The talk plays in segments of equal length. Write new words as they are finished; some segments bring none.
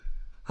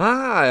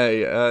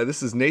Hi,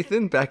 this is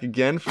Nathan back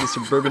again for the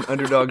Suburban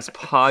Underdogs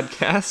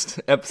podcast,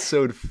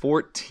 episode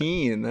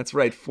 14. That's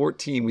right,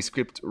 14. We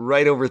skipped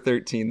right over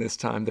 13 this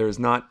time. There is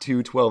not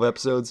 12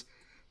 episodes.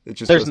 It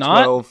just There's goes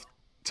not? 12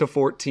 to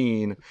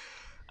 14.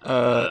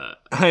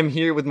 I'm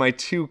here with my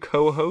two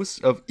co-hosts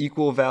of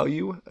equal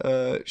value,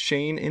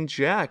 Shane and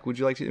Jack. Would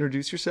you like to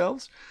introduce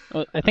yourselves?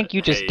 Well, I think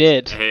you just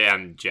did. Hey,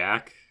 I'm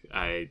Jack.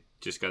 I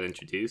just got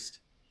introduced.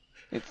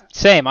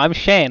 Same, I'm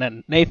Shane,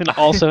 and Nathan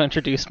also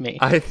introduced me.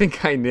 I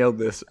think I nailed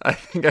this. I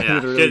think I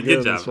did really good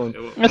on job. this one.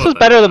 This was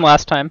better than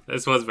last time.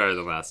 This was better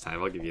than last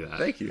time. I'll give you that.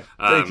 Thank you.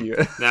 Thank you.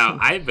 Now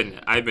I've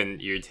been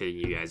irritating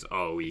you guys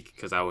all week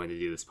because I wanted to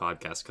do this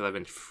podcast because I've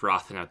been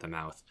frothing out the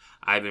mouth.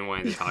 I've been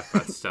wanting to talk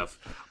about stuff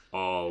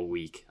all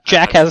week.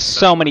 Jack has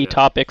so many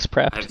topics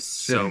I have prepped.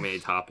 so many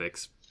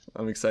topics.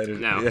 I'm excited.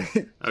 Now, Yeah.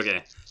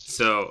 okay,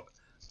 so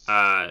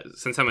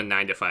since I'm a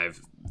 9-to-5,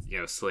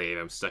 slave,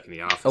 I'm stuck in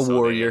the office. A all day.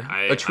 warrior.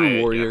 A true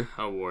warrior.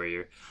 Yeah, a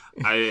warrior.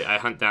 I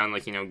hunt down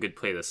good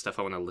playlists, stuff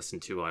I want to listen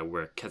to while I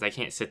work, because I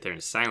can't sit there in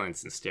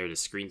silence and stare at a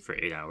screen for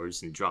 8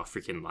 hours and draw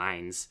freaking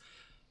lines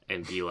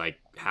and be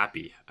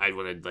happy. I'd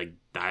want to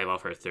dive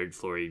off our third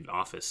floor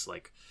office.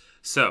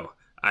 So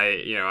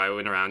I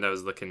went around. I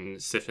was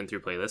sifting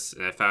through playlists,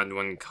 and I found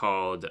one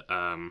called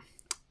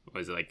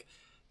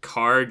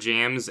Car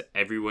Jams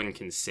Everyone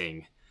Can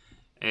Sing.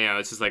 And,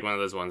 it's just one of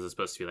those ones that's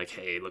supposed to be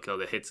hey, look at all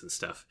the hits and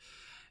stuff.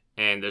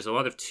 And there's a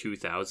lot of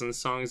 2000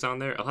 songs on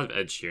there. A lot of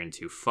Ed Sheeran,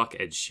 too. Fuck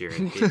Ed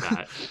Sheeran. Hate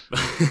that.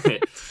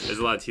 There's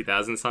a lot of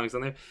 2000 songs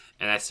on there.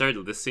 And I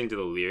started listening to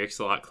the lyrics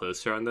a lot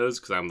closer on those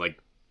because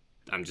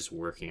I'm just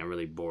working. I'm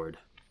really bored.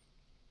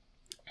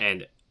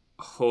 And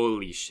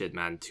holy shit,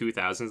 man.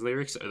 2000s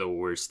lyrics are the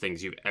worst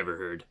things you've ever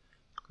heard.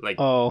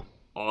 All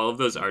of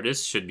those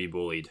artists should be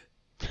bullied.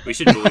 We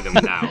should bully them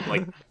now,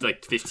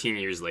 15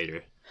 years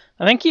later.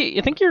 I think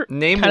you're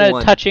Name kind of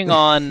one. touching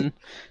on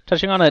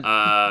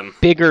a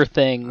bigger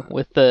thing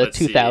with the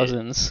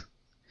 2000s.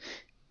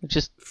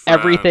 Just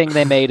everything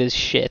they made is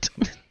shit.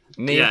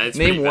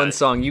 Name one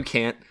song. You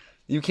can't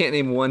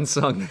name one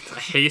song.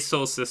 Hey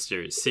Soul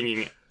Sister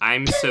singing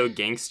I'm So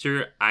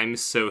Gangster, I'm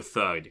So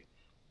Thug,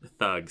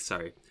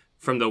 sorry,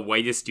 from the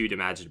whitest dude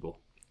imaginable.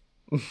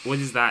 What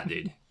is that,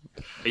 dude?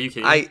 Are you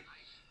kidding?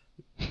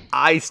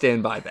 I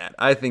stand by that.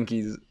 I think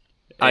he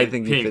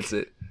fits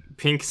it.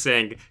 Pink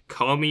sang,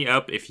 call me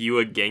up if you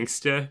a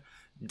gangsta.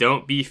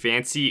 Don't be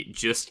fancy,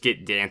 just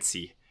get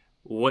dancy.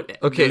 What?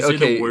 Okay. Those are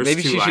the worst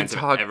Maybe two she should lines I've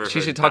talk. ever She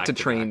heard should talk to back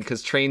Train back.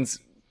 because Train's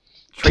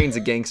a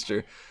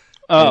gangster.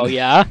 Oh,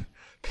 yeah?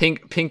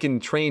 Pink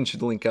and Train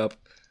should link up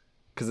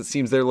because it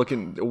seems they're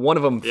looking. One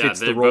of them Yeah,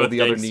 fits the they're role both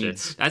the other gangster.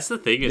 needs. That's the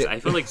thing is,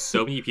 I feel like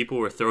so many people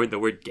were throwing the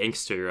word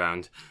gangster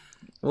around.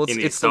 Well, in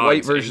these it's the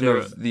white songs, version and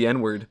of the N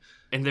word.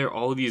 And they're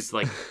all these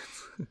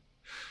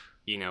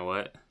you know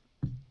what?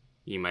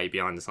 You might be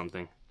onto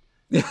something.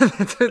 Yeah,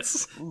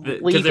 that's.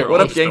 Because they're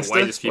What all up, just the gangsta?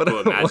 whitest people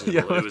What up-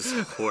 imaginable. yeah. It was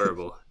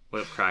horrible.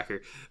 What up,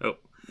 cracker? Oh.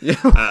 Yeah.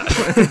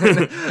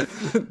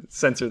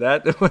 Censor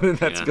that.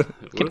 That's Yeah.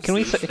 good. Can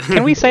we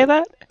Whoops. say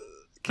that?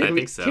 I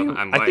think so.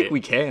 I'm white. I think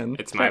we can.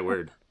 It's my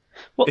word.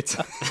 Well, It's.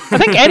 I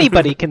think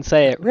anybody can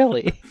say it,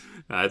 really.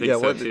 I think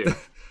so too.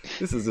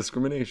 This is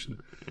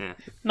discrimination. Yeah.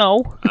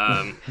 No.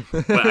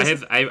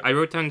 But I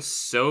wrote down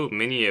so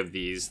many of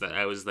these that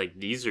I was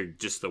these are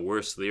just the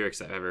worst lyrics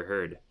I've ever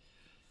heard.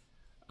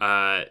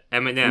 Are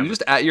Eminem. you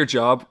just at your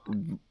job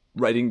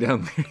writing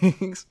down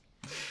lyrics?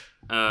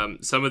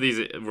 Some of these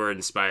were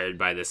inspired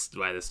by this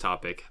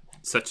topic,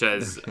 such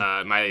as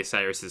Miley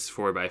Cyrus's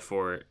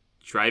 4x4.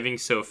 Driving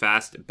so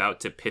fast,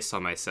 about to piss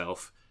on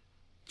myself.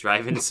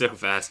 Driving so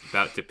fast,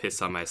 about to piss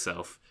on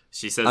myself.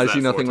 She says I that see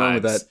nothing 4 wrong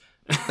with times.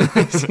 that.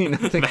 I see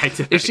nothing. Back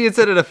to If back. she had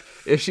said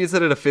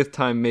it a fifth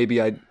time,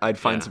 maybe I'd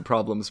find some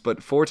problems.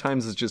 But 4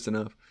 times is just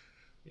enough.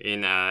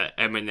 In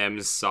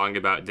Eminem's song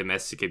about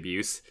domestic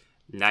abuse,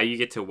 now you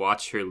get to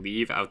watch her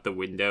leave out the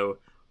window.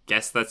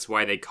 Guess that's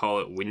why they call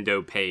it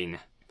window pane.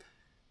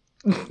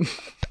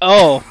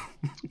 Oh,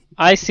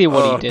 I see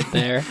what he did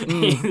there.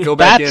 Go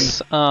back That's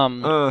in.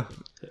 oh,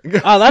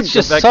 that's Go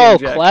just back so in,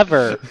 Jack.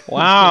 clever.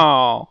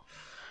 Wow.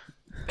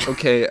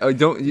 Okay, I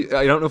don't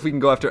know if we can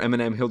go after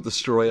Eminem. He'll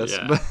destroy us.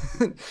 Yeah.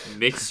 But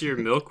Mix your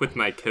milk with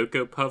my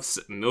Cocoa Puffs,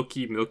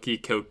 milky, milky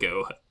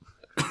cocoa.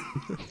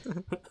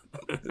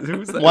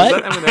 who's that? What?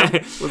 Was that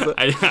Eminem? Was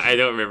that... I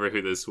don't remember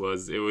who this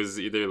was. It was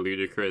either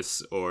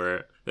Ludacris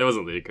or... That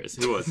wasn't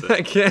Ludacris. Who was it?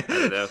 I can't. I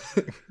don't know.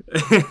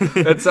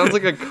 That sounds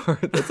like a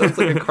card. That sounds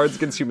like a Cards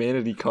Against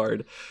Humanity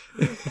card.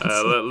 Let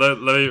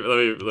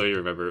me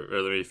remember,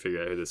 or let me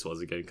figure out who this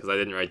was again, because I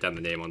didn't write down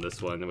the name on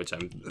this one, which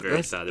I'm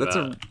very sad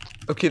about.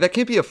 Okay, that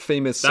can't be a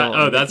famous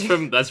song.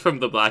 That's from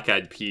the Black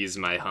Eyed Peas,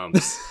 My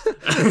Humps.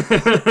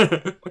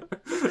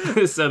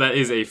 So that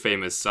is a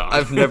famous song.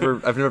 I've never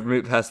made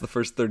it past the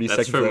first 30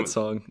 That's seconds of that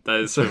song. That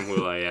is from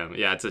Will I Am.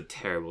 Yeah, it's a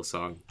terrible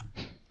song.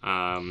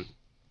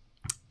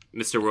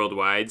 Mr.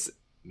 Worldwide's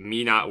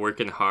Me Not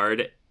Working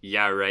Hard.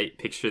 Yeah, right.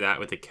 Picture that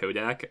with a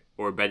Kodak.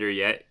 Or better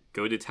yet,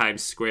 go to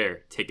Times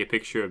Square. Take a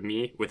picture of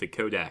me with a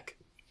Kodak.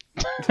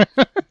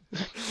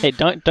 Hey,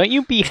 don't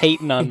you be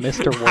hating on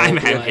Mr. I'm Worldwide,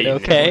 hating it.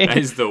 okay? That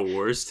is the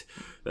worst.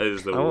 That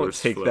is the I won't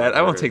worst. take flow that. I've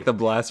I won't ever take the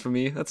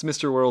blasphemy. That's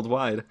Mr.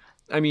 Worldwide.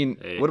 I mean,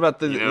 Hey, what about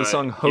the, you know the what?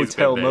 song He's been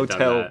Hotel, there, done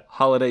Motel, that.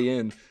 Holiday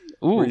Inn,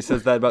 Ooh, where he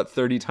says that about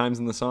 30 times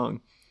in the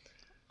song?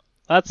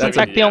 that's in That's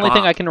fact a the only thing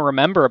bop. I can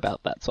remember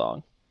about that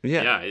song.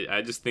 Yeah. Yeah,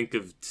 I just think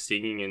of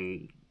singing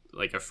in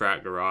like a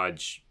frat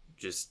garage,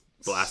 just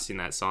blasting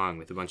that song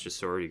with a bunch of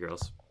sorority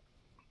girls.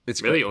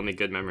 It's Really, great. only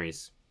good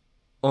memories.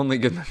 Only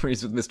good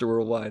memories with Mr.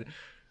 Worldwide.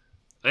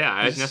 Yeah,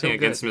 I have He's nothing so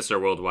against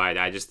Mr. Worldwide.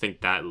 I just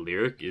think that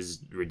lyric is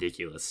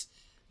ridiculous.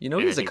 You know,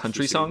 And he I has a think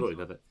country should be song. bullied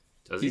about it.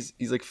 Does he?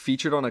 He's like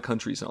featured on a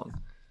country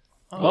song.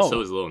 Well, Oh, so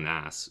is Lil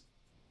Nas.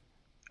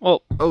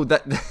 well, Oh,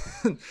 that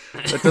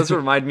that does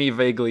remind me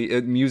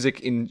vaguely. Music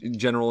in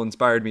general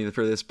inspired me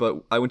for this,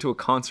 but I went to a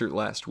concert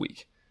last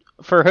week,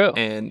 for who?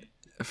 and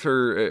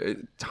for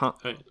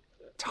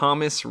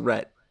Thomas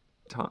Rhett.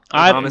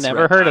 I've Thomas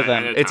never Rhett. heard of I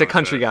them. know It's a Thomas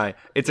country Rhett.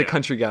 guy. It's a Yeah.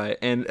 country guy,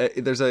 and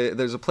there's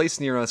a place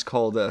near us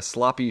called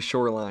Sloppy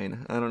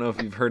Shoreline. I don't know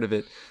if you've heard of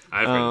it.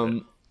 I've heard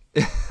of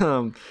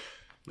it.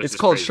 Which It's is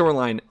called crazy.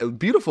 Shoreline. A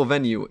beautiful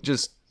venue.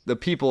 Just the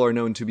people are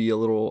known to be a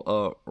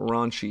little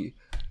raunchy,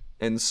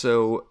 and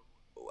so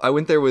I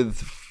went there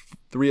with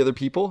 3 other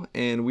people,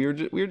 and we were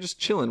just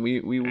chilling. We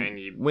And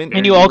you, went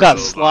And you all got a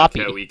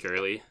sloppy. week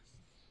early.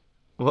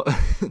 Well,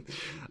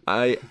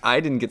 I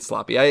didn't get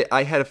sloppy.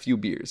 I had a few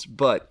beers,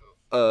 but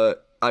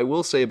I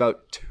will say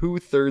about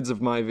 2/3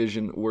 of my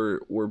vision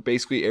were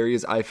basically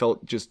areas I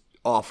felt just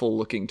awful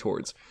looking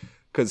towards,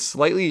 because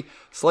slightly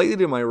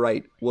to my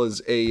right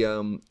was a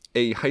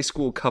high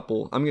school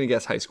couple. I'm gonna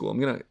guess high school.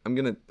 I'm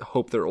gonna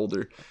hope they're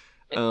older.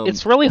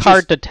 It's really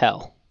hard to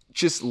tell.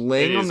 Just It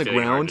laying on is the getting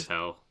hard ground, to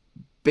tell.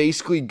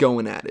 basically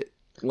going at it.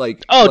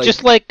 Like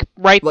Just like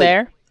right like-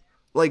 there.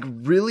 like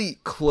really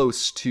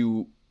close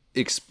to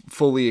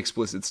fully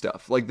explicit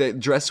stuff. Like the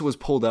dress was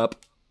pulled up,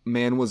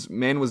 man was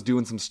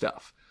doing some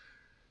stuff,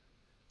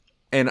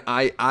 and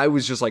I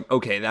was just like,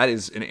 okay, that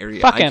is an area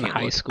I Fucking can't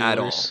high look at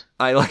all. schoolers.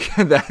 I like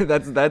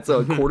that. That's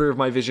a quarter of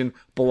my vision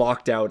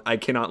blocked out. I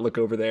cannot look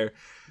over there.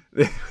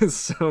 It was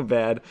so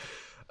bad.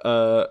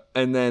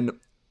 And then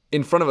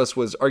in front of us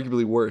was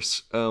arguably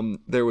worse.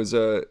 There was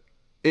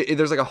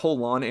there's like a whole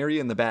lawn area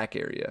in the back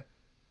area,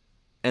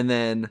 and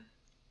then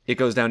it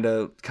goes down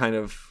to kind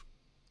of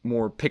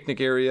more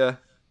picnic area,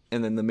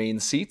 and then the main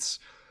seats.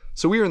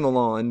 So we were in the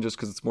lawn just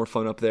because it's more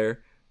fun up there.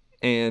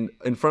 And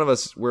in front of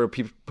us, where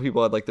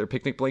people had like their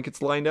picnic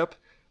blankets lined up,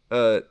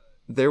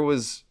 there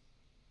was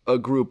a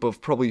group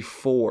of probably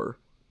 4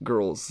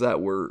 girls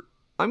that were,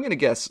 I'm gonna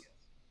guess,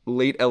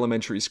 late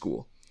elementary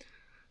school.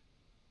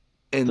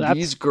 And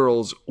these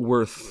girls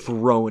were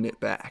throwing it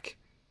back.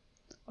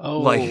 Oh,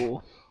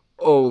 Like,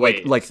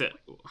 Wait,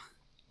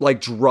 like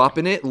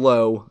dropping it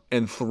low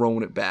and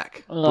throwing it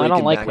back. Oh, I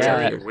don't breaking like back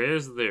that. barrier.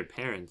 where's their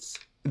parents?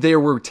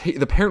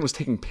 The parent was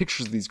taking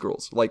pictures of these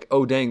girls. Like,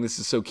 oh dang, this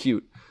is so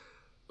cute.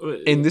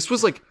 And this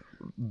was like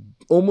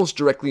almost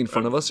directly in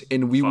front of us,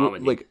 and we were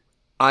Vomiting. like,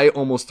 I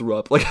almost threw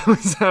up. Like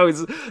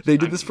they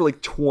did this for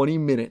like 20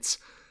 minutes,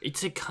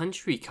 It's a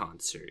country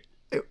concert.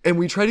 and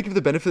we tried to give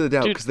the benefit of the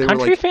doubt dude, because they were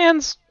country like,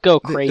 fans go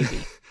crazy.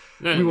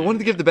 No, we wanted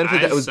to give the benefit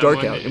that it as was dark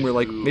someone out, and we're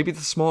like, who- maybe it's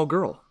a small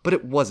girl, but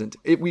it wasn't.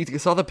 We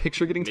saw the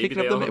picture getting Maybe taken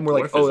they of them, all and have we're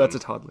like, oh, that's a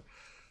dwarfism. toddler.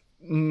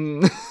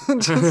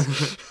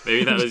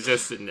 Maybe that was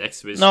just an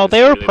exhibition. No, of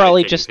they were really, like,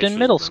 probably taking just pictures in of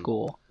middle them.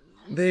 school.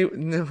 I think they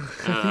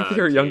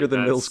were Okay, younger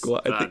than middle that's- school.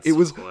 I think that's it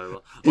was.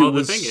 horrible. It Well,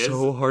 was the thing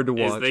so hard to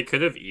is watch. they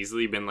could have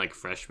easily been like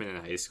freshmen in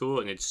high school,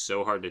 and it's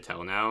so hard to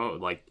tell now,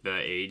 like the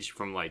age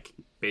from like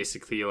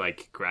basically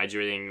like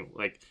graduating,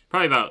 like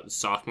probably about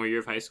sophomore year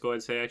of high school,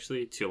 I'd say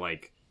actually, to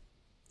like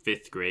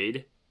 5th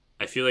grade.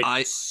 I feel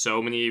like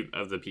so many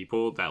of the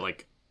people that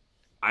like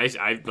I've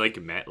like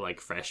met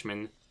like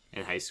freshmen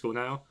in high school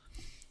now,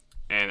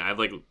 and I've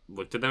like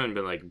looked at them and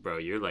been like, bro,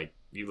 you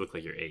look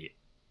like you're 8.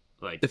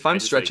 Like If I I'm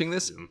just, stretching like,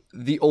 this,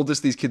 the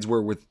oldest these kids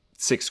were with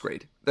 6th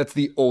grade. That's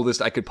the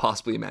oldest I could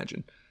possibly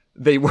imagine.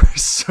 They were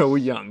so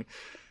young,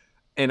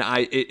 and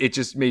it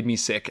just made me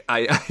sick.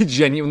 I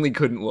genuinely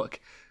couldn't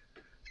look.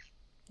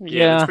 Yeah, it's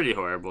Yeah, pretty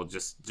horrible.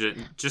 Just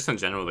in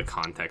general, the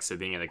context of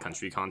being at a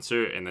country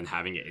concert and then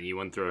having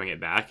anyone throwing it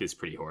back is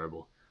pretty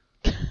horrible.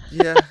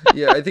 Yeah.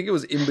 I think it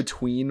was in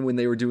between when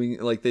they were doing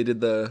like they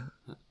did the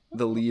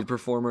lead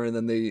performer, and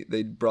then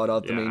they brought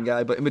out the Yeah. main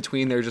guy. But in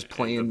between, they were just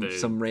playing they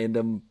some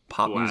random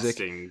pop music.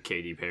 Blasting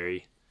Katy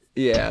Perry.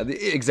 Yeah,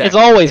 exactly. it's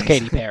always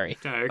Katy Perry.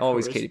 Dark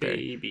Always Horse Katy Perry.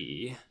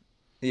 Baby.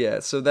 Yeah,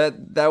 so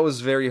that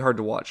was very hard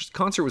to watch. The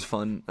concert was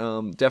fun.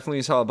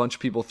 Definitely saw a bunch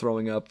of people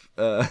throwing up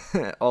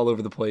all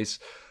over the place.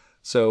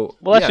 So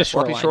Well, that's yeah, just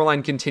Sloppy Shoreline.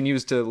 Shoreline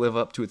continues to live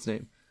up to its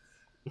name.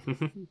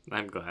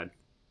 I'm glad.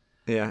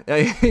 Yeah,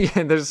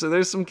 yeah.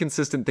 There's some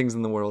consistent things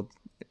in the world,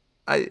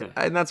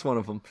 and that's one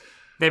of them.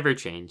 Never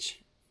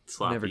change.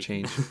 Sloppy. Never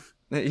change.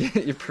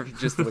 You're perfect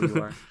just the way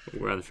you are.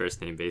 We're on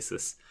first name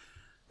basis.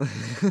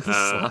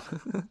 Slop.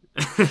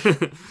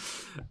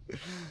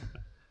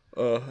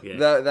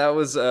 Yeah. That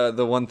was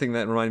the one thing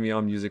that reminded me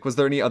on music. Was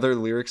there any other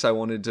lyrics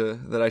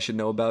that I should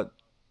know about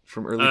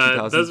from early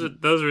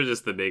 2000s? Those were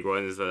just the big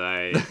ones that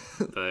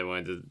I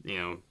wanted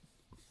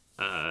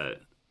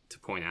to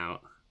point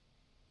out.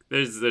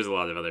 There's a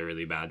lot of other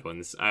really bad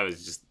ones. I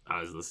was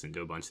listening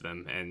to a bunch of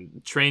them,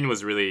 and Train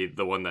was really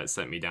the one that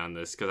sent me down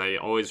this, because I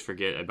always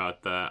forget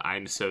about the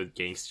 "I'm so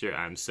gangster,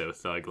 I'm so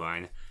thug"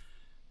 line.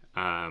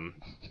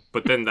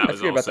 But then that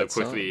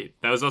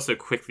was also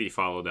quickly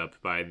followed up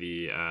by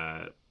the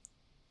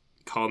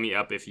 "Call me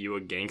up if you a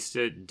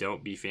gangster,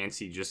 don't be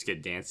fancy, just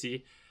get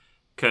dancy."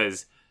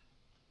 Because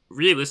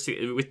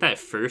realistically, with that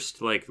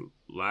first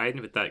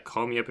line, with that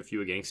 "Call me up if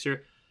you a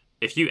gangster,"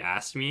 if you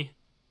asked me,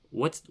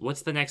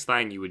 what's the next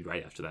line you would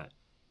write after that?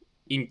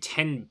 In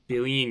 10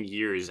 billion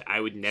years, I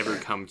would never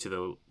come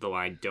to the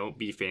line, "Don't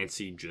be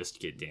fancy, just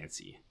get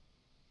dancy."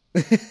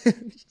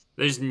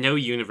 There's no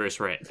universe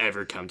where I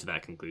ever come to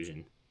that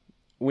conclusion.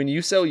 When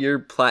you sell your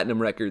platinum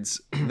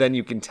records, then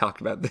you can talk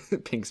about the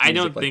Pink's music. I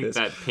don't like think this.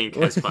 that Pink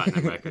has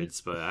platinum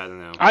records, but I don't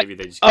know. Maybe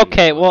they just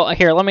okay. Well,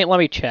 here, let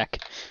me check.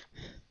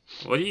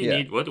 What do you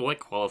need? What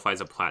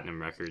qualifies a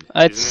platinum record?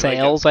 It's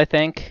sales, I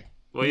think.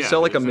 Well, yeah, you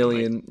sell like a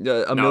million.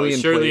 Million.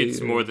 Surely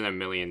it's more than a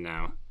million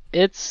now.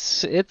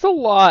 It's a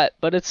lot,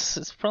 but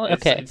it's probably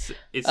okay.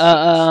 It's so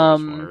much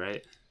more,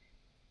 right?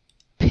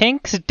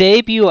 Pink's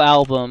debut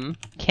album,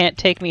 "Can't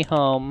Take Me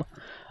Home,"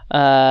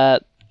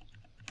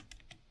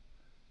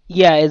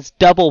 is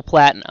double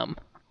platinum.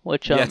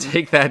 Which yeah,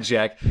 take that,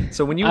 Jack.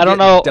 So when you I don't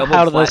know double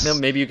how platinum,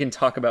 maybe you can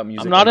talk about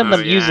music. I'm not in the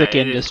music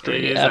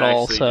industry at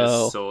all,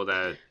 so sold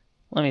at,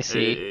 let me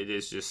see. It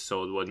is just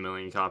sold 1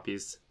 million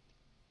copies.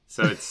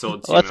 So it's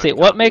sold. Let's see.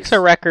 What makes a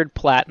record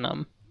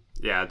platinum?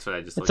 Yeah, that's what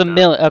I just. It's a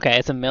million. Okay,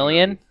 it's a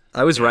million.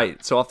 I was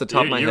right. So off the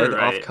top of my head,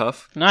 right. off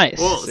cuff. Nice.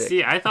 Well,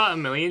 see, I thought a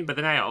million, but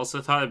then I also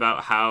thought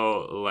about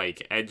how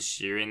Ed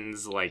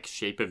Sheeran's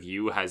 "Shape of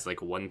You" has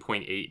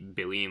 1.8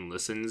 billion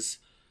listens,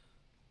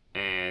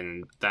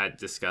 and that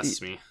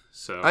disgusts me.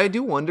 So I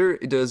do wonder,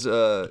 is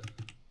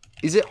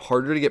it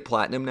harder to get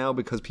platinum now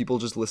because people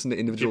just listen to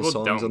individual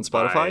songs on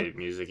Spotify? Buy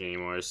music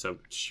anymore, so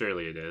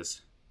surely it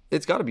is.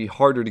 It's got to be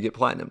harder to get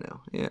platinum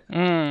now.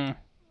 Yeah.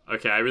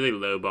 Okay, I really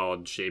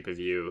lowballed "Shape of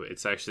You."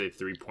 It's actually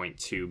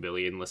 3.2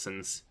 billion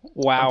listens.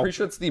 Wow. I'm pretty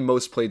sure it's the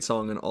most played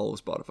song in all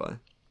of Spotify.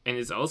 And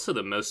it's also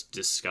the most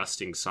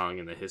disgusting song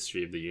in the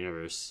history of the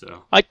universe.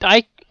 So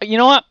you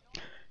know what?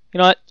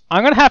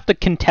 I'm gonna have to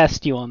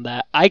contest you on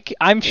that.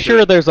 I'm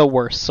sure there's a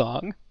worse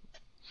song.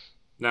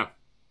 No.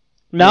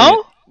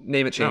 No?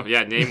 Name it, Shane. No,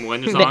 yeah, name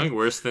one song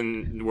worse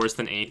than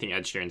anything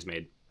Ed Sheeran's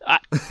made.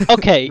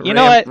 Okay, you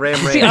know what? Ram.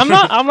 See, I'm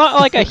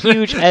not a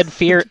huge Ed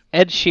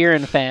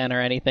Sheeran fan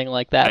or anything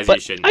like that. As but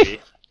you shouldn't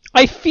be.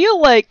 I feel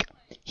like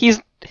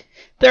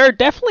there are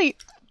definitely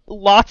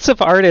lots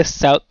of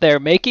artists out there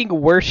making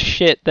worse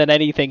shit than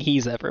anything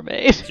he's ever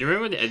made. Do you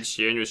remember when Ed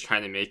Sheeran was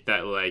trying to make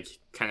that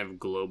kind of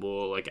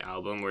global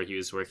album where he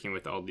was working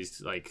with all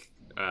these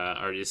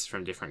artists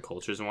from different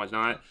cultures and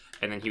whatnot,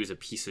 and then he was a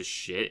piece of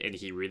shit, and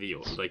he really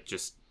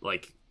just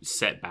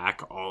set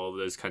back all of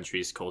those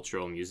countries'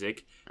 cultural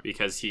music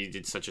because he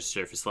did such a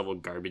surface level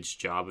garbage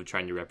job of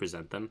trying to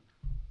represent them?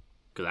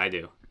 Because I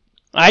do.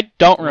 I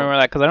don't remember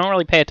that because I don't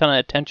really pay a ton of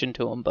attention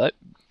to him, but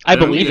I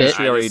believe it.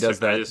 He already does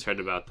that. I just heard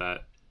about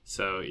that.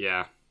 So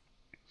yeah.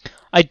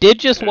 I did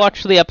just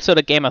watch the episode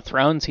of Game of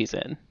Thrones he's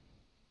in.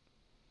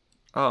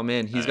 Oh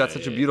man, he's got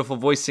such a beautiful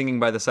voice singing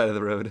by the side of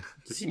the road.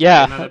 Does he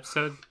die in that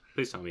episode?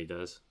 Please tell me he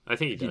does. I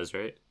think he does,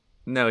 right?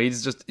 No, they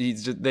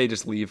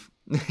just leave.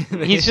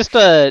 he's just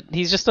a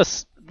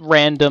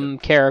random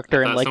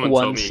character in one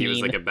told me scene.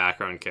 He was a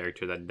background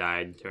character that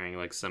died during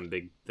some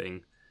big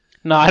thing.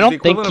 No, I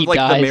don't think he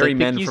dies. The merry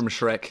men from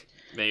Shrek.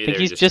 Maybe I think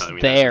he's just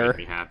me there. That to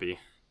make me happy.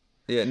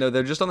 Yeah, no,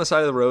 they're just on the side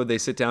of the road. They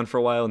sit down for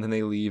a while and then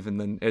they leave, and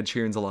then Ed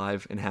Sheeran's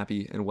alive and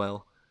happy and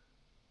well.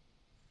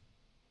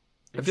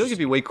 I feel like it'd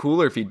be way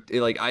cooler if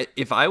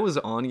if I was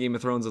on Game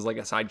of Thrones as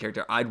a side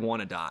character, I'd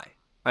want to die.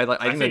 I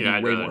think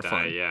that'd be way more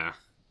fun. Yeah,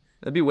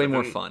 that'd be way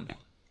more fun.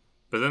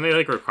 But then they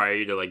require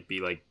you to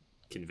be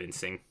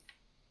convincing.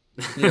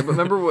 Yeah, but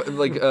remember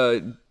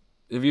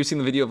have you seen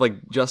the video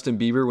of Justin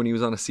Bieber when he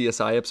was on a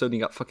CSI episode and he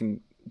got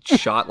fucking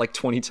shot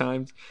 20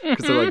 times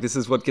because they're this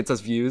is what gets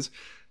us views.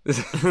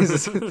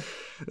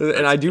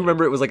 And I do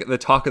remember it was the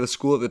talk of the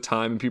school at the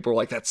time, and people were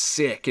like, "That's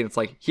sick," and it's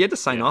he had to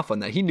sign off on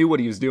that. He knew what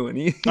he was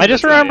doing. I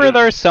just remember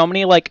there were so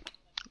many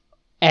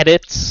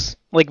edits,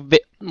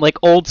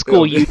 old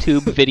school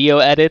YouTube video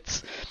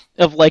edits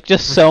of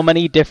just so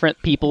many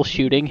different people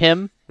shooting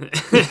him.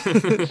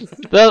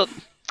 That's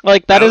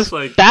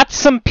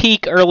some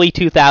peak early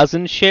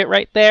 2000s shit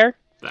right there.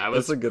 That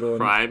was a good one.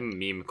 Prime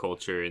meme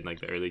culture in the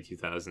early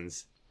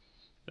 2000s.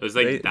 It was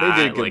they did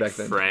good back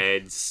then.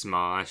 Fred,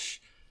 Smosh,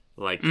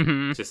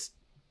 just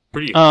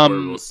pretty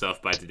horrible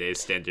stuff by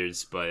today's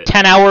standards. But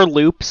 10-hour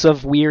loops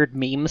of weird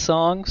meme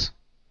songs.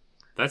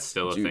 That's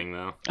still a thing,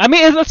 though. I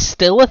mean, that's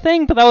still a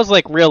thing, but that was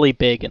really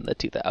big in the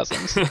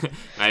 2000s.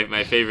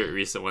 My favorite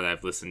recent one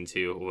I've listened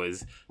to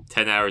was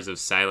 10 Hours of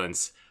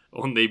Silence,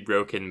 only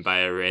broken by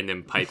a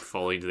random pipe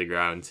falling to the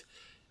ground.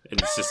 And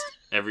it's just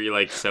every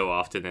like so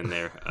often in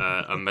there,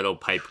 a metal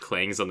pipe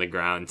clangs on the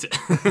ground.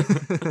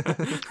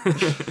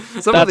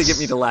 Somehow they get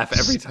me to laugh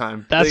every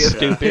time. That's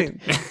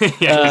stupid.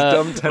 Yeah. Those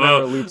dumb 10-hour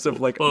well- loops of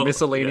like well,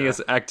 miscellaneous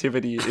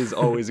activity is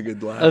always a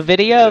good laugh. A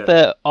video Yeah.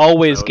 that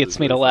always That gets was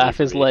me to really funny laugh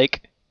for is me.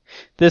 like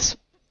this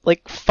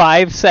like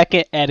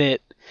 5-second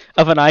edit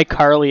of an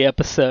iCarly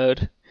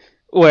episode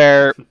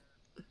where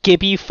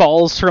Gibby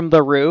falls from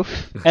the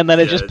roof and then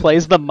it just Yeah.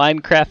 plays the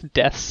Minecraft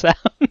death sound.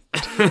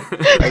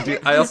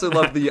 I also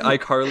love the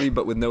iCarly,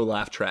 but with no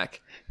laugh track.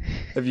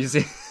 Have you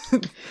seen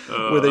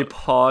where they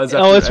pause? Oh,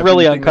 After it's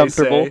really everything they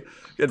uncomfortable. say,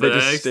 and they But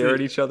just actually- stare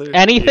at each other.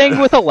 Anything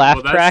Yeah. with a laugh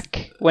Well, that's-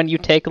 track when you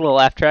take the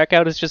laugh track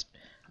out is just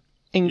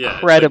Yeah, it's like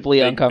incredibly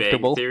Big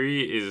uncomfortable. Bang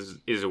Theory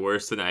is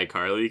worse than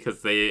iCarly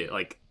because they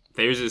like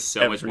theirs is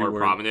so much Every more word.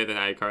 prominent than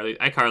iCarly.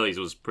 iCarly's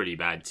was pretty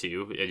bad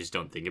too. I just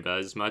don't think about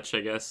it as much,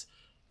 I guess,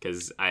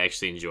 because I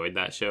actually enjoyed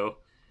that show.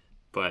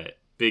 But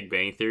Big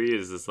Bang Theory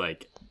is just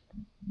like,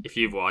 if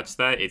you've watched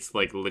that, it's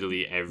like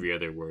literally every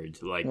other word.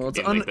 Like, Well, it's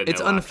in, like, the it's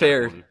no laugh track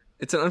unfair. one.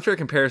 It's an unfair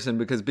comparison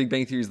because Big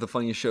Bang Theory is the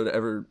funniest show to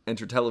ever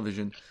enter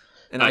television,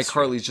 and That's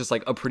true. iCarly's just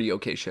like a pretty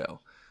okay show.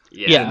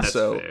 Yeah. That's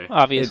So- fair.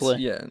 Obviously.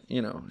 It's, yeah,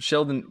 you know,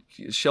 Sheldon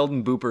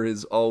Booper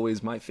is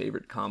always my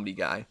favorite comedy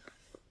guy.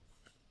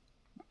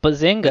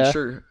 Bazinga. And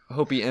sure,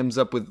 hope he ends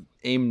up with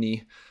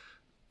Amney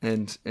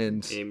and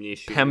Amy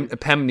Schumer.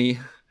 Pemney.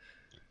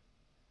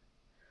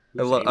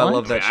 I Who's love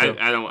Amy? that show.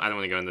 I don't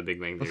want to go into Big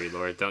Bang Theory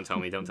lore. Don't tell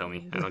me.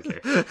 I don't care.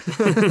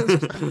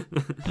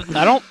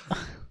 I don't.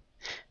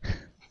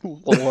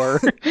 Lore.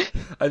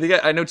 I think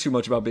I know too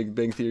much about Big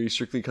Bang Theory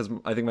strictly because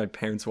I think my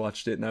parents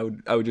watched it,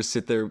 and I would just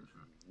sit there.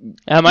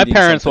 My Eating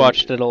parents something.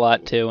 watched it a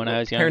lot too when I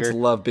was Parents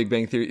younger. love Big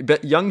Bang Theory,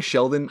 but young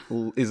Sheldon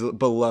is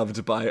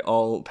beloved by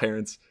all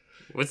parents.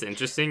 What's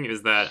interesting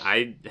is that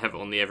I have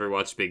only ever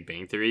watched Big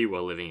Bang Theory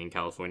while living in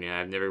California.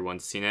 I've never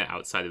once seen it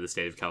outside of the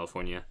state of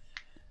California.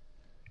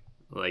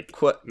 Like,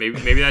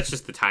 maybe that's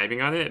just the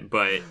timing on it,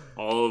 but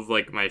all of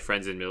like my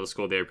friends in middle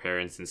school, their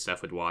parents and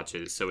stuff would watch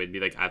it, so it'd be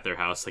like at their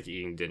house, like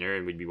eating dinner,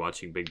 and we'd be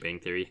watching Big Bang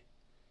Theory.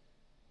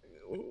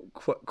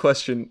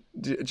 Question,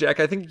 Jack.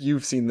 I think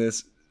you've seen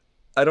this.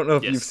 I don't know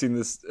if Yes. you've seen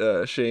this,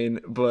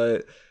 Shane,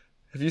 but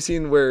have you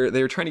seen where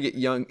they were trying to get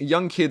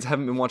young kids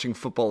haven't been watching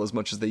football as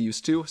much as they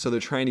used to, so they're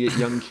trying to get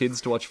young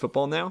kids to watch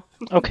football now,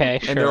 Okay,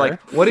 sure. and they're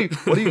like, what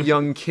do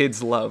young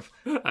kids love?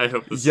 I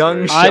hope this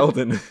Young works.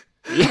 Sheldon.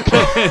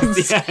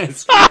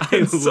 yes,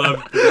 I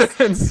love this.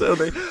 And so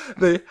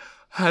they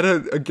had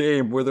a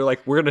game where they're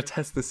like, we're gonna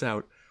test this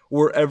out.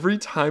 Where every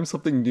time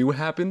something new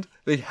happened,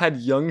 they had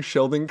young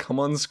Sheldon come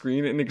on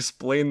screen and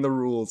explain the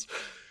rules.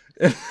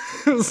 It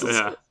was-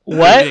 Yeah.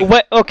 What?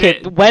 What? Okay,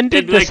 It- when did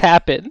it'd be this like-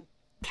 happen?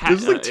 It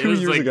was like 2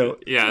 years ago.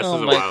 Yeah, this Oh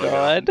was a my while ago.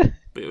 god.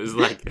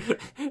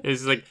 It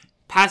was like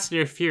pass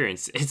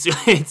interference.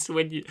 It's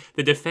when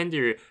the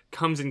defender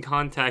comes in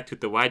contact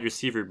with the wide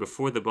receiver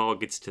before the ball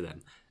gets to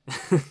them.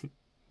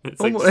 It's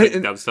like, just, like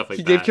and dumb stuff like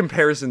he that. gave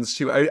comparisons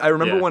too. I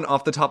remember Yeah. one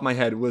off the top of my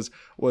head was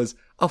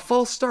a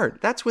false start.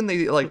 That's when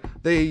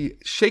they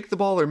shake the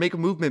ball or make a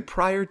movement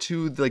prior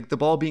to like the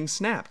ball being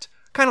snapped.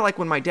 Kind of like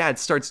when my dad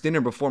starts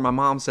dinner before my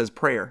mom says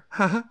prayer.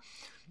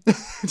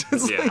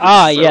 Just, Yeah.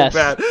 Ah, so yes.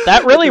 bad.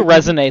 That really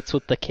resonates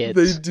with the They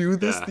kids. do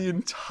this Yeah. the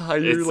entire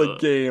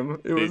It's, game.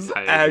 It the was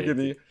entire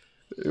agony.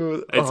 It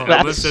was. It's oh. That's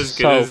almost as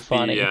good so as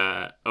funny.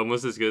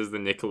 almost as good as the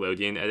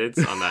Nickelodeon edits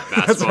on that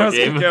That's where I basketball was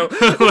game. gonna go.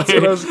 That's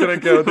what I was gonna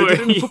go. They Where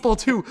did it in football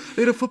too.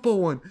 They had a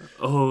football one.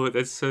 Oh,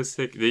 that's so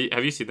sick.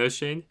 Have you seen those,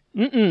 Shane?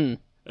 Mm-mm.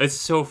 It's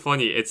so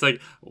funny. It's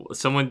like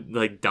someone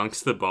like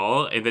dunks the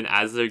ball, and then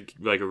as they're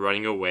like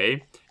running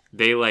away,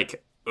 they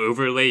like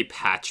overlay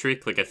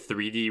Patrick, like a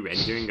 3D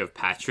rendering of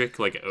Patrick,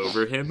 like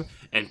over him,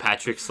 and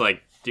Patrick's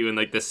like doing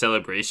like the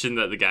celebration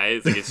that the guy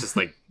is like. It's just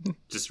like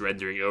just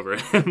rendering over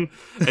him,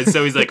 and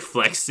so he's like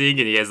flexing,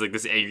 and he has like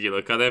this angry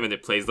look on him, and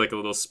it plays like a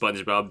little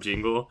SpongeBob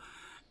jingle.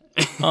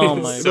 Oh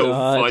It's my so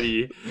God.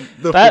 funny.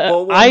 The That-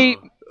 football one. I-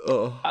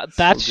 Oh,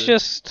 That's so good.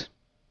 just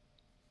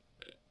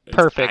It's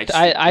perfect.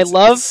 actually- I it's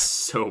love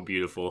so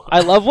beautiful.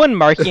 I love when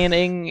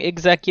marketing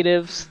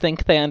executives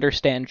think they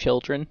understand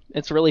children.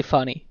 It's really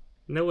funny.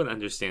 No one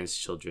understands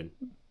children.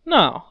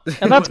 No,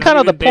 and that's kind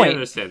of the They point.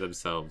 understand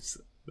themselves.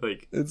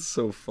 Like, It's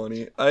so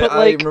funny. But, I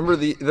like- remember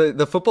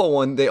the football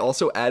one. They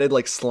also added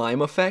like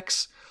slime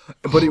effects,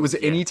 but it was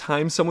any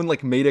time someone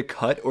like made a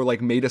cut or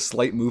like made a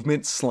slight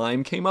movement,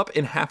 slime came up,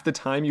 and half the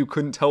time you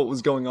couldn't tell what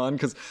was going on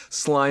because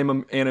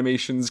slime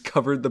animations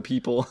covered the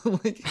people,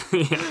 like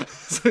yeah.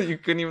 so you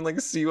couldn't even like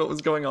see what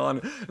was going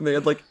on. And they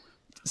had like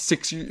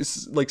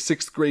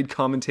sixth grade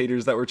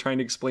commentators that were trying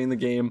to explain the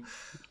game.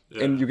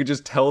 And you could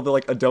just tell the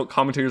like adult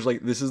commentators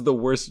like this is the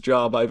worst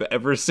job I've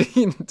ever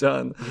seen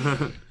done.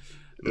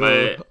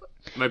 my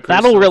That'll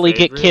personal really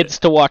get favorite- kids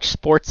to watch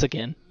sports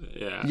again.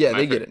 Yeah, Yeah, my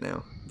they fir- get it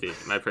now.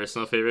 My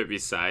personal favorite,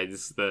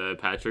 besides the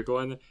Patrick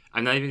one,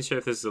 I'm not even sure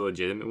if this is a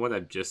legitimate one.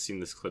 I've just seen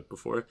this clip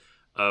before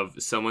of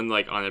someone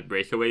like on a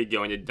breakaway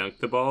going to dunk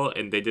the ball,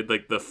 and they did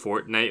like the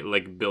Fortnite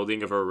like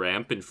building of a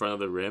ramp in front of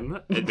the rim,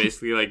 and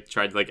basically like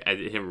tried to like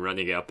edit him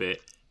running up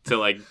it to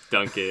like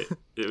dunk it.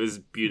 It was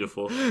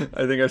beautiful.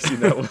 I think I've seen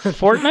that one.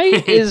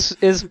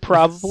 Fortnite is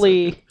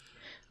probably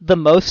the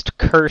most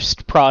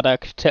cursed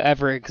product to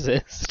ever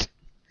exist.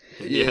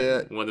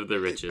 Yeah. One of the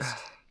richest.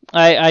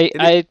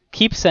 I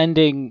keep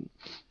sending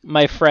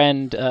my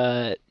friend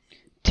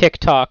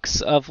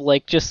TikToks of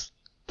like just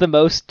the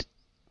most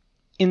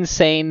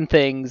insane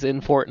things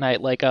in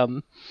Fortnite. Like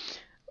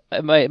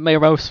my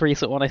most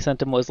recent one I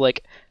sent him was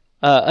like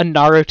a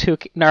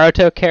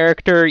Naruto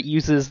character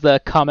uses the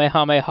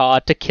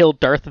Kamehameha to kill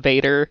Darth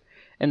Vader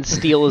and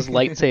steal his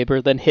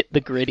lightsaber, then hit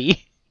the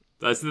gritty.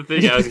 That's the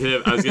thing I was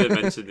gonna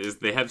mention is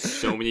they have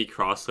so many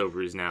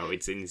crossovers now.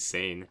 It's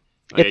insane.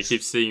 Like I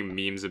keep seeing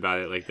memes about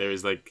it. Like there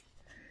was like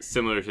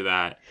similar to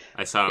that.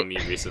 I saw a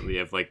meme recently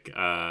of like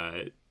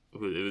it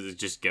was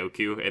just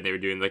Goku, and they were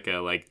doing like a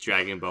like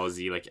Dragon Ball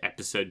Z like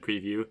episode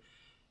preview,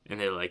 and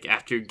they're like,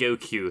 after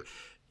Goku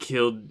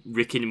killed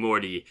Rick and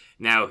Morty,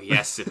 now he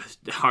has to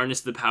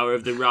harness the power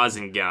of the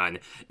Rasengan.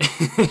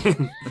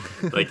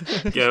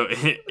 Like go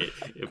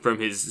from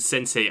his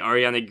sensei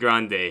Ariana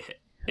Grande.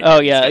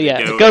 Oh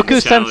yeah.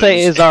 Goku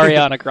Sensei is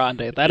Ariana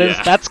Grande.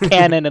 That's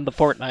canon in the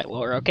Fortnite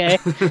lore. Okay.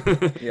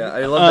 Yeah,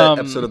 I love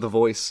that episode of The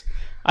Voice.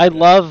 I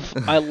love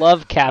capitalism. I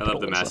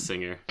love the Masked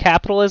Singer.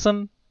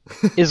 Capitalism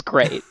is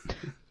great.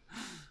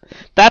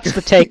 That's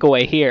the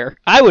takeaway here.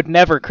 I would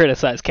never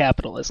criticize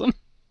capitalism.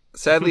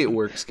 Sadly, it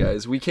works,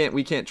 guys. We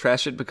can't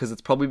trash it because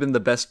it's probably been the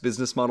best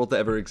business model to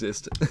ever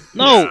exist.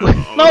 No,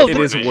 it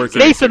is working.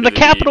 Nathan, the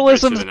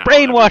capitalism's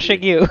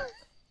brainwashing you.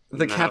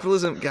 The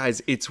capitalism,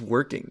 guys, it's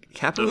working.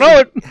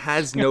 Capitalism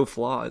has no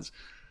flaws.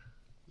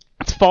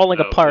 It's falling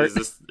apart.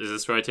 Is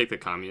this where I take the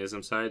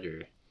communism side,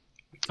 or?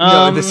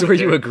 No, this is where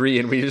you agree,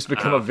 and we just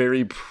become a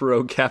very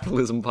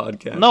pro-capitalism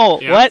podcast.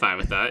 No, yeah, what? I'm fine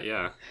with that.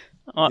 Yeah.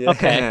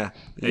 Okay. Yeah.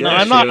 No,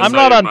 I'm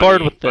not on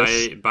board with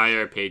this. Buy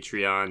our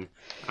Patreon.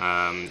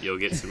 You'll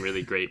get some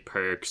really great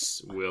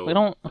perks. We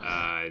don't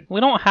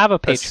have a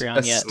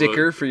Patreon yet.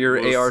 Sticker for your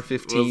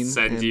AR-15. We'll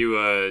send you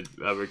a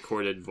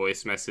recorded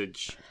voice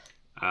message.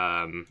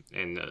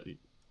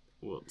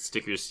 Well,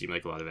 stickers seem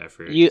like a lot of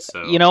effort. You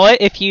know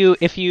what? If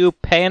you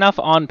pay enough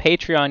on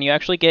Patreon, you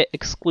actually get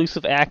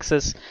exclusive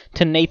access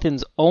to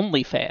Nathan's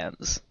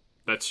OnlyFans.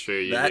 That's true.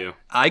 You do.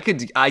 I could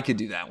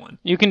do that one.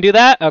 You can do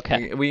that.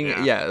 Okay. We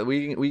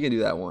can do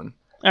that one.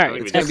 All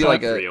right. It's gonna be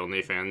like free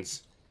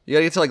OnlyFans. You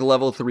gotta get to like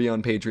level 3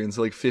 on Patreon,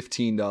 so like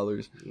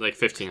 $15. Like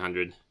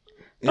 $1,500.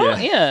 Oh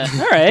yeah.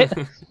 All right.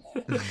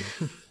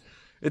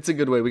 It's a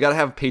good way. We gotta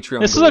have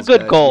Patreon. This goals, is a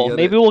good guys. goal.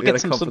 Maybe we'll we get gotta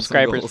some come up with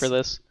subscribers goals. for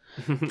this.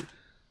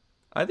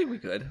 I think we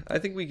could. I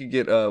think we could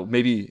get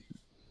maybe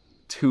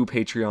 2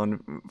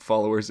 Patreon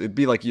followers. It'd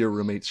be like your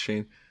roommates,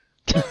 Shane.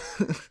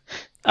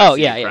 Oh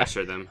yeah.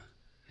 Pressure them.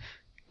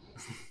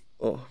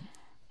 Oh,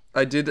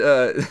 I did.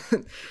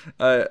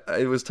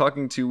 I was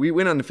talking to. We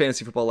went on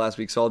fantasy football last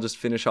week, so I'll just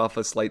finish off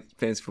a slight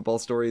fantasy football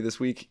story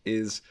this week.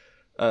 Is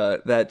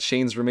that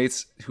Shane's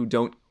roommates who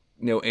don't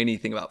know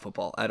anything about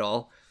football at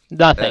all.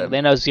 Nothing.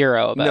 They know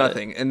zero about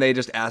nothing, and they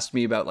just asked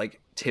me about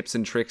like tips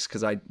and tricks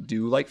because I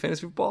do like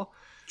fantasy football.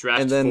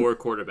 Draft 4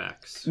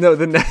 quarterbacks. No,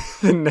 the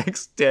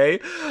next day,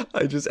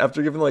 I just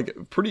after giving like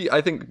pretty,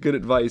 I think, good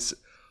advice,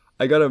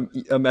 I got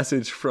a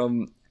message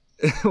from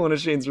one of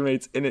Shane's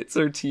roommates, and it's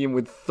her team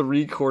with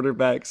 3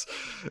 quarterbacks.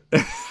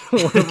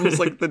 One of them was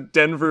like the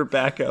Denver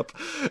backup.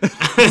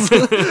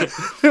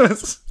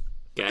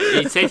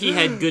 He said he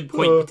had good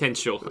point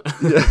potential.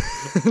 Yeah.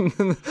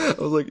 I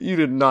was like, you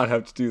did not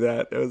have to do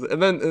that.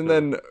 And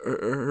then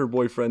her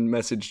boyfriend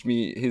messaged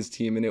me his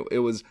team, and it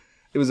was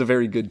a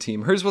very good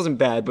team. Hers wasn't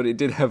bad, but it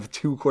did have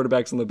 2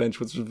 quarterbacks on the bench,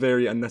 which was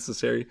very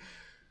unnecessary.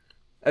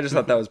 I just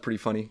thought that was pretty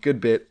funny.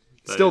 Good bit.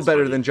 Still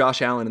better than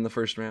Josh Allen in the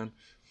first round.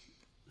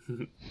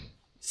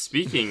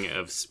 Speaking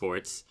of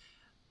sports,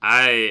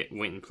 I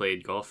went and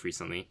played golf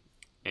recently,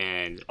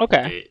 and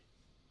I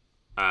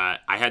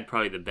had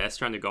probably the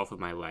best round of golf of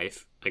my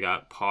life. I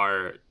got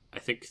par, I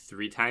think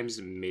 3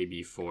 times,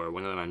 maybe 4.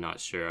 One of them I'm not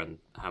sure on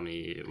how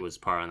many it was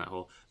par on that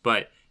hole.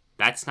 But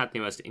that's not the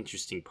most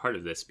interesting part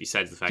of this,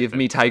 besides the fact Give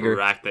me Tiger.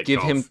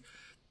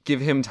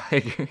 Give him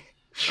Tiger.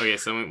 Okay,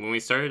 so when we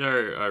started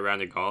our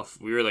round of golf,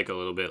 we were like a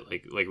little bit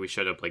like we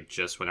showed up like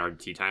just when our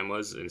tee time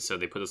was, and so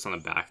they put us on the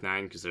back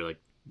 9 because they're like,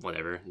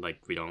 whatever, like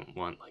we don't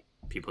want like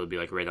people to be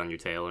like right on your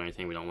tail or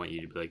anything. We don't want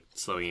you to be like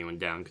slowing anyone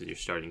down because you're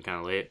starting kind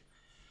of late,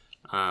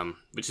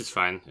 which is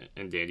fine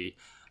and dandy.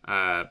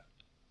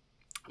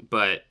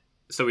 But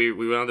so we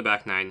went on the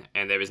back 9,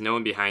 and there was no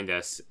one behind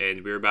us,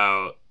 and we were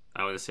about,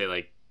 I want to say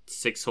like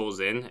 6 holes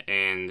in,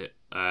 and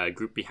a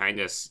group behind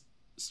us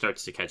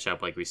starts to catch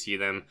up. Like we see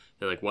them,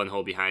 they're like 1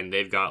 hole behind.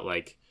 They've got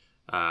like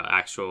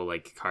actual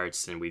like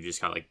carts, and we've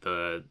just got like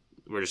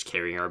we're just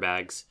carrying our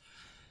bags.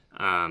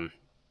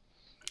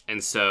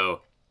 And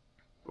so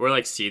we're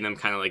like seeing them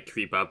kind of like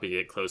creep up and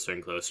get closer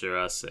and closer to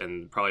us,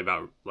 and probably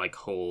about like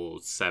hole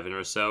 7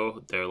 or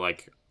so, they're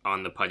like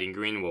on the putting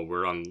green while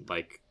we're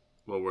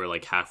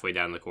like halfway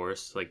down the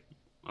course, like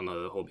on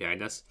the hole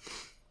behind us.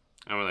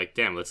 And we're like,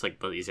 damn, let's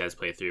like let these guys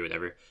play through,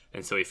 whatever.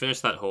 And so we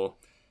finish that hole,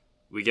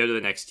 we go to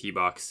the next tee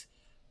box,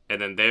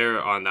 And then they're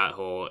on that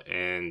hole,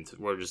 and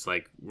we're just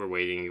like, we're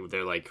waiting.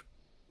 They're like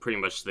pretty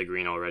much to the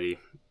green already.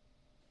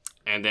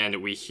 And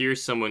then we hear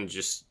someone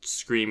just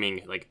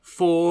screaming like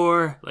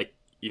 4, like,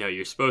 you know,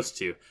 you're supposed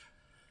to.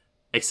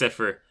 Except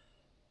for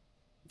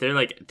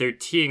they're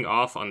teeing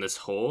off on this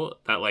hole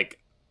that like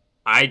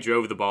I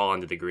drove the ball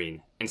onto the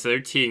green. And so they're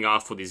teeing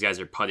off while these guys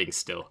are putting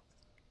still.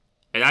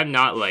 And I'm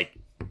not like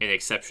an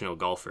exceptional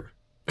golfer.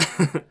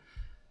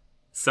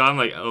 So I'm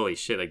like, holy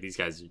shit, like these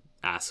guys are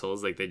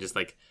assholes. Like they just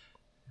like,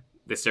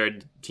 they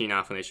started teeing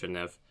off when they shouldn't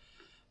have.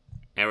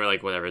 And we're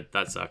like, whatever,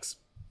 that sucks.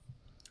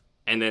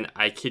 And then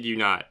I kid you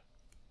not,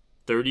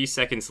 30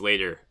 seconds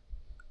later,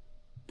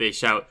 they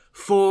shout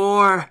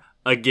 4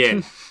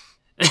 again.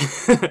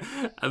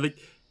 I'm like,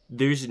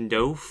 there's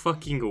no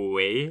fucking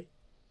way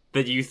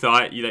that you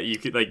thought that you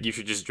could, like, you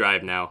should just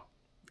drive now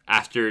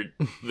after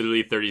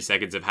literally 30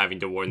 seconds of having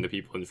to warn the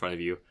people in front of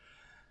you.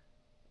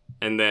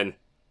 And then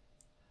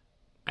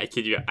I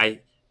kid you,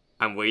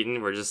 I'm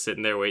waiting, we're just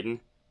sitting there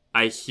waiting.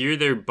 I hear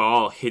their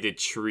ball hit a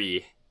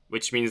tree,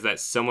 which means that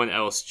someone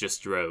else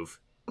just drove.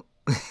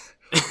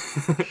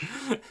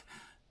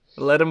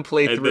 Let them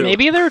play through. Then,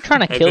 maybe they were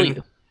trying to kill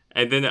you.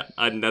 And then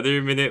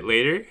another minute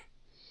later,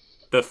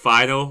 the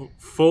final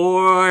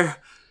 4.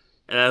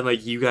 And I'm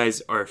like, you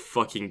guys are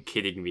fucking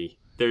kidding me.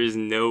 There is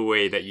no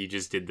way that you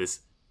just did this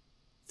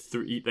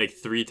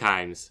 3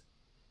 times.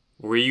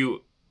 Were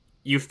you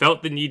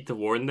felt the need to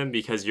warn them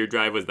because your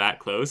drive was that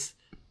close?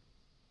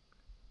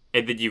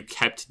 And then you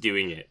kept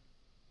doing it.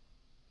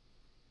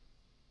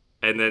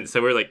 And then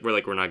so we're like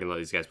we're not gonna let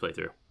these guys play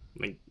through.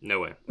 Like, no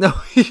way. No,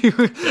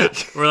 yeah.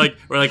 We're like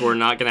we're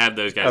not gonna have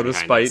those guys out of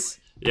behind spite. us.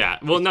 Yeah.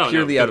 Well, no,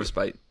 purely out of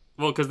spite.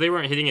 Well, because they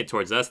weren't hitting it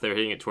towards us; they were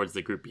hitting it towards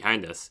the group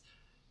behind us.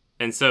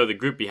 And so the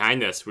group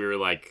behind us, we were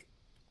like,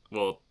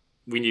 well,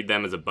 we need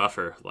them as a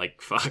buffer. Like,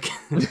 fuck.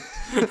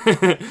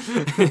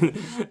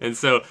 and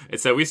so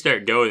we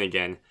start going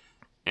again,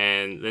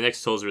 and the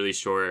next hole's really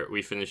short.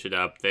 We finish it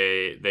up.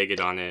 They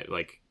get on it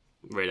like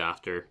right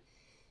after,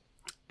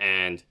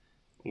 and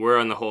we're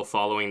on the hole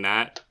following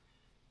that,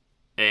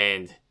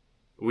 and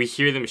we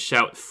hear them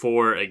shout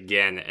 4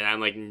 again, and I'm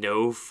like,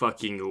 no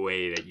fucking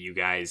way that you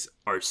guys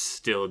are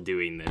still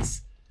doing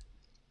this.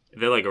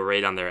 They're like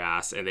right on their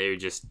ass, and they're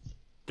just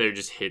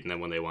hitting them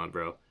when they want,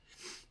 bro.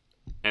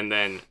 And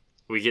then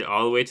we get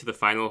all the way to the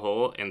final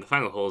hole, and the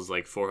final hole is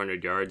like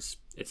 400 yards.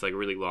 It's like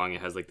really long.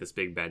 It has like this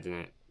big bend in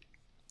it.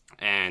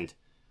 And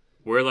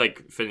we're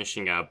like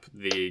finishing up.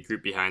 The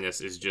group behind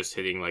us is just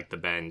hitting like the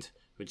bend,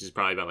 which is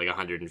probably about like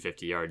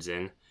 150 yards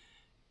in.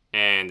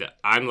 And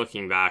I'm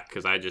looking back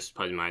because I just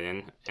put mine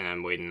in, and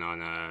I'm waiting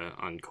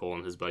on Cole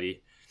and his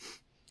buddy.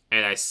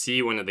 And I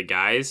see one of the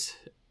guys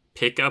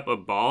pick up a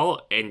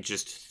ball and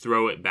just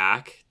throw it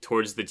back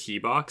towards the tee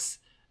box,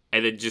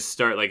 and then just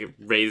start like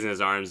raising his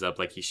arms up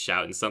like he's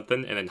shouting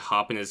something, and then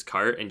hop in his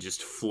cart and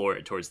just floor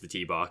it towards the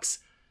tee box.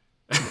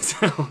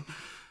 So,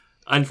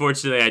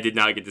 unfortunately, I did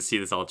not get to see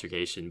this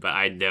altercation, but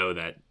I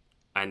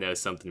know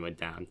something went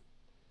down.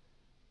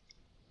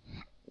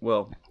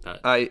 Well,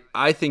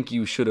 I think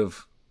you should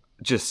have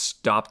just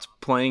stopped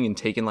playing and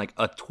taken like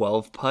a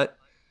 12 putt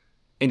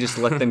and just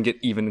let them get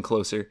even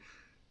closer.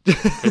 The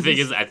thing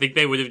is, I think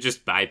they would have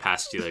just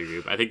bypassed the other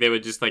group. I think they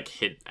would just like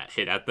hit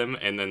at them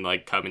and then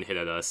like come and hit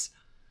at us.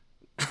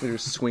 They're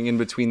swinging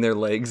between their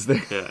legs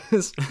there.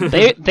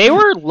 Yeah. they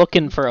were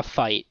looking for a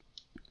fight,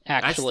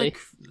 actually.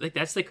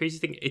 That's the crazy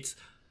thing. It's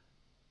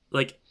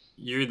like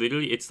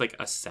it's like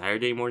a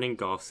Saturday morning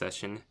golf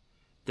session.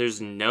 There's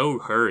no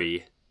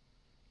hurry.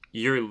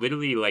 You're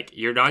literally like,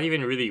 you're not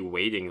even really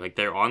waiting. Like,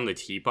 they're on the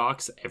tee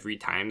box every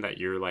time that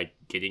you're like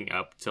getting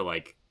up to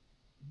like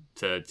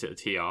to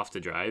tee off to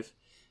drive.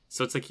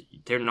 So it's like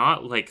they're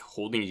not like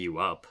holding you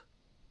up.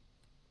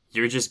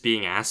 You're just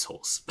being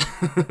assholes.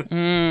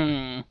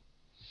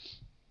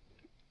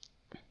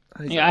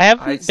 Yeah, I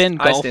haven't been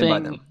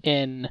golfing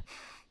in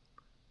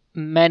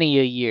many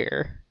a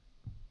year.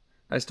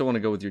 I still want to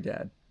go with your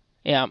dad.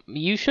 Yeah,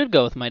 you should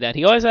go with my dad.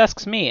 He always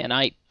asks me, and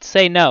I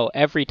say no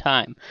every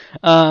time.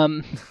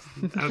 I'm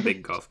a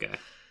big golf guy.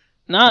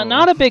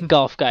 Not a big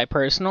golf guy,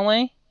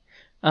 personally.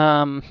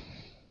 I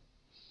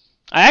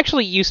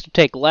actually used to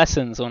take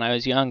lessons when I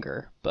was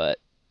younger, but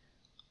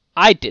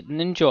I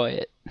didn't enjoy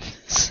it.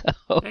 So,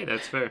 hey,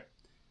 that's fair.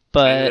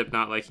 But I ended up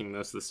not liking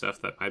most of the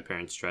stuff that my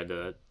parents tried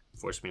to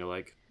force me to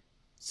like.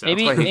 So.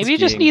 maybe it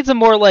just needs a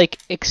more like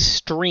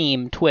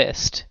extreme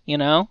twist, you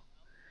know?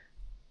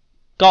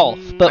 Golf,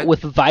 but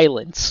with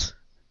violence.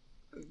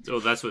 Oh,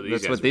 that's what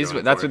these guys.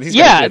 That's what these.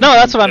 Yeah, no,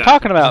 that's what I'm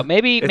talking about.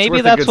 Maybe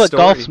that's what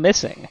story. golf's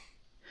missing.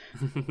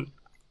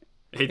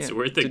 It's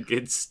worth a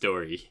good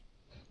story.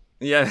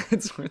 Yeah,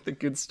 it's worth a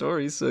good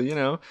story. So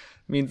it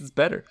means it's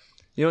better.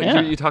 You don't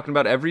hear you talking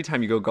about every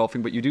time you go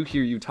golfing, but you do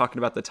hear you talking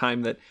about the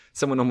time that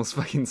someone almost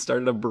fucking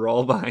started a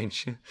brawl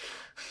behind you.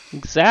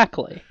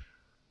 Exactly.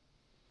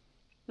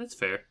 That's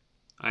fair.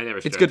 I never.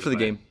 It's good for the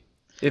game.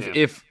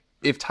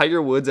 If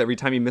Tiger Woods every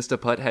time he missed a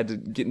putt had to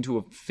get into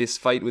a fist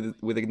fight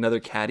with another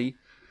caddy.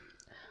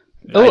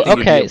 Oh,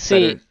 okay.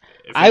 See,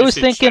 I was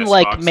thinking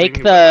like make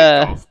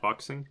the golf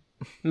boxing.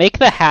 make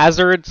the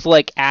hazards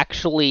like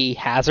actually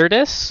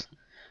hazardous.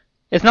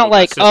 It's not Well,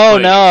 like, that's just oh playing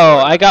in no,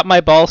 Florida. I got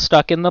my ball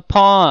stuck in the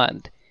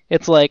pond.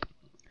 It's like,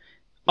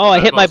 oh, I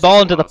that hit my ball's ball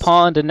just into the lost.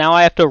 pond and now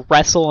I have to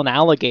wrestle an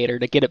alligator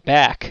to get it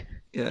back.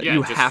 Yeah, Yeah,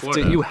 you just have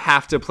Florida. to. You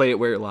have to play it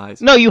where it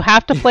lies. No, you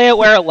have to play it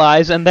where it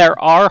lies, and there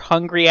are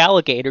hungry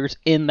alligators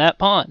in that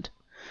pond.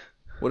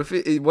 What if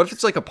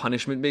it's like a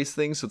punishment based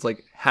thing? So it's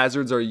like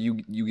hazards are you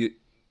get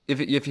if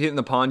you hit in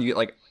the pond, you get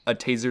like a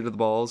taser to the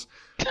balls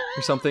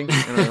or something.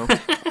 I don't know.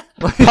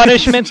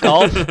 Punishment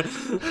golf.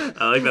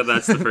 I like that.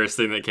 That's the first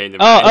thing that came to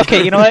mind. Oh,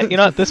 okay. You know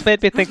what? This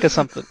made me think of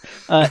something.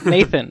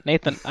 Nathan,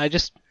 I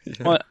just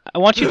I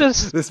want you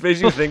to This made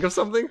you think of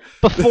something?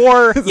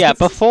 before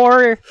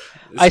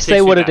I say takes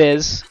me what it back.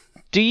 is.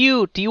 Do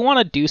you want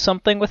to do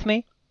something with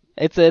me?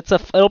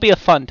 It'll be a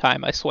fun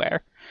time, I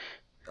swear.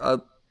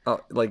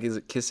 Like, is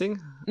it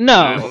kissing?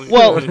 No, No.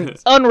 well,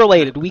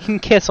 unrelated. We can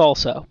kiss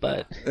also,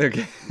 but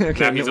Okay.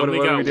 Matt, he's What only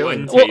are got we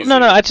doing? one- well,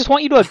 no. I just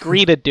want you to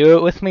agree to do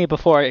it with me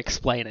before I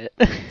explain it.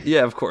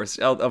 Yeah, of course.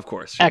 Of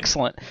course. Sure.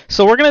 Excellent.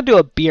 So we're gonna do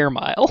a beer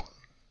mile.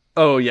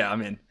 Oh yeah,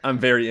 I'm in. I'm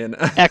very in.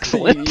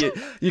 Excellent.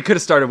 you could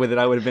have started with it.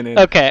 I would have been in.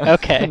 Okay.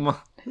 Come on.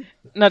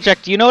 Now,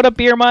 Jack, do you know what a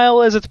beer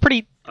mile is? It's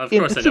pretty. Of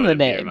course, It's I in know the what a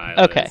beer name. mile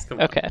Okay. is. Come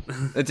on. Okay.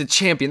 It's a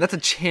champion. That's a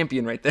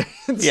champion right there.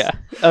 Yeah.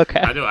 Okay.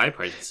 How do I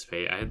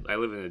participate? I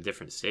live in a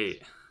different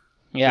state.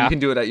 Yeah. You can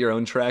do it at your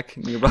own track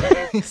nearby.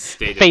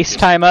 State of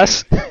FaceTime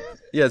us.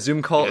 Yeah,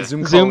 Zoom call. Yeah.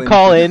 Zoom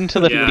call. in to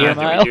the Yeah, beer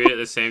do mile. we do it at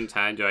the same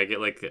time? Do I get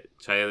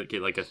try to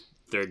get like a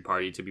third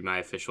party to be my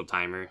official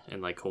timer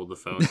and like hold the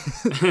phone?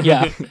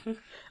 Yeah.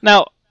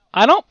 Now,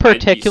 I don't I'd be so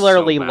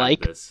particularly bad at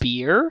like this.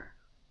 beer.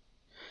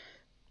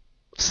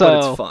 But So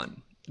it's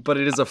fun. But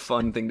it is a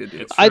fun thing to do.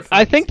 It's-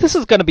 I think this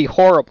is going to be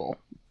horrible.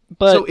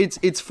 But So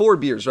it's 4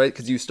 beers, right?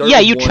 Because you start. yeah,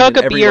 with you one, chug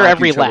and a beer you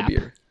every chug a lap.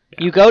 beer.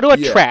 You go to a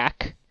Yeah.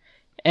 track,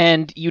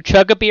 and you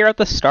chug a beer at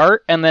the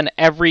start, and then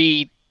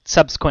every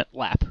subsequent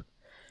lap.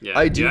 Yeah,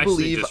 I you do actually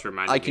believe just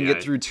reminded I can me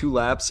get through 2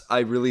 laps. I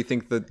really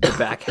think the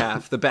back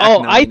half, the back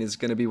Oh, 9 is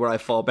going to be where I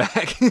fall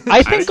back. I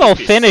I think would I'll just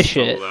be finish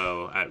so it.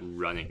 low at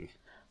running.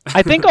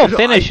 I think I'll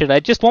finish it.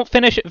 I just won't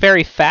finish it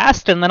very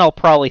fast, and then I'll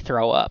probably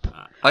throw up.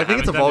 I think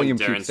it's a haven't done volume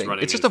peak endurance thing.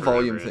 running It's just in a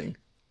volume forever. thing.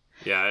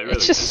 Yeah, it really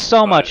It's just is,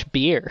 so but, much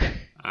beer.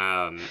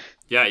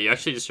 Yeah, you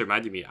actually just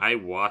reminded me. I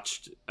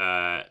watched.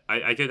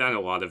 I go down a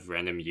lot of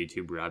random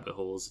YouTube rabbit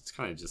holes. It's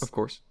kind of just Of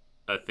course.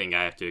 a thing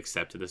I have to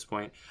accept at this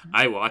point.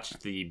 I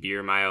watched the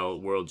Beer Mile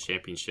World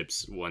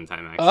Championships one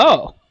time. Actually,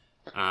 Oh,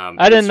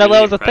 I didn't it's know that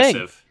really was a thing.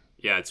 impressive.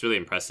 Yeah, it's really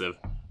impressive.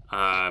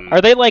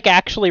 are they like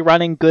actually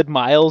running good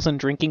miles and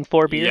drinking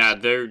 4 beers? Yeah,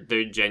 they're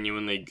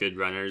genuinely good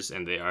runners,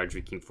 and they are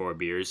drinking 4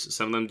 beers.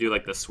 Some of them do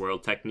like the swirl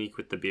technique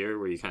with the beer,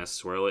 where you kind of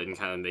swirl it and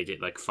kind of make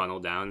it like funnel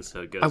down,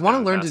 so it goes. I want to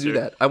down learn to do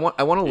faster. that. I want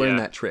to learn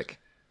Yeah. that trick.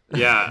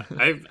 Yeah,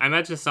 I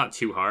imagine it's not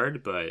too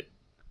hard, but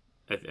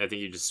I think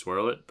you just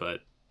swirl it.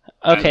 But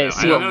Okay, I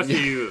so don't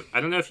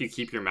know if you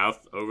keep your mouth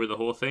over the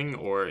whole thing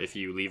or if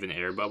you leave an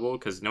air bubble,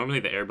 because normally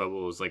the air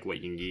bubble is like what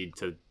you need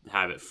to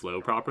have it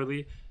flow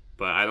properly.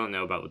 But I don't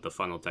know about with the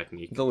funnel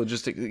technique. The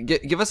logistics.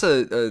 Give us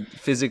a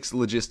physics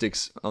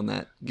logistics on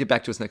that. Get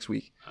back to us next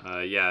week.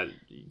 Yeah,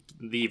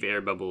 leave air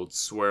bubble,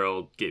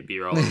 swirl, get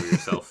beer all over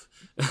yourself.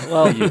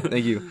 well,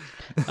 Thank you.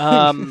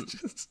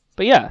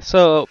 but yeah.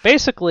 So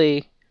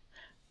basically,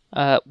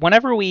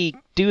 whenever we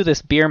do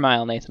this beer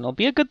mile, Nathan, it'll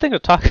be a good thing to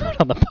talk about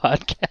on the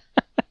podcast.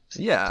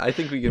 Yeah, I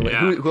think we can.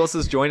 Yeah. Who else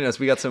is joining us?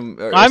 We got some.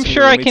 I'm some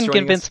sure I roommates can joining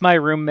convince us. my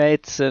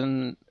roommates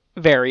and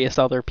various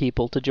other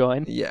people to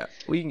join. Yeah,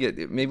 we can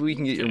get. Maybe we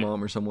can get your Yeah.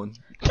 mom or someone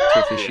to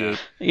officiate.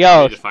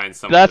 Yo, Need to find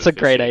someone that's to a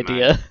great officiate mine.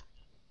 idea.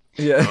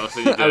 Yeah. I'll also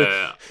need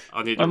to,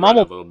 I'll need My to mom run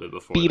a will little bit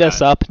before Beat that.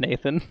 us up,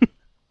 Nathan.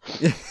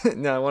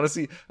 No, I want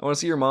to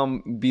see your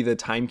mom be the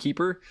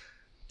timekeeper.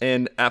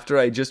 And after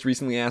I just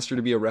recently asked her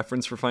to be a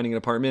reference for finding an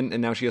apartment,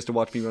 and now she has to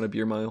watch me run a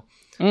beer mile.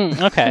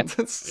 Okay.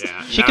 That's,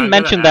 Yeah, She now can I gotta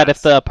mention that if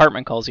ask. the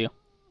apartment calls you.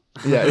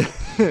 yeah.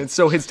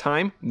 So his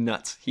time,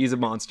 nuts. He's a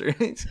monster.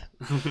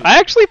 I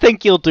actually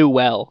think you'll do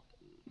well.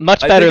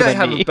 Much I better think I than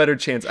have me. a better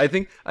chance. I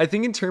think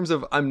in terms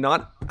of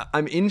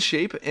I'm in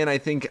shape, and I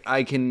think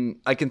I can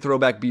throw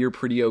back beer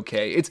pretty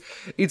okay.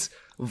 It's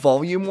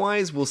volume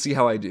wise, we'll see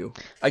how I do.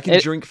 I can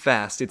drink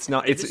fast. It's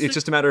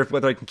just a matter of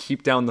whether I can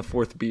keep down the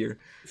 4th beer.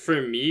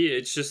 For me,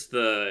 it's just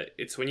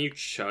it's when you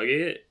chug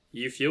it,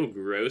 you feel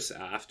gross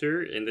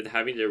after, and then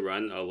having to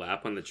run a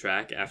lap on the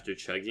track after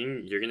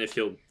chugging, you're gonna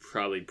feel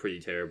probably pretty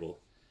terrible.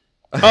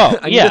 Oh,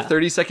 I need yeah. a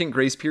 30-second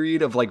grace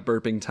period of like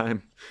burping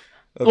time.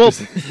 Of Well,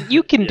 just-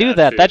 you can do Yeah,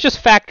 that. true. That just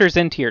factors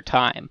into your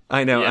time.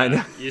 I know.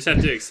 You just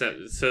have to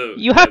accept. So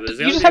You have there's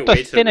to- gotta you just be a have to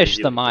way finish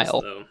the regulate this,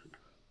 mile. though.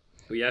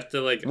 We have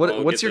to like What-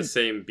 all what's get your- the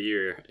same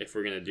beer if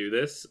we're gonna do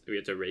this. We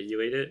have to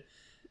regulate it.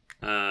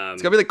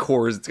 It's gotta be like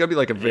Coors. It's gotta be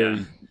like a very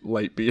Yeah.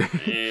 light beer.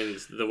 And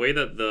the way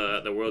that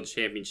the World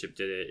Championship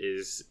did it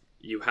is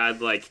you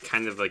had like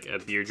kind of like a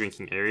beer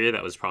drinking area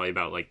that was probably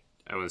about like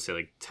I want to say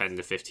like 10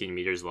 to 15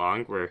 meters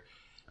long, where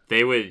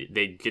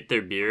they'd get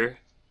their beer,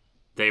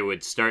 they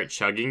would start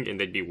chugging, and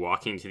they'd be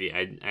walking to the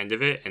end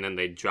of it, and then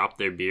they'd drop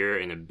their beer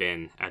in a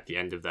bin at the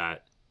end of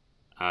that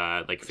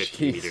like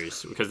 15 Jeez.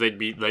 meters, because they'd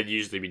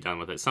usually be done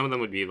with it. Some of them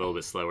would be a little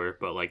bit slower,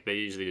 but like they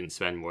usually didn't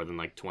spend more than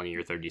like 20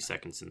 or 30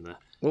 seconds in the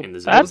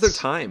zone. What was their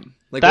time?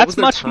 Like, what That's was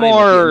their much time at the end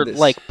more of this?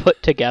 like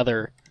put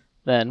together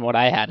than what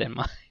I had in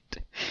mind.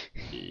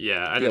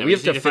 Yeah, I don't Yeah, know. we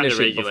have just to need find finish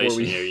a it before regulation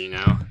we- here, you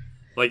know.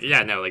 Like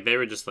like they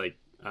were just like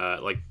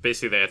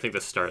basically I think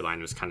the start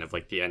line was kind of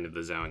like the end of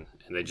the zone,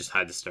 and they just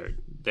had to start.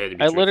 They had to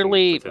be I drinking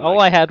literally within, all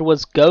I had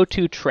was go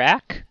to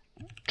track,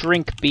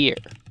 drink beer,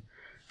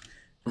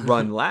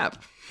 run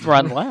lap,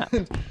 run lap.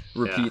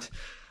 repeat.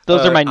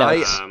 Those are my I-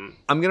 notes.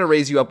 I'm gonna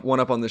raise you up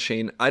on the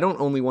Shane. I don't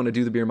only want to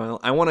do the beer mile.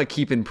 I want to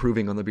keep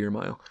improving on the beer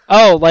mile.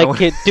 Oh, like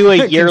want- do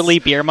a yearly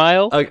beer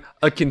mile?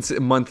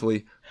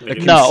 Monthly, a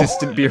No.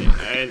 consistent beer mile.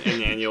 an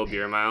annual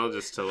beer mile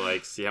just to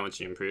like see how much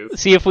you improve.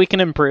 See if we can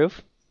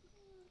improve.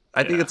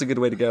 I think Yeah. that's a good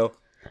way to go.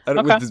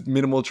 Okay. With this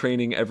minimal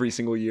training every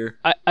single year.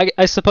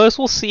 I suppose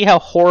we'll see how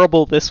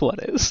horrible this one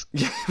is.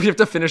 We have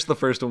to finish the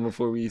first one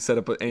before we set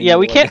up an annual. Yeah,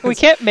 we I guess.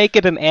 can't make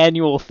it an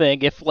annual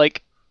thing if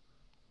like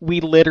we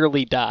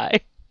literally die.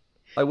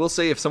 I will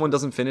say, if someone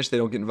doesn't finish, they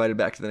don't get invited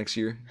back to the next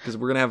year, because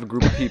we're gonna have a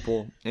group of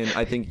people, and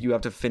I think you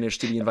have to finish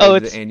to be invited Oh,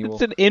 to the annual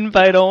it's an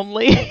invite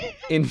only.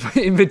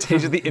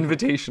 invitation, the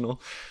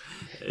invitational.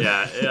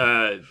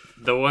 Yeah,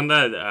 the one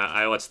that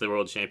I watched, the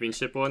World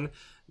Championship one,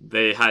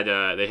 they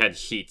had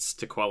heats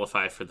to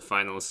qualify for the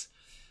finals.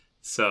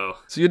 So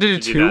So you did you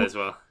it do too. that as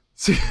well.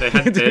 So They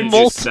had to do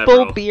Multiple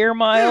several. beer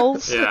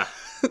miles. Yeah.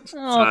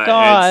 Oh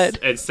god.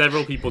 And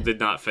several people did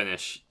not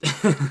finish.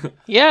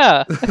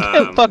 Yeah. I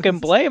can't Um, fucking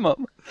blame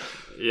them.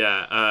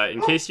 Yeah.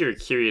 In case you're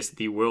curious,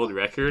 the world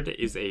record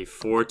is a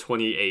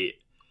 4:28,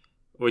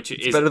 which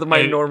is better than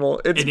my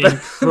normal. It's an better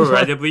than my-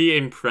 incredibly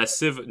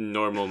impressive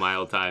normal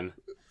mile time.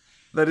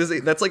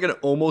 that's like an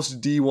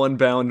almost D1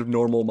 bound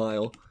normal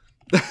mile.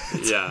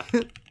 Yeah.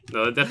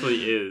 No, it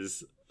definitely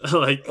is.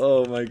 Like,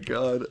 Oh my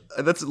god,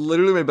 that's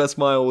literally my best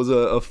mile was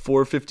a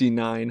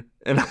 4:59,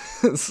 and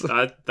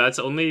that's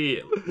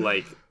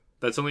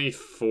only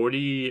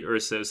 40 or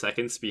so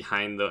seconds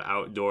behind the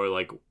outdoor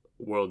like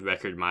world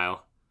record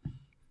mile.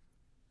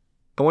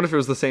 I wonder if it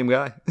was the same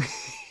guy.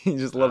 He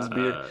just loves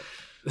beer.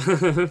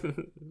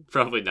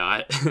 Probably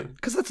not.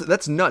 Because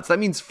that's nuts. That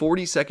means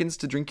 40 seconds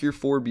to drink your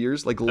 4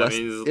 beers, like less,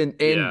 means- and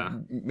yeah.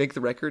 make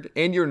the record.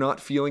 And you're not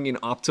feeling in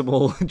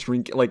optimal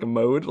drink like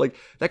mode. Like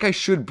that guy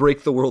should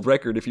break the world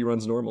record if he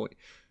runs normally.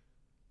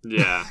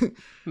 Yeah.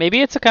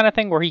 Maybe it's the kind of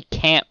thing where he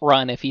can't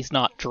run if he's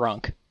not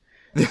drunk.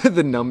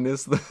 The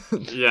numbness.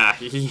 Yeah,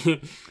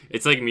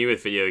 it's like me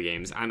with video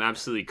games. I'm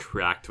absolutely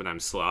cracked when I'm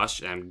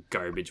sloshed, and I'm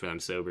garbage when I'm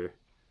sober.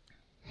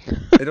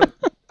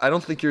 I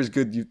don't think you're as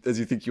good as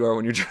you think you are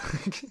when you're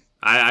drunk.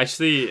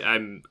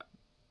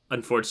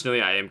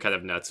 Unfortunately, I am kind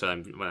of nuts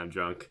when I'm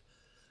drunk.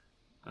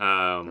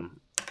 I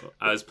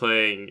was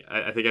playing.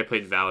 I think I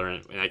played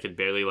Valorant, and I could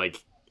barely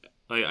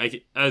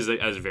I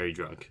was very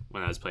drunk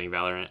when I was playing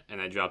Valorant,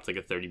 and I dropped like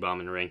a 30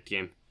 bomb in a ranked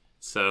game.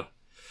 So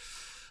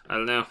I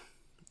don't know.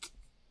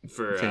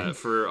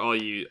 For all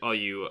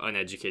you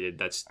uneducated,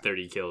 that's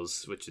 30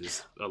 kills, which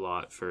is a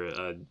lot for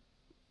a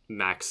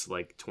max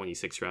like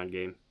 26 round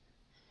game.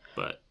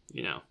 But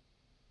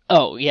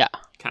Oh yeah.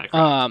 kind of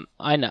cracked.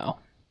 I know.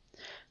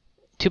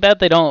 Too bad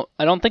they don't.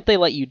 I don't think they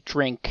let you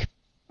drink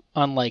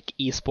on like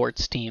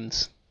esports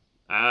teams.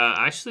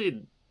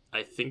 Actually,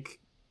 I think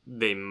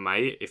they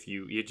might if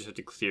you just have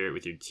to clear it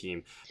with your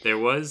team. There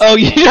was. Oh,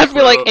 you a have to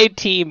be like, pro- "Hey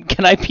team,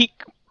 can I be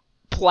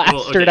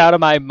plastered okay. out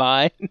of my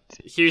mind?"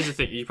 Here's the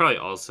thing: you probably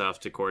also have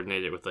to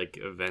coordinate it with like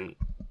event,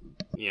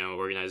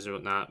 organizers and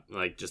whatnot.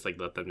 Like just like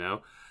let them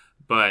know.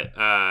 But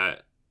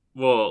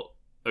well,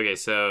 okay.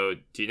 So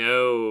do you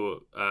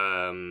know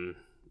the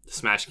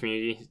Smash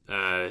community?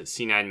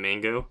 C9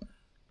 Mango.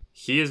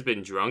 He has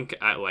been drunk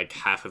at like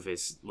half of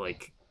his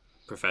like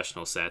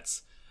professional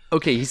sets.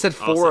 Okay, he said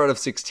 4 Also- out of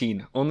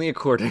 16. Only a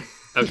quarter.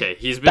 Okay,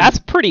 he's been That's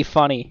pretty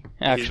funny, he's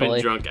been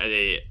actually. drunk at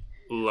a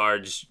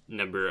large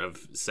number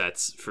of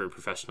sets for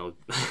professional.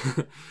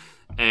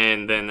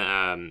 And then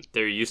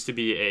there used to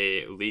be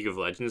a League of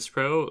Legends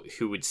pro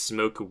who would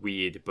smoke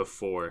weed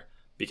before,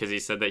 because he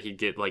said that he'd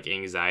get like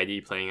anxiety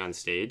playing on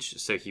stage,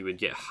 so he would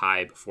get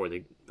high before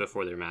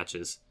their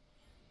matches.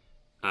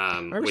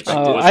 Which respect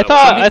Oh, it. I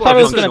thought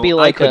it was gonna be I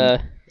like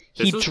couldn't.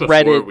 he this was before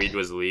dreaded. weed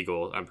was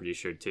legal, I'm pretty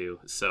sure too.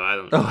 So I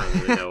don't Oh.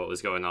 really know what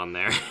was going on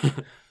there.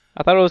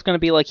 I thought it was gonna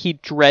be like he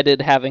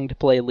dreaded having to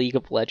play League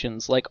of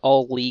Legends, like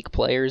all League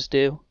players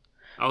do.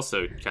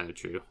 Also, kind of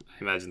true.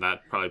 I imagine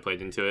that probably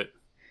played into it.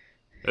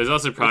 It was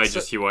also probably It's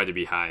just he wanted to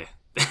be high.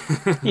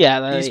 Yeah,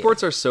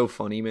 Esports are so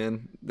funny,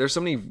 man. There's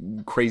so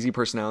many crazy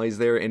personalities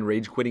there, and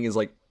rage quitting is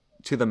like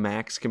to the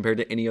max compared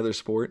to any other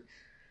sport.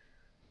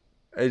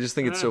 I just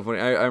think it's so funny.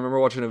 I remember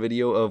watching a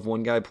video of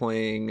one guy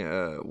playing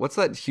what's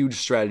that huge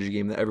strategy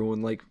game that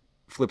everyone like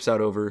flips out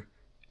over?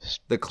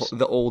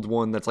 The old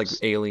one that's like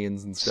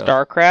aliens and stuff.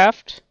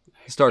 StarCraft.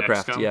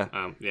 StarCraft, XCOM?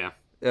 yeah.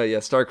 Yeah. Yeah,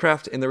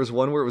 StarCraft, and there was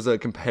one where it was a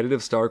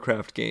competitive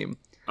StarCraft game.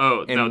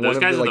 Oh, And no, one those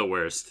of guys the, are like- the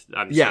worst.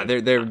 Yeah,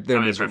 they're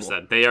miserable.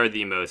 That. They are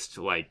the most,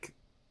 like,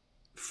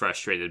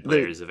 frustrated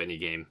players of any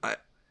game.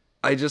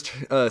 I just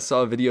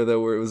saw a video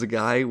though where it was a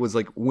guy was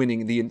like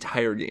winning the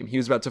entire game. He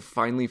was about to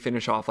finally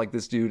finish off like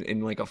this dude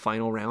in like a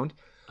final round,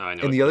 Oh, I know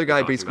and what the other you're guy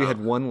talking basically about.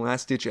 had one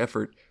last ditch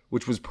effort,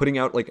 which was putting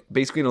out like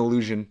basically an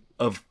illusion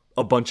of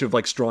a bunch of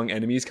like strong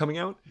enemies coming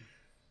out,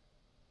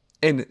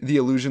 and the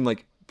illusion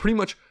like pretty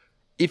much,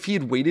 if he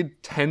had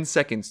waited 10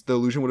 seconds, the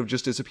illusion would have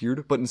just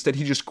disappeared. But instead,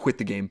 he just quit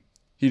the game.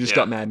 He just Yeah.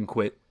 got mad and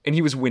quit, and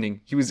he was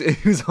winning. He was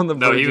on the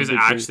No, verge he of was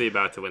victory. actually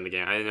about to win the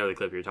game. I didn't know the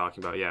clip you were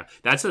talking about. Yeah,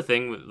 that's the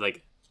thing with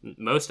like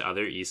most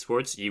other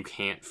esports, you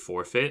can't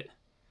forfeit.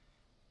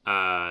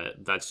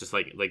 That's just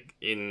like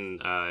in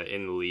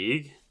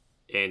League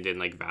and in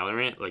like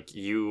Valorant, like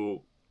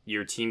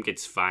your team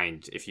gets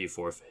fined if you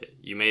forfeit.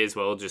 You may as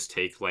well just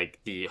take like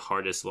the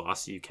hardest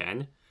loss you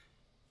can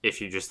if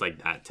you're just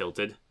like that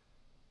tilted,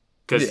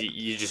 because Yeah.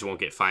 you just won't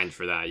get fined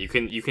for that. You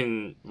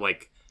can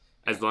like,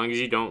 as long as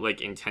you don't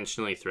like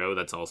intentionally throw,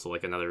 that's also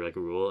like another like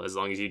rule. As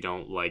long as you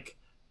don't like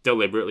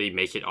deliberately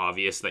make it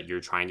obvious that you're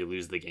trying to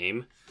lose the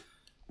game,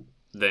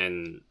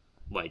 then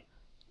like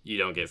you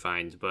don't get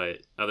fined, but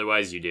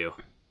otherwise you do.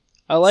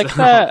 I like So-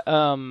 that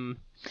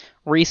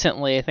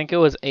recently, I think it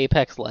was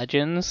Apex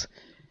Legends,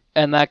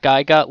 and that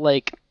guy got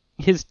like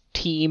his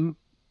team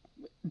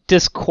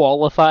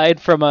disqualified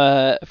from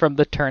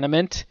the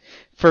tournament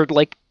for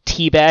like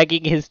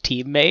teabagging his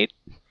teammate.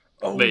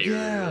 Oh Wait,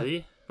 yeah.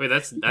 really? Wait,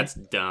 that's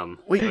dumb.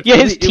 Wait, Yeah,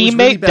 his it was really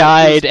teammate bad.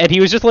 died, and he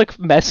was just like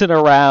messing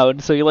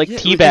around, so he like Yeah,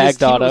 his teabagged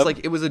team on was him. like,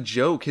 it was a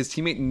joke. His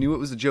teammate knew it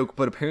was a joke,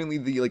 but apparently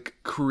the like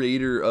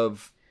creator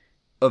of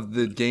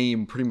the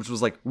game pretty much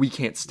was like, we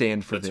can't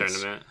stand for The this.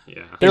 tournament,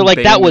 yeah. They're and like,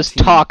 banned that the was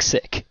team.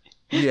 toxic.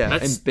 Yeah,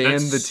 That's and banned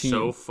that's the team.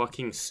 so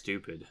fucking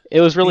stupid. It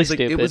was really He's like,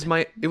 stupid.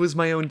 it was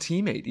my own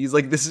teammate. He's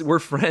like, we're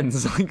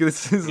friends. Like,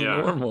 this is Yeah.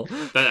 normal.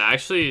 That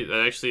actually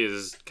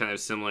is kind of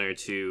similar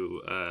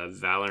to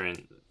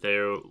Valorant.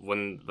 There,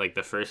 when like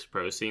the first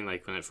pro scene,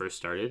 like when it first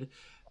started,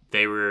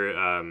 they were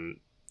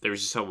there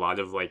was just a lot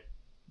of like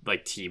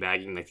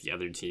teabagging like the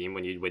other team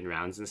when you'd win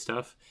rounds and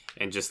stuff,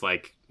 and just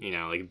like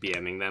like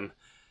BMing them,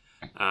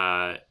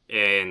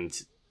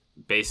 and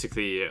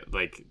basically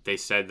like they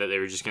said that they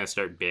were just gonna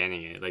start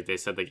banning it. Like they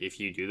said, like if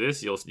you do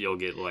this, you'll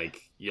get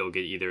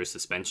either a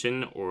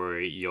suspension or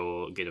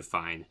you'll get a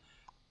fine.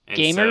 And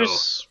so,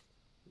 Gamers,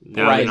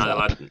 now rise they're not up.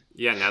 allowed.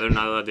 Yeah, now they're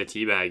not allowed to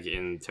teabag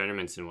in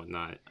tournaments and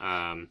whatnot.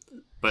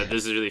 But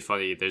this is really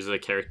funny. There's a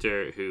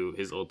character who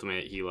his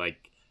ultimate, he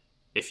like,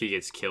 if he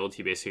gets killed,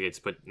 he basically gets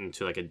put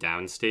into like a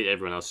down state.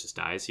 Everyone else just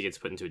dies. He gets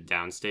put into a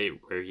down state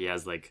where he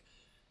has like,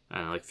 I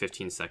don't know, like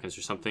 15 seconds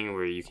or something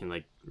where you can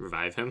like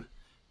revive him.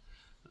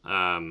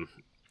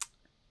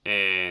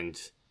 And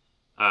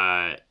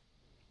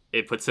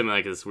it puts him in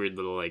like this weird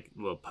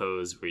little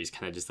pose where he's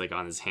kind of just like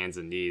on his hands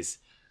and knees.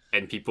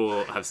 And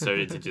people have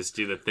started to just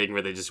do the thing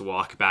where they just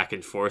walk back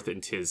and forth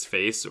into his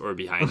face or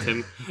behind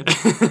him.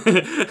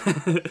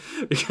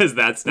 Because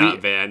that's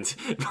not banned.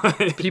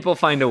 But, People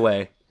find a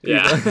way.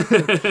 yeah.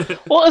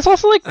 well, it's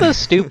also like the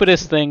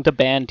stupidest thing to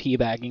ban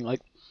teabagging.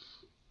 Like,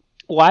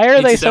 why are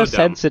It's they so so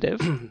dumb.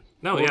 sensitive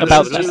No, yeah,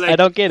 about they're literally that? like, I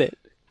don't get it.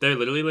 they're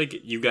literally like,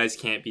 you guys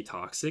can't be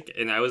toxic.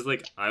 And I was while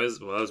I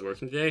was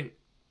working today,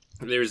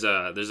 there's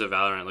a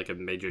Valorant, like a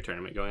major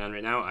tournament going on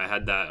right now. I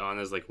had that on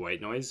as like white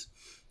noise.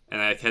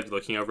 And I kept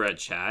looking over at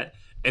chat,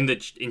 and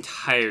the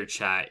entire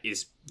chat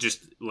is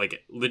just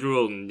like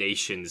literal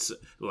nations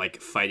like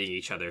fighting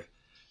each other.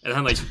 And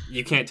I'm like,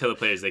 you can't tell the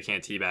players they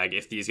can't teabag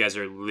if these guys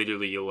are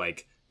literally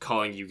like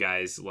calling you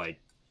guys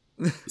like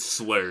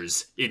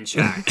slurs in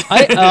chat.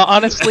 I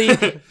honestly,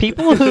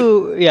 people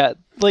who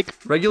like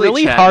Regulate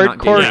really chat, not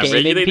hardcore yeah, gamers. gaming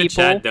regulate the people,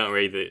 chat, don't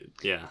rate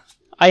the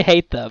I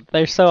hate them.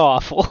 They're so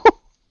awful.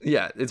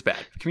 Yeah, it's bad.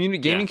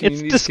 Gaming Yeah. communities It's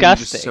can be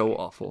disgusting. just so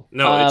awful.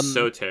 No, it's Um,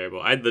 so terrible.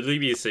 I'd literally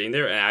be sitting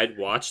there and I'd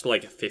watch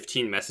like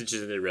 15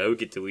 messages in a row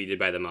get deleted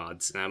by the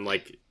mods, and I'm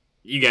like,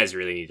 you guys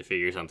really need to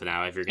figure something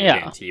out if you're gonna Yeah.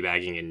 ban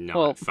teabagging and not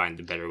Well- find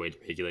a better way to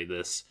regulate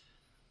this.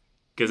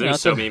 Because You know,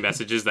 there's so so- many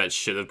messages that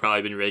should have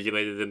probably been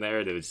regulated in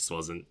there that it just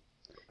wasn't.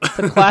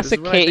 The classic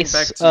what I think case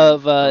back to-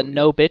 of oh,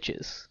 no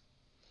bitches.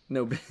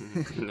 No.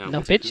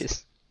 No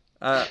bitches.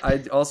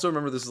 I also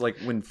remember this is like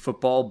when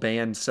football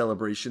banned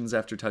celebrations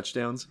after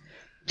touchdowns.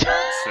 So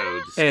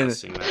And,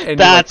 disgusting. man. and you're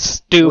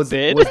That's like, was,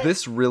 stupid. was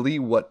this really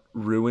what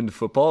ruined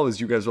football? Is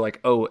you guys were like,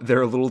 oh,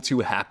 they're a little too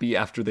happy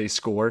after they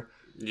score?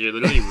 You're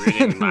literally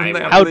ruining my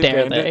Now How they dare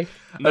banned they? it.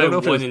 my don't know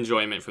if it one was-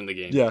 enjoyment from the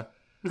game. Yeah.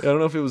 I don't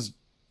know if it was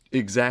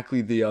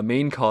exactly the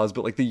main cause,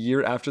 but like the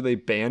year after they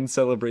banned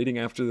celebrating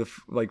after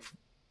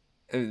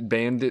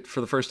banned it for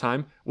the first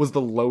time was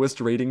the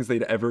lowest ratings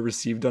they'd ever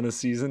received on a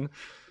season.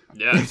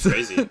 Yeah, it's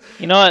crazy.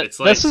 You know what? It's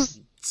like This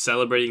is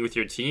celebrating with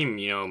your team,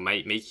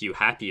 might make you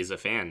happy as a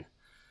fan.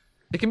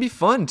 It can be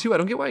fun too. I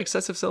don't get why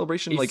excessive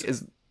celebration like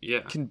is Yeah.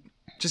 can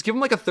just give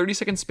them like a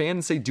 30-second span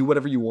and say do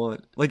whatever you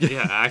want. Like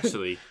Yeah,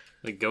 actually.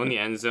 Like, go in the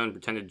end zone,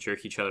 pretend to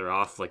jerk each other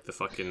off, like the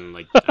fucking,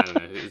 like, I don't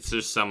know. It's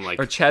just some, like...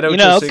 or Chad go in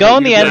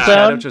the end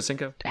zone.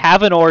 Ochocinco.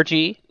 have an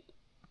orgy.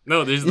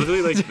 No, there's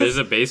literally, like, there's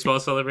a baseball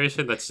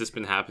celebration that's just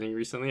been happening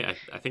recently.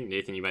 I think,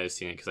 Nathan, you might have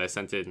seen it, because I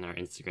sent it in our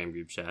Instagram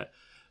group chat.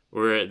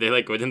 where they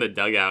like went in the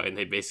dugout and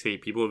they basically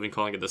people have been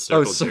calling it the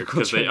circle jerk circle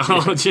because they jerk,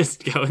 all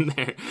just go in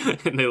there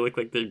and they look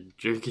like they're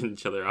jerking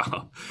each other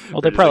off. Well,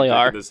 they Or just, probably like,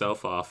 are. jerking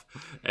themselves off,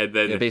 and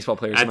then Yeah, baseball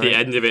players. at the might.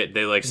 end of it,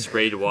 they like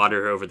sprayed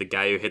water over the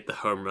guy who hit the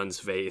home run's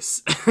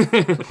face.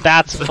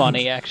 That's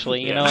funny,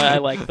 actually. You Yeah. know, I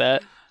like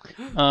that.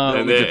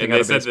 And Good they, thing and out they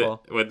of said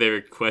baseball. that when they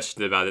were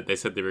questioned about it, they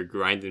said they were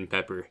grinding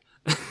pepper.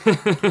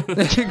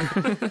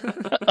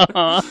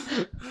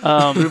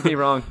 Prove me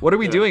wrong. What are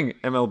we doing,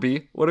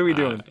 MLB? What are we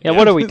doing? Yeah,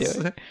 what are we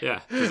doing? Yeah,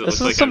 'cause it This looks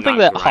is like I'm something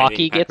not that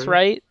hockey grinding gets pepper.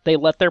 right. They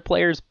let their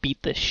players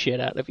beat the shit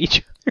out of each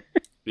other.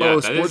 Yeah, Oh,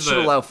 that sports is should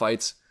the- allow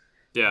fights.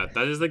 Yeah,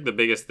 that is like the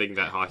biggest thing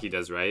that hockey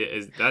does right.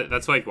 Is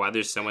that's like why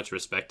there's so much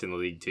respect in the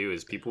league too.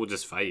 Is people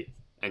just fight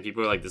and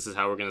people are like, this is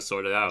how we're gonna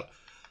sort it out.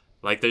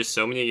 Like, there's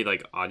so many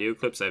like audio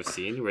clips I've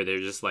seen where they're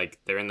just like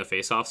they're in the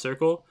face-off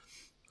circle,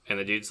 and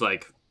the dude's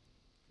like,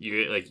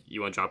 you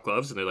want to drop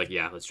gloves, and they're like,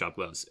 yeah, let's drop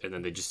gloves, and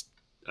then they just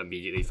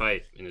immediately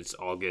fight, and it's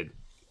all good.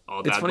 All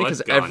It's bad funny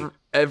blood's because gone.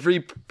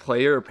 every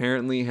player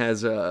apparently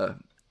has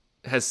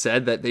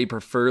said that they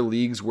prefer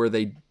leagues where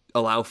they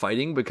allow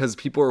fighting because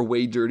people are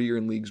way dirtier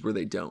in leagues where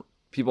they don't.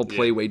 People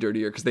play Yeah. way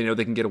dirtier because they know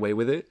they can get away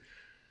with it.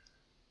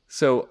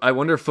 So I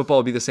wonder if football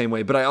would be the same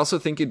way, but I also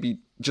think it'd be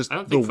just I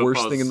don't the think worst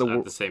football's thing in the at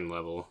world. the same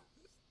level.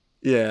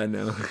 Yeah, I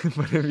know.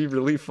 But it'd be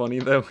really funny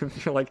though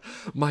if you're like,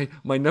 my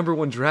number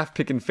one draft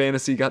pick in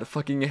fantasy got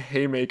fucking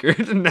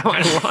haymakered and now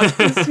I lost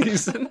this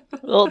season.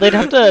 Well, they'd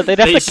have to They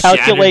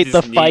calculate shattered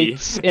the his knee.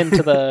 fights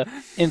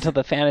into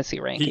the fantasy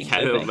He rankings.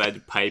 had I a think.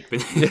 lead pipe in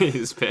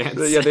his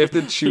pants. Yeah, they have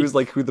to choose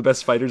like who the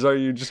best fighters are.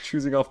 You're just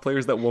choosing off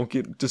players that won't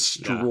get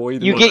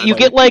destroyed. You in get one you fight.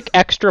 get like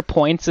extra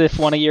points if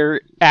one of your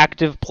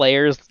active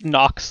players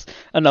knocks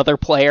another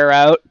player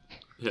out.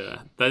 Yeah,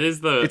 that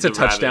is the. It's a the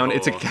rabbit touchdown.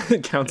 hole.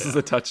 It counts as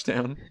a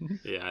touchdown.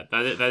 Yeah,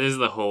 that is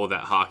the hole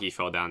that hockey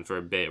fell down for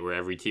a bit, where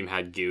every team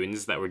had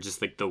goons that were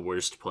just like the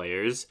worst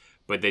players,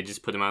 but they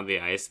just put them on the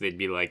ice. They'd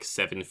be like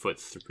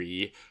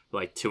 7'3",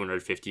 like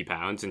 250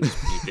 pounds, and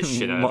just beat the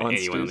shit out of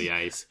anyone on Monsters. the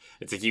ice.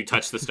 It's like, you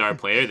touch the star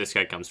player, this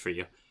guy comes for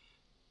you.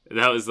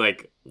 That was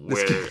like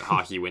where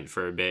hockey went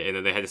for a bit, and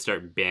then they had to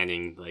start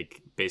banning like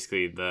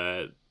basically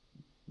the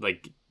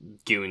like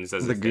goons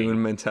as The a thing.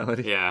 goon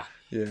mentality. Yeah.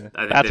 Yeah. I think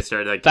That's- they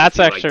started like that's if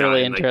you, like, actually got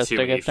really in, like, interesting.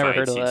 too many I've never heard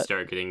fights, of you'd that.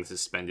 start getting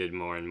suspended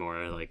more and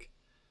more. Like,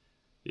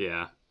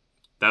 yeah,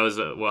 that was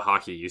what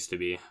hockey used to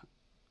be.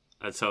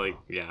 That's how, like,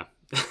 yeah.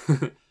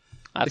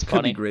 That's It could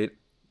funny. be great.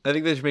 I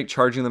think they should make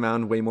charging the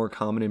mound way more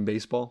common in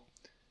baseball.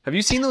 Have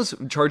you seen those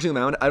charging the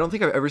mound? I don't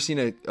think I've ever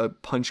seen a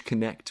punch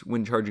connect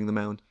when charging the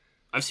mound.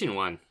 I've seen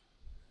one.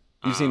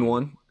 You've seen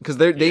one? Because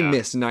they yeah.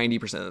 miss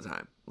 90% of the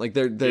time. Like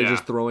they're Yeah.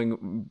 just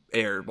throwing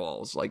air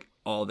balls, like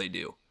all they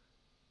do.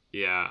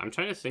 Yeah, I'm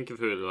trying to think of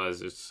who it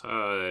was. It's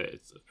a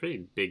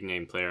pretty big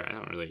name player. I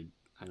don't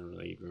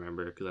really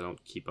remember because I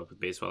don't keep up with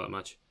baseball that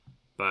much.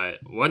 But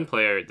one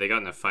player, they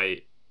got in a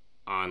fight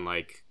on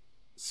like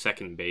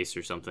second base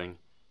or something.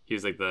 He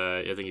was like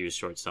I think he was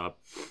shortstop,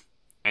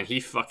 and he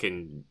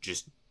fucking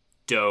just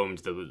domed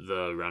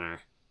the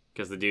runner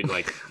because the dude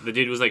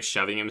was like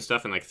shoving him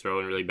stuff and like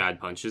throwing really bad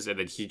punches, and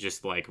then he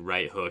just like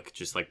right hook,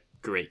 just like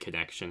great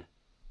connection.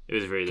 It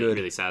was really Good.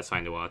 really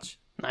satisfying to watch.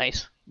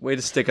 Nice. Way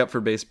to stick up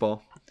for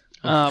baseball.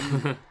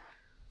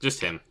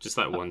 Just him, just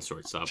that one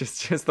shortstop.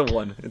 Just the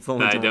one. It's the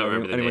only I time don't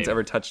remember the anyone's name.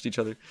 ever touched each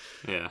other.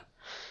 Yeah.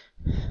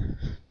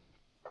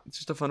 It's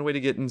just a fun way to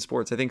get in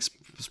sports. I think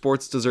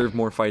sports deserve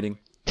more fighting.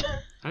 I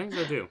think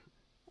so too.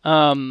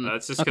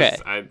 That's just okay.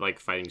 because I like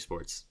fighting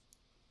sports.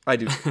 I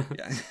do.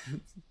 Yeah.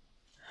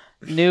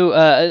 New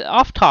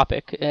off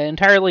topic,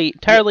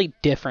 entirely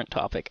different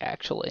topic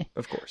actually.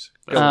 Of course.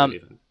 That's Um, really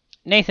fun.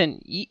 Nathan,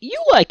 you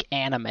like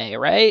anime,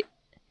 right?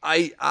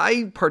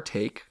 I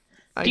partake.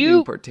 I Do do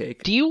you-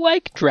 partake. Do you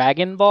like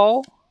Dragon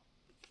Ball?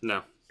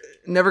 No,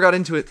 Never got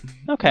into it.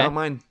 Okay, Not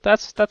mine.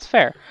 that's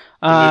fair.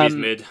 the movie's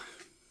mid.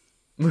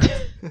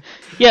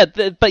 Yeah,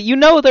 but you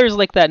know there's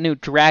like that new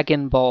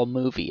Dragon Ball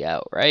movie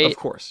out, right? Of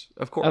course.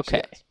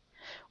 Okay. yes.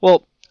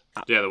 Well,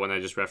 Yeah, the one I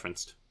just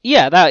referenced.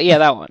 yeah,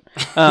 that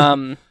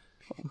one.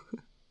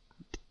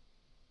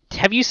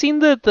 Have you seen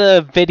the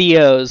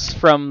videos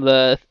from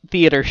the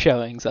theater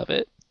showings of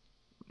it?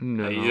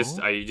 No.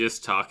 Are you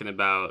just talking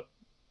about?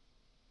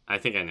 I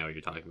think I know what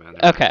you're talking about.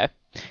 Never mind.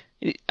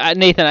 Okay.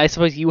 Nathan, I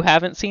suppose you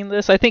haven't seen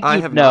this. I think I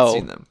you'd have know. not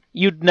seen them.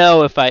 You'd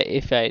know if I.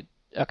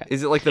 Okay.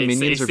 Is it like the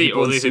minions It's or the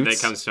people in only thing that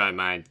suits? comes to my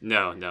mind.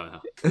 No.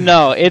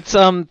 No, it's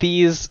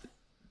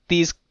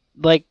these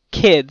like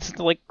kids,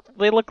 like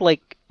they look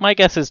like, my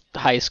guess is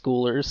high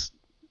schoolers,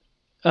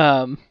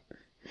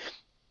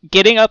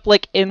 getting up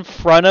like in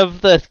front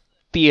of the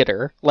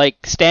theater,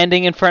 like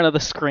standing in front of the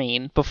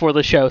screen before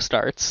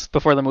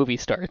the movie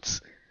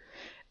starts,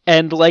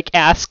 and like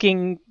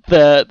asking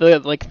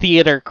the like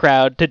theater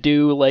crowd to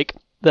do like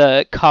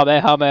the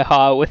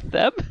Kamehameha with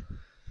them.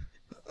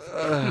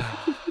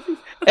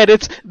 And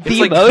it's the It's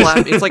like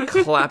most it's like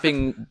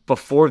clapping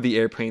before the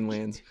airplane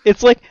lands.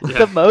 it's like Yeah.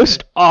 the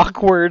most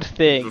awkward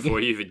thing. Before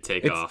you even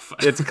take off.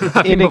 It's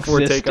clapping In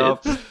before existence.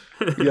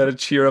 takeoff. You gotta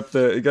cheer up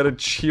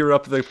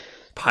the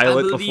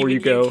pilot before you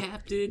go.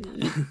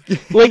 Captain.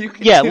 Like,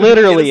 yeah,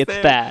 literally, it's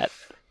that.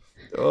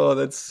 Oh,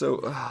 that's so.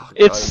 Oh, God,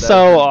 It's that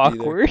so had to be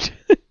there. awkward.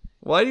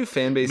 Why do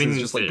fan bases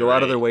Minions just like did go out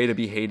of right. their way to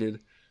be hated?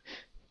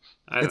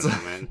 I don't It's know,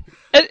 like- man.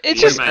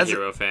 It's You're just my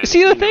hero fan. see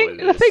You the know thing. what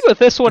it The thing is. with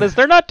this one is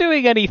they're not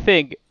doing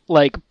anything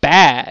like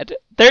bad.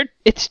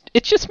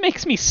 It just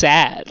makes me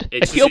sad. I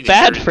It's feel just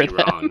bad for inherently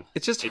them. wrong.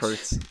 It just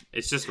hurts.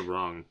 It's just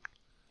wrong.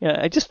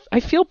 Yeah, I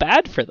feel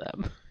bad for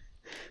them.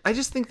 I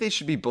just think they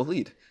should be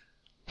bullied.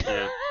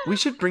 Yeah, We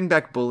should bring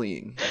back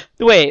bullying.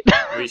 Wait,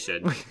 we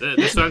should.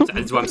 That's what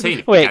I'm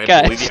saying. Wait, We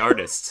gotta bully guys. the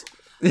artists.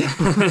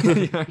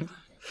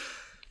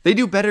 They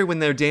do better when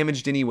they're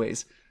damaged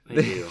anyways.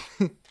 They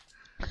do.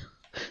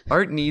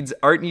 Art needs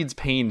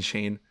pain,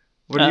 Shane.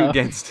 What are you Oh.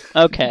 against?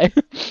 okay,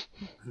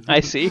 I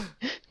see.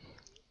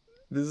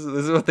 This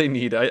is what they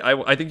need.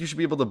 I think you should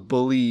be able to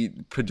bully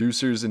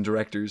producers and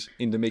directors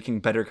into making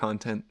better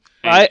content.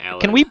 And Can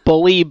Ellen. we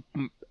bully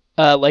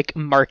like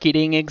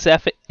marketing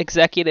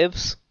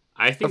executives?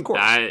 I think Of course.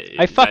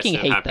 I fucking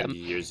that hate happened them.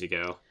 years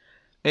ago.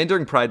 And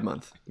during Pride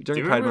Month. During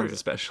you Pride remember- Month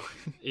especially.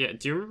 Yeah,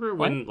 do you remember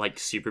when like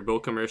Super Bowl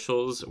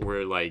commercials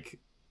were like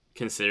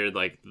considered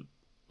like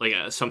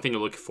something to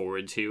look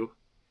forward to?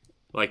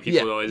 Like people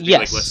Yeah. would always be Yes.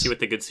 like, "Let's see what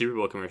the good Super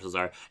Bowl commercials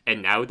are,"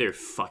 and now they're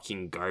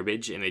fucking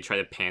garbage, and they try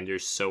to pander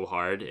so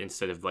hard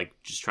instead of like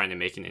just trying to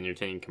make an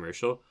entertaining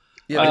commercial.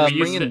 Yeah, Um, they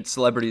bring in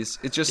celebrities.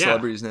 It's just Yeah.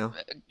 celebrities now.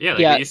 Yeah, like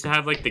Yeah. they used to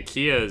have like the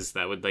Kias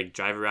that would like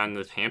drive around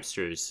with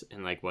hamsters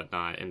and like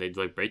whatnot, and they'd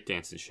like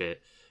breakdance and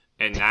shit.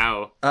 And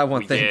now I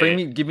want we that.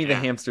 get- Give me the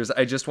yeah. hamsters.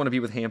 I just want to be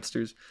with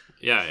hamsters.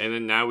 Yeah, and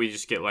then now we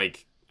just get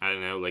like I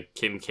don't know, like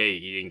Kim K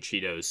eating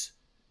Cheetos.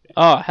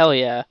 Oh hell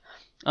yeah.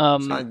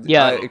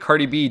 Yeah,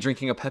 Cardi B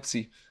drinking a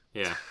Pepsi.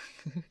 Yeah,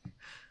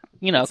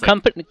 you know, it's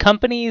like-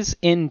 companies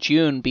in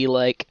June be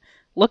like,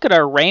 look at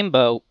our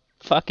rainbow,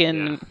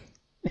 fucking.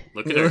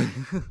 look at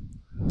her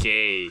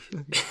gay.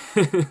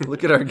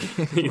 Look at our.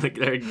 Look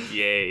at her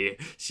gay.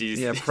 She's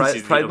Yeah, she's Pride,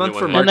 the Pride only Month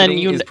for one And then marketing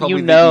you- is probably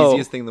you know- the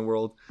easiest thing in the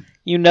world.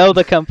 You know,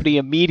 the company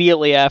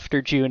immediately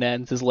after June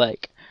ends is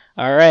like,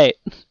 all right,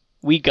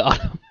 we got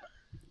him.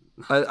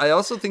 I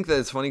also think that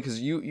it's funny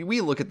because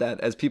we look at that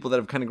as people that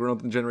have kind of grown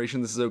up in the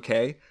generation. This is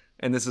okay,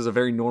 and this is a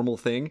very normal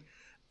thing.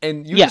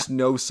 And you Yeah. just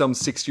know some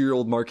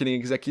 60-year-old marketing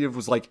executive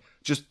was like,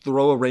 just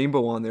throw a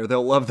rainbow on there.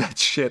 They'll love that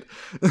shit.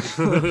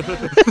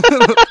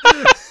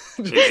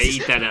 They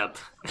eat that up.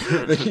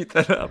 They eat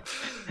that up.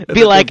 And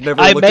Be that like, they've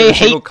never I looked at may a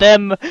single hate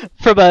them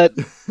from a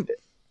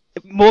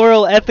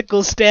moral,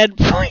 ethical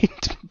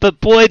standpoint, but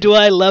boy, do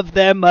I love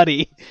their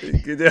money.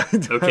 Okay,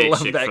 I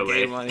love that Chick-fil-A.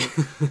 game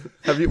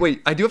money.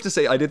 Wait, I do have to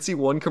say, I did see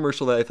one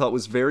commercial that I thought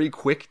was very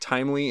quick,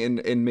 timely,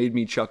 and made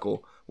me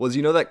chuckle. Was,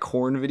 you know, that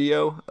corn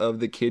video of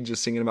the kid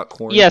just singing about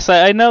corn? Yes,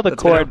 I know the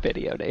That's been corn out.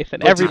 video,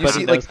 Nathan. But did you Everybody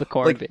see, knows the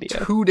corn like,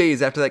 video. 2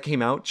 days after that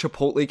came out,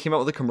 Chipotle came out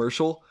with a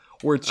commercial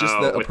where it's just Oh,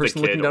 a with the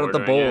person kid looking down at the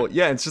ordering bowl. it.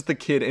 Yeah, it's just the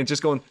kid, and it's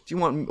just going, "Do you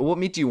want what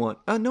meat? Do you want?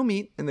 No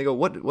meat." And they go,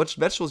 "What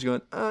vegetables you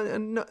want?"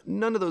 No,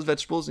 none of those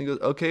vegetables. And he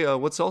goes, "Okay,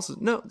 what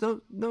salsas? No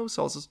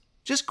salsas,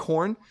 just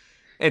corn."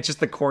 And it's just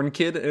the corn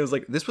kid, and it was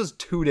like this was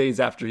 2 days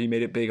after he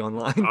made it big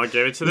online. I'll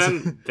give it to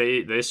them.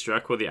 They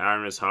struck while the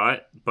iron was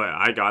hot, but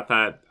I got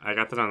that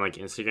on like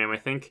Instagram, I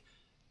think,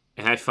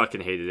 and I fucking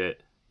hated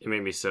it. It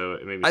made me so.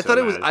 I so thought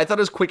it was. mad. I thought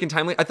it was quick and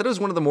timely. I thought it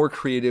was one of the more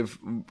creative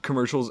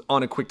commercials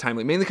on a quick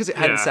timely, mainly because it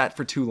hadn't Yeah. sat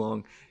for too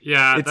long.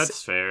 Yeah, it's-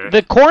 that's fair.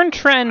 The corn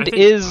trend I think-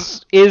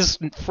 is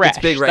fresh. It's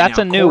big right That's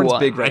now. a new Corn's one.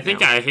 big right I think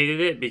now. I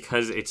hated it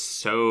because it's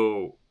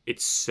so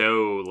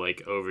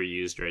like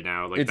overused right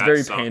now. Like It's that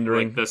very song,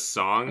 pandering. Like the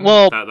song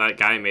Well- that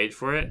guy made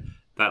for it.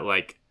 That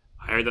like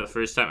I heard that the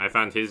first time I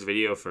found his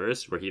video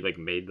first, where he like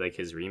made like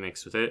his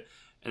remix with it,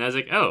 and I was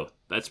like, oh,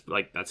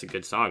 that's a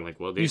good song. Like,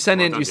 well, dude, You sent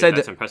well in. done, You dude. said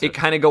That's impressive. it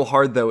kind of go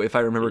hard though, if I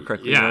remember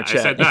correctly. in Yeah, our I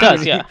chat. said It that.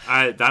 does,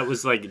 yeah. That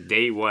was like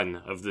day one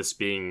of this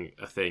being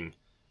a thing.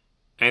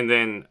 And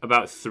then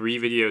about 3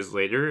 videos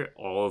later,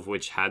 all of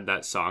which had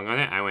that song on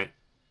it, I went,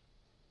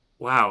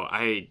 wow,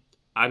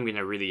 I'm going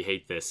to really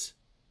hate this.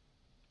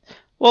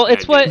 Well, Yeah,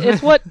 it's I what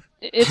did.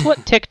 it's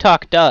what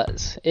TikTok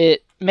does.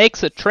 It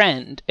makes a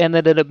trend and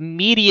then it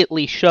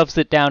immediately shoves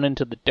it down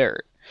into the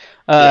dirt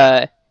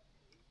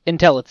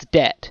until it's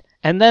dead.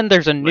 And then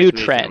there's a new Like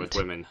Nathan trend with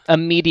women.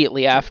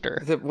 immediately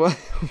after. What?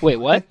 Wait,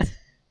 what?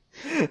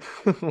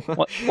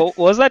 what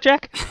was that,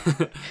 Jack?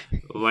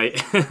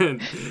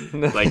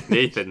 like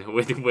Nathan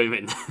with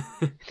women.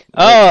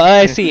 Oh,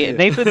 I see.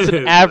 Nathan's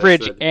an That's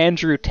average it.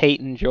 Andrew Tate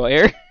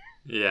enjoyer.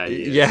 Yeah,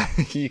 he is. Yeah,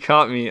 you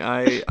caught me.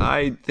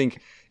 I think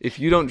if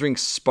you don't drink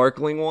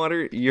sparkling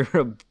water, you're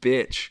a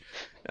bitch.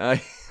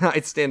 I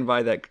stand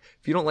by that.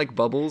 If you don't like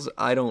bubbles,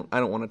 I don't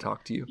want to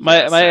talk to you.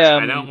 My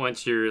I don't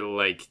want your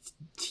like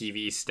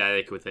TV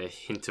static with a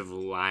hint of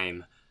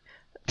lime.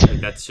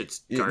 Like, that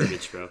shit's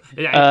garbage, bro.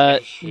 I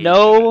hate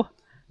no that.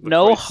 Look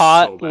no like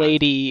hot so bad.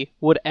 lady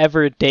would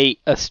ever date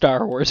a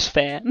Star Wars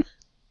fan.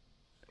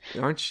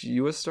 Aren't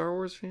you a Star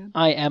Wars fan?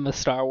 I am a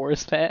Star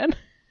Wars fan.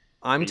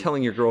 I'm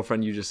telling your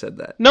girlfriend you just said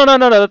that. No,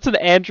 that's an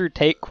Andrew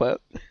Tate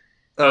quote.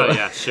 Oh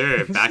yeah,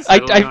 sure.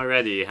 Backpedaling I-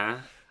 already, huh?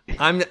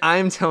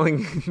 I'm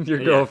telling your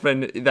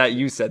girlfriend that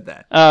you said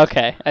that. Oh,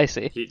 okay, I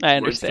see. I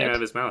Words came out of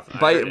understand. his mouth.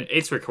 By-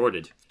 It's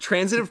recorded.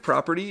 Transitive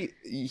property.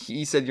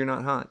 He said you're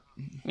not hot.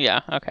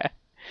 Yeah, okay.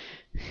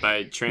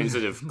 By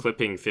transitive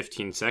clipping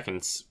 15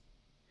 seconds.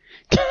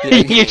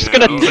 You're just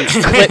gonna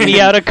clip me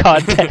out of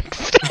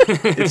context.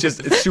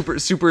 It's super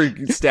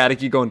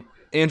static. You going,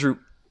 Andrew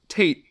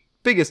Tate,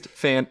 biggest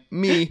fan,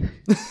 me.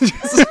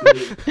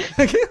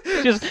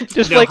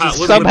 just No, like what's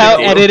the somehow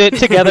big deal? edit it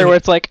together where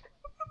it's like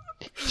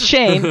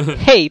Shane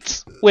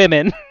hates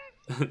women.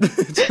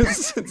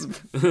 It's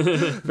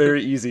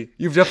very easy.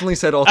 You've definitely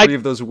said all three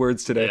of those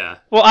words today. Yeah.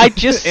 Well, I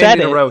just said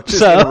And in it. a row. Just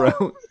so in a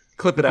row.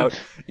 Clip it out.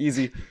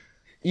 Easy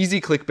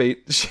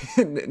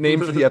clickbait. Name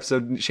for the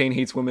episode: Shane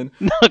hates women.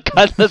 no,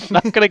 God, that's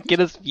not gonna get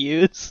us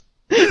views.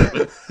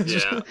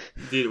 Yeah.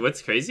 Dude,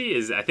 what's crazy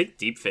is I think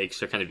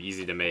deepfakes are kind of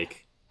easy to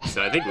make.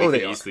 So I think we they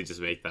can are. easily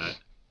just make that.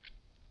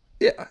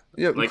 Yeah.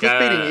 Like,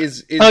 Clickbaiting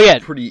is Oh, yeah.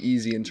 pretty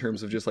easy in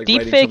terms of just like writing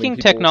something Deepfaking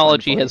people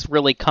technology find has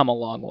really come a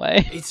long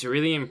way. It's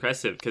really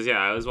impressive because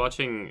I was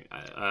watching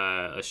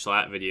a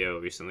Schlatt video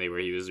recently where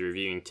he was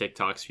reviewing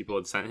TikToks people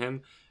had sent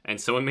him, and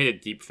someone made a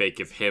deep fake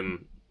of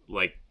him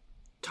like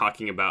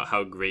talking about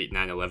how great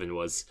 9/11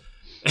 was.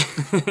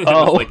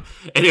 Oh.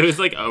 And it was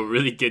like a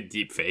really good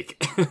deep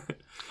fake.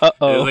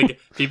 Uh-oh. Like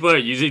people are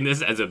using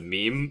this as a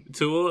meme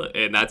tool,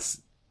 and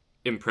that's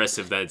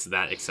impressive that it's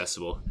that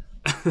accessible.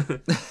 funny.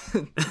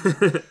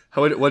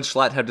 What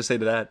Schlatt have to say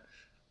to that?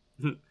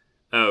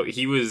 Oh,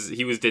 he was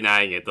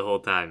denying it the whole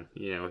time.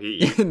 You know,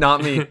 he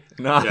Not me.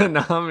 Yeah.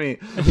 Not me.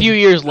 A few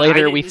years I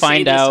later, we didn't say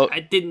find this. out. I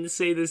didn't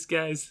say this,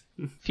 guys.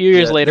 A few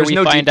years Yeah, later, there's we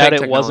no find out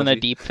deepfake it wasn't a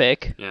technology.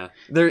 deepfake. Yeah.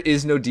 There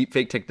is no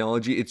deepfake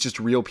technology. It's just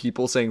real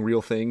people saying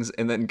real things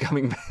and then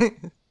coming back.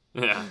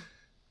 Yeah.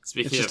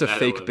 Speaking It's just of a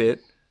fake 9/11,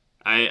 bit.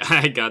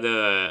 I got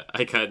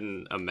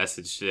a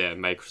message today at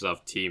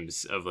Microsoft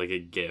Teams of like a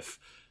GIF,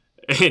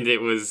 and it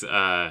was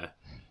a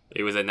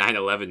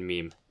 9/11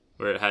 meme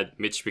where it had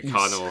Mitch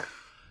McConnell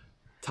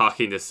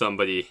talking to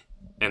somebody,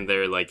 and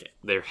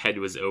their head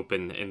was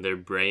open and their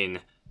brain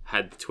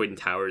had twin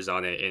towers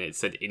on it, and it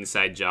said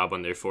 "inside job"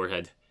 on their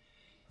forehead,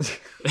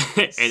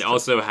 and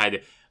also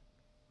had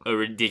a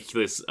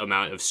ridiculous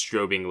amount of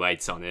strobing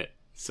lights on it.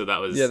 So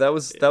that was Yeah, that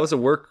was a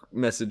work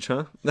message,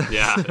 huh?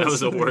 yeah, that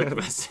was a work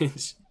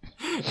message.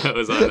 That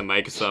was on the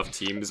Microsoft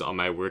Teams on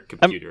my work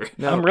computer.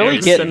 I'm really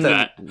Aaron getting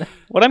sent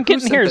What I'm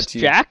getting sent here that is to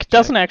you? Jack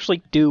doesn't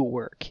actually do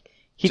work.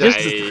 He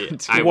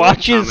just I won't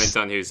watches- comment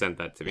on who sent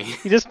that to me.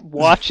 he just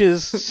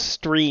watches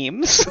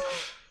streams.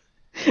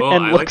 Well,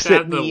 and I looks like to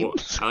at have the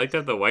memes. I like to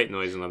have the white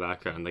noise in the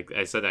background. Like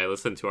I said, I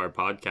listen to our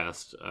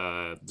podcast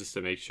just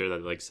to make sure that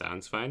it like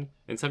sounds fine.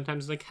 And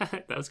sometimes like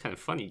that was kind of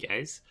funny,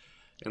 guys.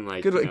 And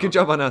like you know, Good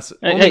job on us.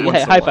 Hey, Only hey, once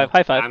in a high while. five,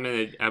 high five. I'm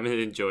an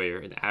enjoyer,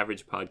 an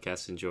average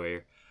podcast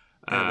enjoyer.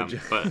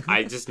 Average. But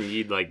I just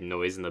need like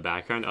noise in the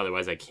background,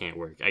 otherwise I can't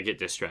work. I get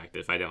distracted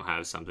if I don't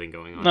have something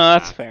going on. No, in the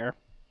that's back. fair.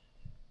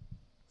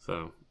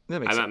 So That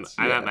makes sense.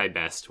 I'm Yeah. at my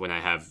best when I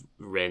have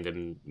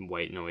random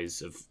white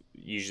noise of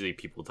usually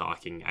people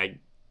talking.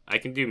 I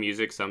can do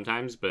music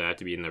sometimes, but I have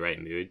to be in the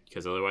right mood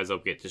because otherwise I'll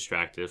get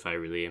distracted if I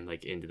really am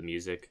like into the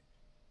music.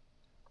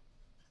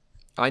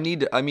 I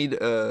need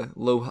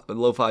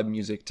lo-fi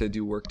music to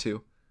do work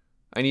too.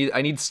 I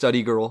need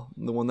Study Girl,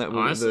 the one that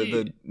Honestly,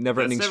 the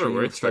never-ending That's never stream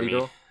of worked for Study me.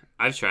 Girl.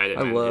 I've tried it.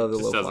 I Man. love it the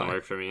just doesn't lo-fi.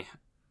 work for me.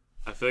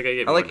 I feel like I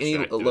get. I more like any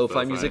distracted with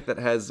lo-fi music that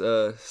has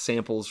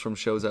samples from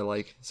shows I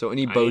like. So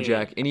any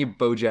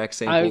BoJack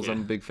samples,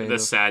 I'm a big fan the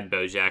of. sad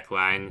BoJack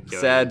line.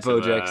 Going Sad into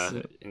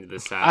BoJack. into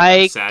the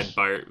I- sad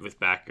Bart with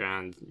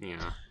background. You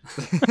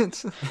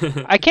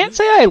know. I can't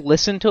say I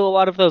listen to a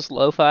lot of those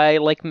lo-fi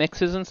like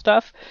mixes and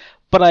stuff,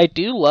 but I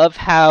do love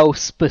how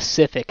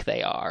specific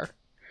they are.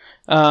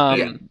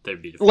 They're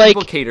beautiful. Like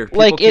People cater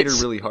like cater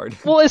it's really hard.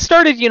 well, it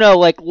started,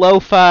 like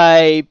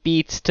lo-fi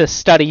beats to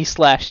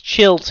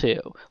study/chill to.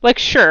 Like,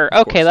 sure,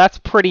 okay, course. that's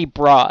pretty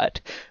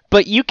broad,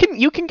 but you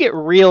can get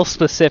real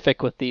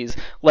specific with these.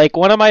 Like,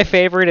 one of my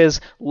favorite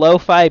is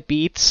lo-fi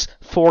beats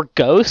for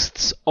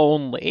ghosts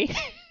only.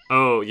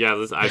 Oh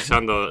yeah, I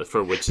found the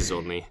for witches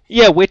only.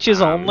 Yeah,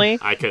 witches only.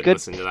 I couldn't Good.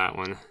 listen to that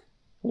one.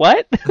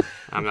 What?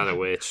 I'm not a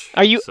witch.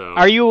 Are you so-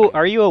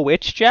 a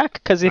witch, Jack?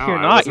 Because if No, you're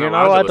I not, wasn't you're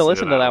not allowed to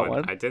listen to that one.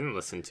 one. I didn't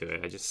listen to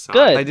it. I just saw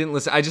Good. it. I didn't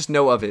listen. I just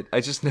know of it.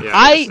 I just know. Yeah.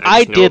 I I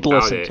just know did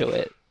about listen it. to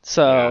it.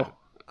 So Yeah.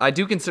 I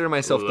do consider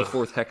myself the Ugh.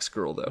 fourth hex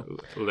girl though.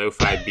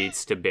 Lo-fi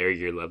beats to bury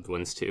your loved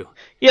ones to.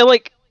 yeah,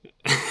 like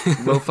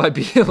Lo-fi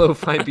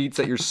beats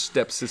at your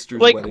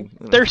stepsister's like wedding.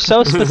 they're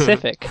so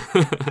specific.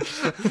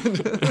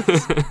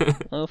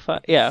 Lo-fi,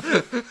 yeah.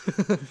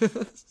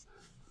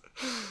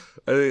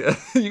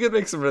 You could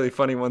make some really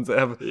funny ones that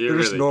have You they're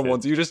just really normal could.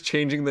 ones. You're just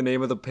changing the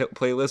name of the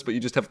playlist, but you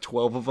just have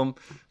 12 of them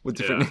with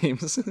different Yeah.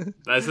 names.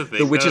 That's the thing.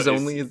 The witches though,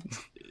 is only.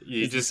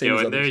 You it's the just same go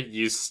as in there, others.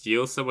 you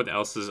steal someone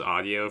else's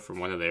audio from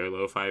one of their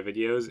lo-fi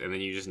videos, and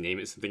then you just name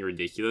it something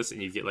ridiculous,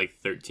 and you get like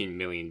 13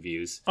 million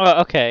views.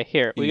 Oh, okay.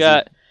 Here we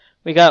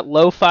Easy. got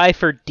lo-fi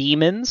for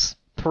demons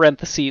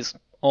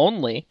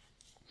 (only).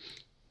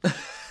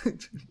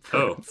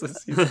 Oh.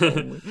 Parentheses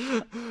only.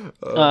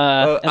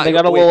 And they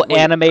got a little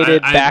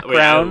animated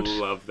background. I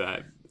love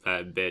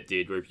that bit,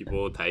 dude, where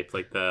people will type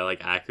like the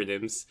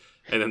acronyms,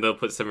 and then they'll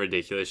put some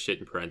ridiculous shit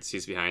in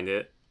parentheses behind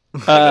it.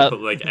 They'll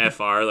put like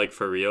FR, like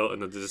for real,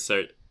 and they'll just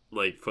start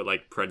like put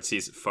like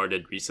parentheses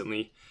farted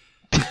recently.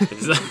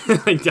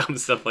 Just, like dumb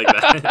stuff like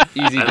that.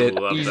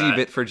 Easy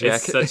bit for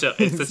Jack.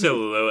 It's such a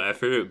low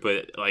effort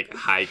but like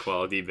high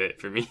quality bit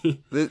for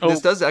me.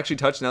 This does actually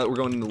touch, now that we're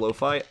going into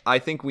lo-fi, I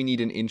think we need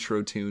an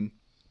intro tune.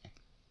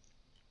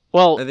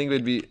 Well, I think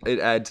it'd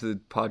add to the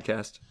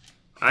podcast.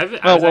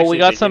 We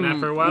got some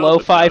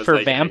lo-fi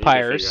for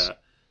vampires.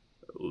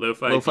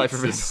 Lo-fi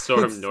for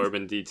Storm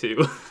Normandy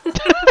 2.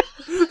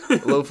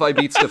 Lo-fi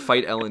beats to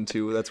fight Ellen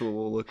 2. That's what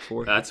we'll look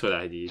for. That's what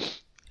I need.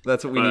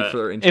 That's what we need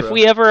for our intro. If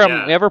we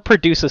ever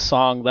produce a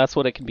song, that's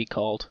what it can be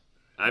called.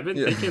 I've been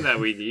thinking that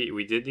we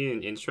did need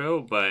an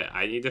intro, but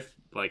I need to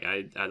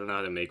I don't know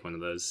how to make one of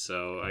those.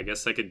 So I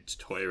guess I could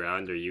toy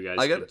around, or you guys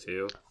could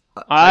too.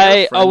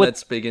 I got a friend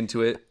that's big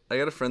into it. I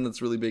got a friend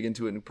that's really big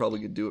into it and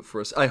probably could do it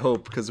for us. I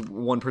hope, because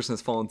one person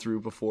has fallen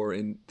through before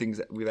in things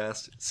that we've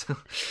asked. So.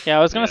 Yeah,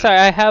 I was gonna say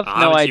I have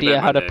no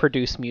idea how to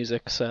produce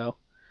music, so.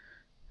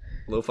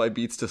 Lo-fi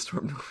beats to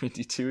Storm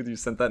Normandy 2. You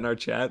sent that in our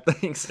chat.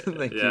 Thanks.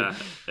 Thank you. Yeah,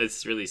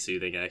 it's really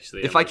soothing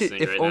actually. If I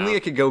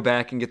could go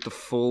back and get the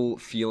full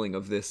feeling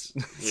of this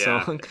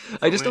song.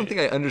 I just don't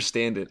think I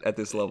understand it at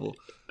this level.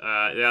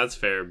 Yeah, that's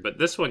fair. But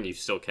this one you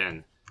still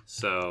can.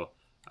 So,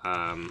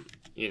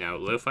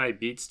 lo-fi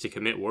beats to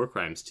commit war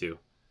crimes to.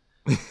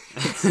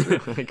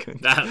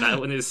 That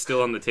one is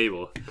still on the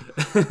table.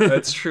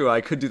 That's true.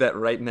 I could do that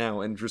right now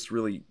and just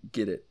really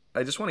get it.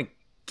 I just want to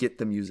get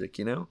the music,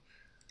 you know?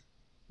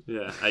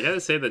 Yeah, I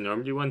gotta say the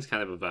Normandy one's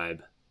kind of a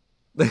vibe.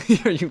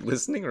 Are you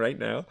listening right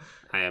now?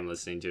 I am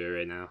listening to it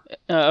right now.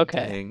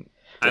 Okay. Dang.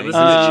 I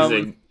listen to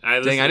music.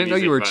 I didn't know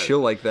you were chill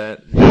like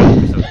that.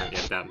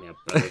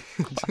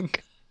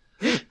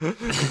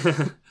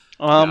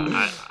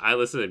 I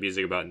listen to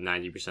music about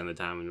 90% of the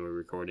time when we're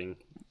recording.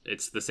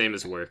 It's the same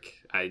as work.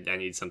 I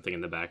need something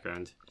in the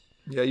background.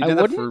 Yeah, I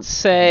wouldn't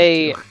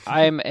say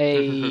I'm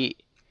a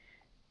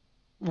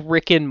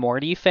Rick and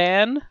Morty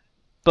fan.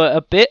 But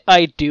a bit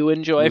I do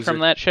enjoy from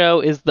that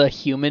show is the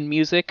human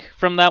music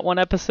from that one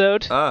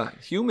episode.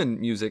 Human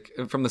music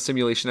from the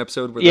simulation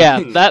episode. Where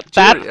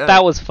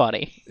that was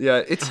funny.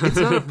 Yeah, it's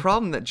not a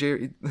problem that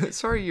Jerry.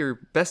 Sorry,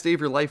 your best day of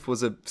your life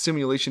was a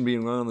simulation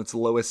being run on its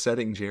lowest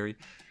setting, Jerry.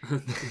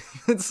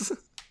 It's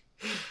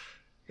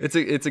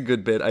a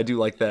good bit. I do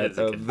like that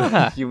of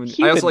the human.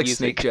 I also like music.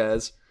 snake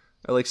jazz.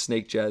 I like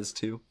snake jazz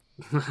too.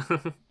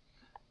 I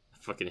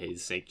fucking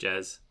hate snake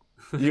jazz.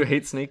 You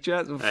hate snake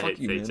jazz? Well, I fuck hate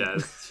you, snake man.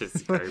 jazz. It's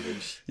just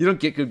garbage. You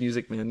don't get good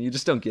music, man. You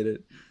just don't get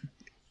it.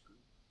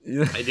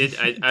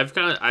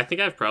 I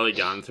think I've probably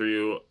gone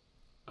through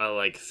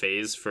a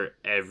phase for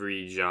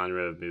every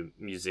genre of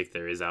music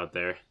there is out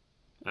there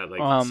at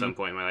some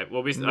point in my life.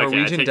 Well, I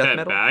take that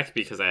metal? Back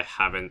because I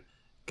haven't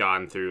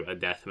gone through a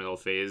death metal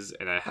phase,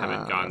 and I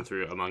haven't gone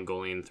through a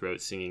Mongolian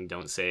throat singing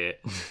 "Don't Say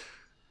It."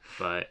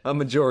 But a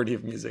majority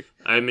of music.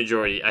 I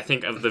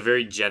think of the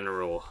very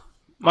general.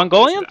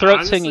 Mongolian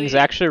throat singing is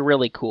actually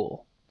really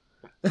cool.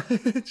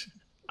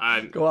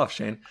 Go off,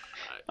 Shane.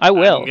 I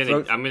will.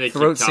 I'm gonna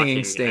throat keep singing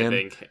talking, Stan. I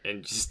think,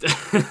 and just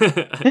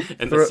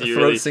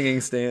throat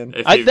singing Stan.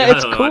 If you've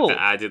it's got a cool. lot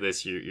to add to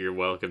this, you're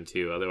welcome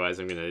to. Otherwise,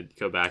 I'm gonna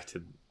go back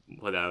to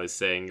what I was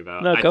saying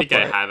about. No, I think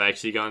I it. have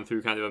actually gone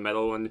through kind of a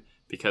metal one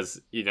because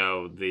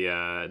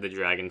the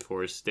Dragon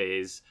Force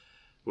days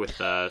with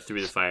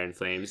Through the Fire and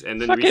Flames,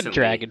 and then Fucking recently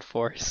Dragon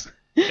Force.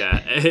 Yeah,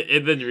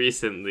 and then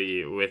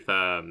recently with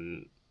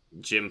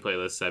gym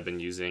playlists I've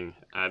been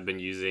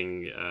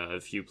using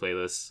a few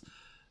playlists.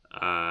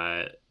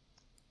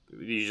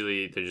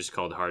 Usually they're just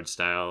called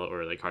hardstyle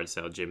or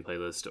hardstyle gym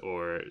playlist,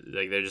 or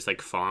they're just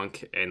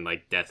funk and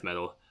death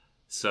metal.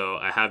 So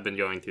I have been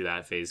going through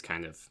that phase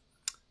kind of,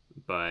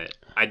 but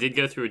I did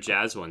go through a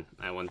jazz one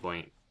at one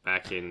point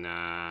back in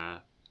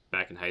high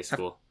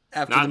school.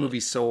 After the movie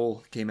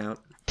Soul came out.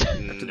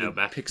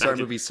 Pixar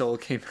movie Soul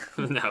came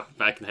out. No,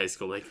 back in high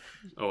school, a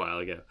while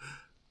ago.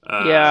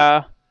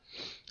 Yeah.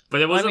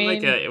 But it wasn't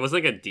it was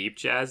a deep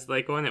jazz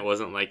one. It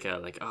wasn't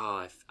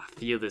I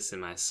feel this in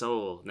my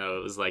soul. No,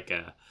 it was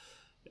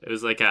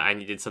I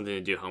needed something to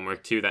do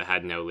homework to that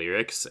had no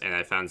lyrics, and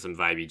I found some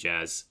vibey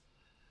jazz.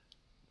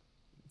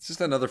 It's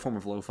just another form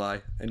of lo-fi,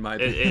 in my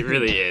opinion. It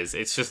really is.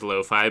 It's just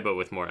lo-fi, but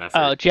with more effort.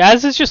 Oh,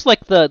 jazz is just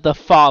the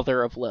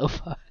father of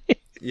lo-fi.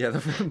 Yeah,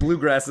 the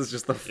bluegrass is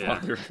just the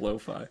father of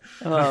lo-fi.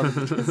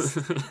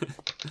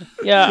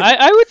 Yeah,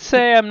 I would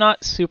say I'm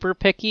not super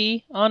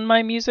picky on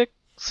my music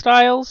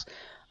styles.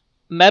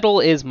 Metal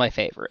is my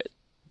favorite.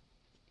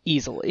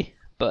 Easily,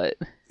 but...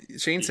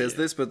 Shane says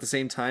this, but at the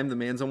same time, the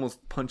man's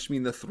almost punched me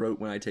in the throat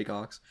when I take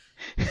aux.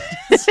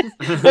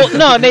 Well,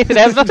 no, Nathan,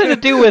 it has nothing to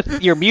do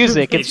with your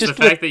music. It's just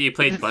the fact that you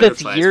played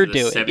Butterflies you're for the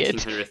doing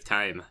 1700th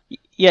time.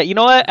 Yeah, you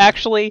know what?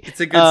 Actually, it's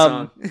a good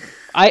song.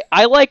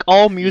 I like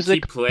all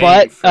music,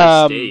 but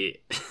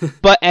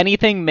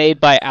anything made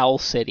by Owl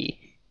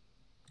City.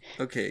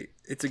 Okay,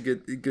 It's a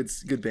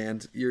good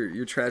band.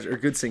 You're trash or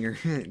good singer.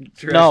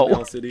 Trash No. in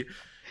Owl City.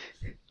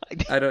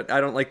 I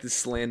don't like this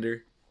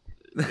slander.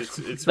 It's That's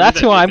weird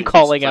who that I'm Nathan keeps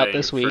calling out playing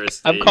this week.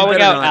 first I'm aid. calling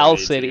better out not, Owl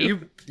Nathan. City.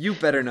 You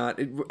better not.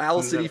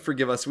 Owl City,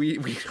 forgive us. We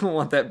don't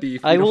want that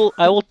beef. I will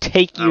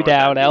take I you want that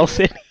down, beef. Owl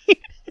City.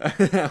 Owl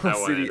I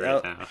want City. it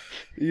right now.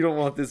 You don't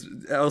want this.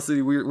 Owl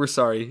City. We're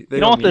sorry. They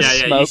You don't want mean this-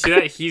 it. Yeah, you smoke.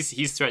 see that?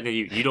 He's threatening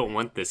you. You don't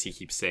want this. He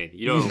keeps saying.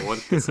 You don't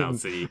want this, Owl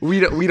City. We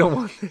don't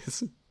want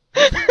this.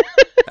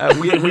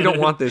 We don't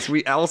want this.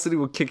 Owl City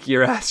will kick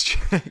your ass,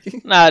 Jack.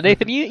 Nah,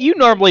 Nathan, you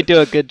normally do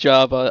a good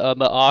job on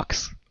the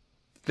Ox.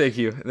 Thank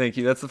you.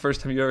 That's the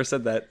first time you ever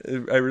said that.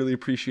 I really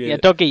appreciate Yeah,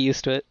 it. don't get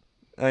used to it.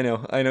 I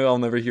know. I'll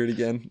never hear it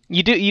again.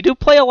 You do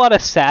play a lot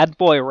of sad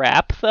boy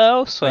rap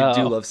though, so I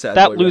do love sad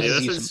that boy rap. loses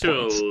He you listens some to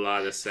points. a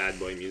lot of sad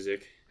boy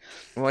music.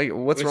 Like,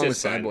 what's Which wrong is with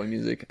sad fine. boy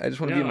music? I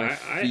just want to be No, in my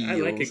I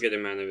like a feels. good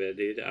amount of it,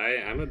 dude.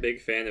 I'm a big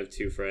fan of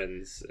Two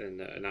Friends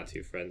and not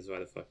Two Friends. Why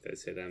the fuck did I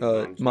say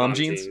that? Mom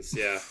Jeans?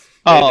 Yeah.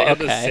 Oh, they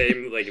have okay. the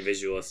same like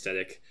visual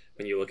aesthetic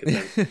when you look at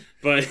them.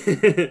 But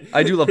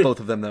I do love both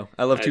of them though.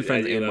 I love Two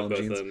Friends I do and love Mom both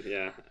Jeans. of them.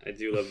 Yeah, I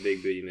do love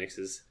big booty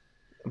mixes.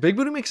 Big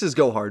booty mixes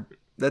go hard.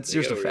 That's They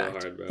just a go real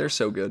fact. hard, bro. They're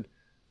so good.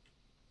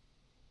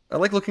 I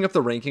like looking up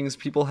the rankings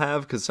people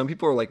have because some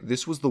people are like,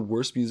 "This was the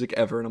worst music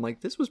ever," and I'm like,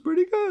 "This was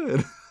pretty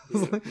good." I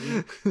was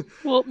like-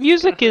 Well,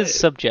 music is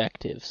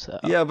subjective, so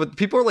yeah, but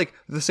people are like,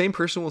 the same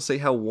person will say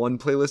how one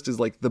playlist is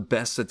like the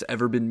best that's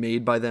ever been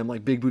made by them.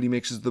 Like Big Booty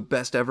Mix is the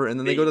best ever, and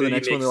then they Big go to the Booty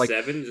next one, they're Mix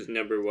like, 7 is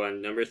number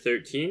 1. Number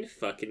 13,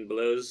 fucking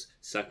blows.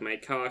 Suck my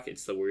cock.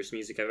 It's the worst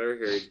music I've ever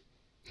heard.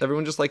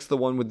 everyone just likes the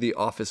one with the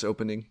Office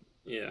opening.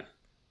 Yeah.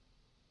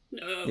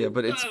 No. Yeah,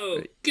 but it's-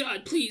 no,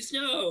 God, please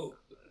no.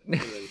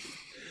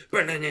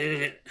 And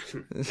then-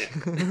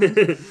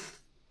 Yeah.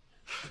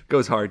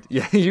 Goes hard.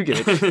 Yeah, you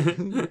get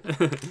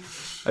it.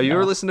 Have you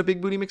ever listened to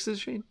Big Booty Mixes,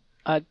 Shane?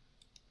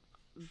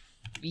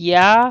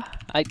 yeah,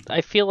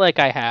 I feel like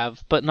I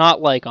have, but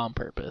not like on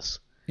purpose.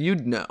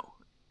 You'd know.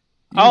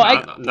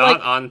 Not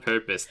like on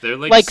purpose. They're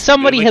like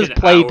somebody they're has an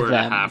played hour and a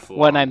them half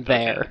when long. I'm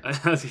there. Okay.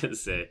 I was gonna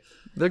say.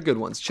 They're good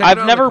ones. Check I've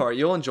it out never- in the car.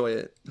 You'll enjoy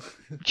it.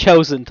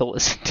 chosen to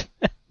listen to.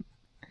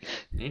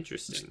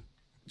 Interesting.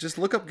 Just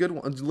look up good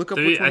ones. Look up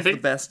To be- which I one's the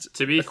think, best.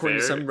 to be according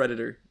to fair, some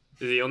Redditor.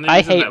 The only I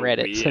reason hate that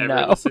Reddit, we so ever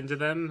no. listened to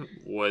them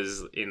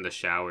was in the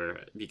shower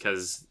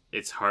because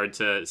it's hard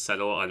to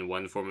settle on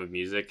one form of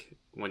music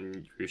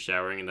when you're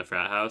showering in the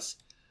frat house.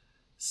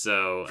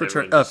 So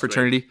everyone just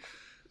Fraternity.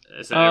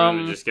 So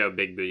everyone would just go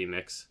Big Booty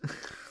Mix.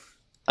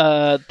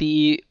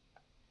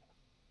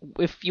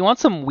 If you want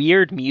some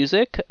weird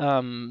music,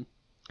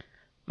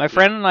 my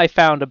friend and I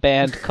found a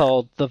band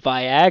called the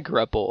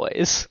Viagra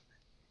Boys.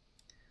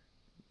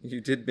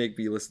 You did make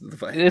me listen to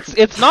the Viagra.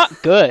 It's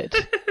not good,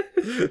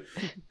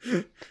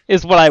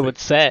 is what I would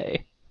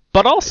say.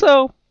 But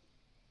also,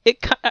 I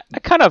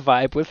kind of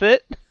vibe with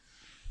it.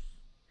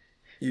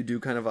 You do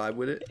kind of vibe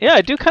with it. Yeah,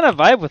 I do kind of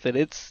vibe with it.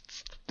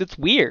 It's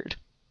weird.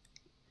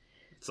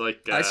 It's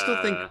like I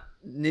still think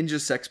Ninja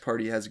Sex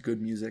Party has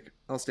good music.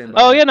 I'll stand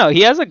by Oh that. yeah, no,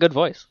 he has a good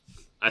voice.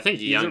 I think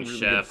a Young really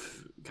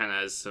Chef kind of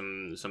has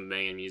some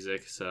banging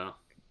music. So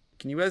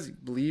Can you guys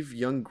believe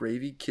Young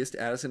Gravy kissed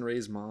Addison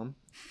Rae's mom?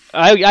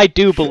 I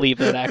do believe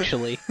it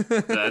actually.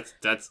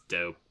 that's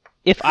dope.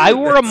 If I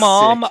were a That's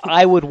mom, sick.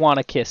 I would want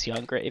to kiss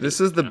Young Gravy. This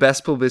is the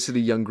best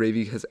publicity Young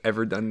Gravy has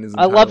ever done in his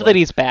I entire love life. that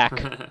he's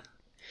back.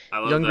 I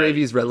love Young that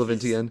Gravy is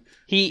relevant he's- again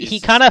He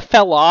He's- kind of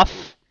fell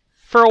off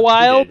for a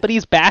while, did. but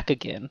he's back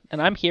again, and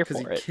I'm here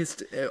because for he it.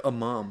 kissed a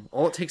mom.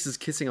 All it takes is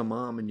kissing a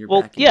mom, and you're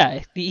Well, back in.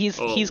 yeah, he's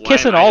Well, he's why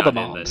kissing am I all the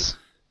not in moms.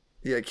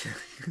 Yeah,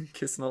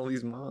 kissing all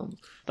these moms.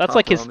 That's Top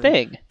like his ramen.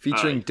 thing.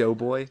 Featuring Oh.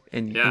 Doughboy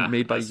and Yeah,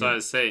 made by that's what I you.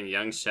 was saying.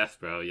 Young Chef,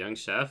 bro. Young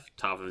Chef,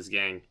 top of his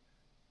gang.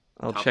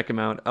 I'll Top- check him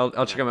out.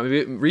 I'll check him out.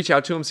 Maybe reach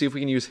out to him, see if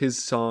we can use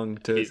his song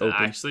to He's open.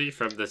 actually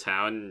from the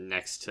town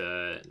next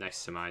to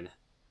mine.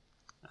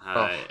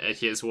 Oh. And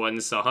he has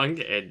one song,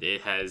 and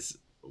it has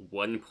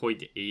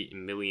 1.8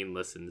 million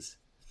listens.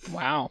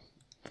 Wow.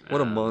 What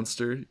a Um,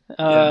 monster.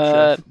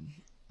 Uh, Chef.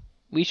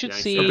 we should Young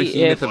see Chef is the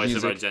behemoth if of voice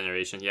of our music.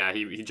 generation. Yeah,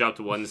 he dropped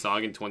one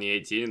song in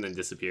 2018 and then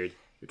disappeared.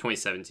 Or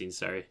 2017,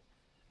 sorry.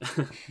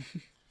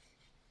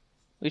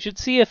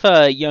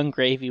 Young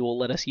Gravy will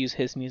let us use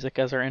his music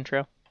as our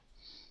intro.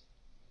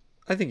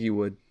 I think you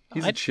would.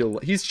 He's I'd- chill.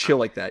 He's chill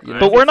like that, you know. I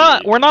But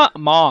think we're not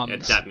Yeah,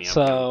 moms, tap me up,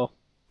 so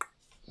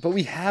But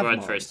we have We're on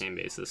moms. first name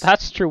basis.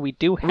 that's true. We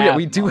do have. Yeah,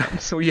 we do.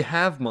 moms. So we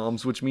have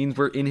moms, which means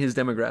we're in his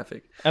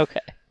demographic. Okay,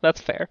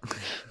 that's fair.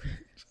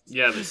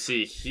 Yeah, but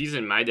see, he's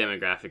in my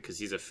demographic because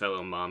he's a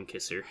fellow mom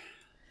kisser.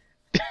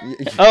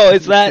 Oh,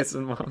 is that-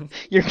 Kissing moms.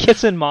 You're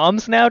kissing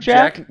moms now,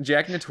 Jack?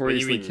 Jack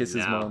notoriously mean kisses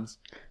now? moms.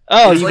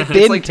 Oh, It's you've like, been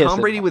it's like kissing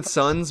Tom Brady with moms.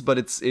 sons, but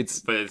it's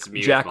But it's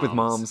me Jack with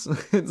moms.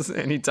 It's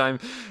anytime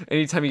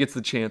he gets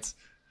the chance.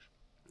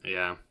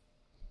 Yeah.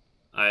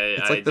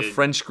 It's like the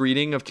French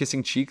greeting of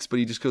kissing cheeks, but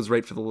he just goes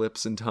right for the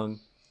lips and tongue.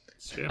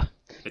 It's true.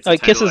 It's Oh, a he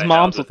kisses title I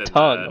held moms with within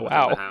tongue. within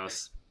Wow. the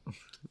house.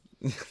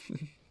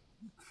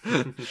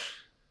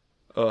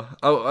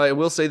 I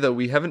will say though,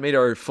 we haven't made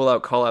our full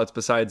out call outs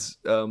besides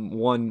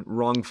one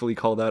wrongfully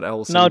called out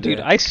Owl City. No, dude,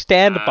 I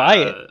stand by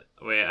it.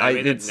 Wait, I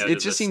made a note it of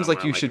just this seems like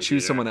somewhere you on my should choose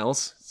computer. someone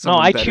else. No,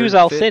 I better choose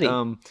Owl fit. City.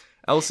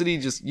 Owl City,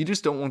 you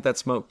just don't want that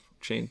smoke,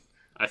 Shane.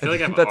 I feel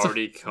like I've That's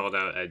already called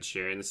out Ed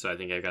Sheeran, so I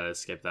think I've got to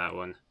skip that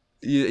one.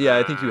 Yeah,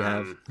 I think you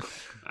have.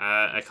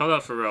 I called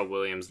out Pharrell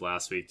Williams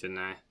last week, didn't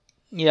I?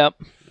 Yep.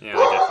 Yeah, that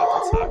guy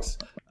fucking sucks.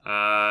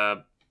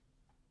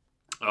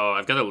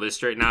 I've got a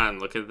list right now and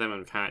look at them.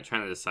 I'm kind of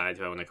trying to decide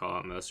who I want to call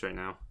out most right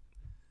now.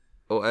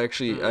 Oh,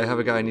 actually, I have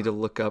a guy I need to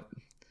look up.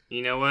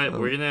 You know what?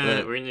 We're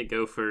gonna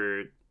go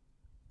for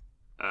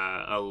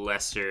a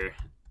lesser.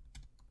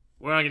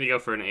 We're not gonna go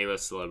for an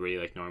A-list celebrity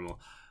like normal.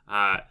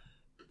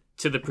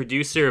 To the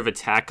producer of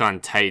Attack on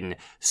Titan,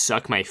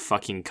 suck my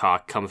fucking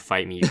cock. Come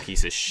fight me, you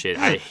piece of shit.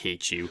 I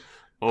hate you.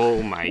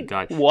 Oh my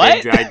god.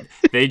 What?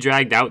 They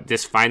dragged out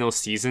this final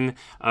season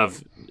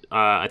of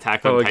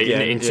Attack on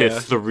Titan into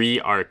 3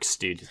 arcs,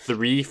 dude.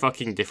 3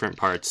 fucking different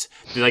parts.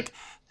 They're like,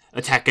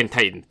 Attack on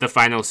Titan, the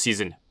final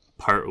season,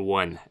 part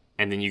 1.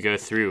 And then you go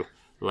through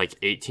like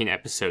 18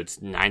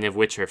 episodes, 9 of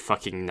which are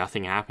fucking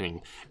nothing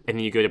happening. And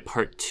then you go to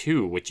part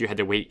 2, which you had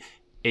to wait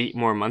 8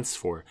 more months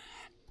for.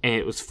 And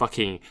it was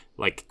fucking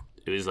like,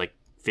 it was like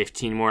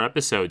 15 more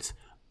episodes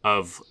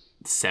of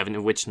 7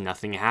 of which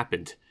nothing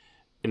happened.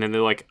 And then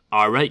they're like,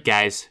 all right,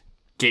 guys,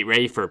 get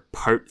ready for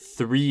part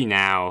 3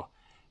 now,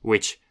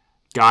 which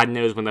God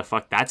knows when the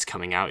fuck that's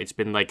coming out. It's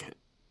been like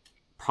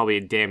probably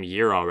a damn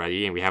year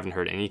already, and we haven't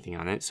heard anything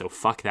on it. So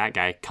fuck that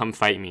guy. Come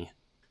fight me.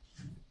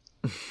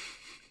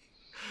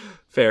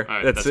 Fair.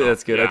 Right,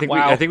 that's good.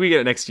 Yeah. I think we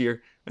get it next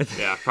year.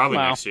 Yeah, probably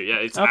Wow. next year. Yeah,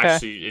 it's Okay.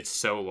 actually, it's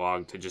so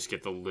long to just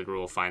get the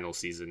literal final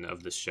season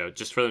of this show,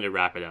 just for them to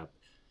wrap it up.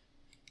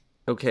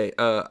 Okay,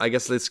 I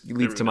guess this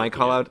leads to my milking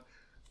call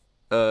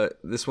out.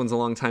 This one's a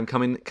long time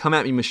coming. Come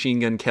at me, Machine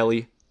Gun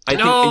Kelly. I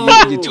No!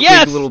 think you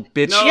Yes! twig little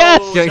bitch. No,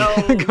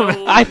 Yes!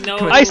 no, I-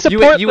 no. I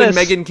support You and this.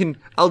 Megan can.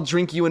 I'll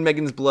drink you and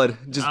Megan's blood.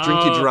 Just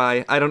drink you Oh.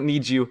 dry. I don't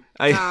need you.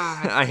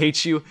 God. I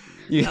hate you.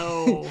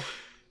 No.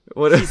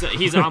 What?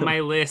 He's on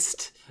my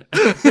list.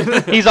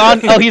 He's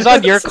on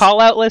your call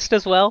out list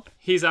as well.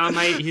 He's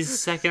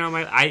second on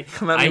my.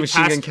 Come at me,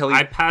 Machine Gun Kelly.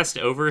 I passed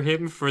over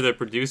him for the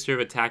producer of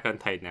Attack on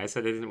Titan. I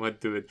said I didn't want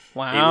to do it.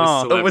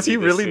 Wow. Oh, was he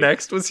really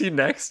next? Was he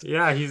next?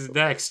 Yeah, he's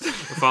next,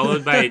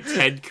 followed by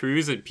Ted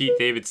Cruz and Pete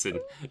Davidson.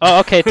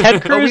 Oh, okay.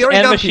 Ted Cruz already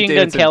and got Machine Pete Gun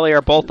Davidson. Kelly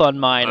are both on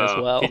mine as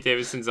well. Pete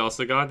Davidson's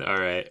also gone. All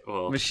right,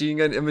 well, Machine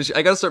Gun.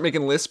 I gotta start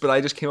making lists, but I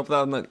just came up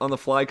with that on the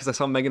fly because I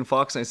saw Megan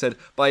Fox and I said,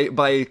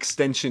 by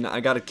extension, I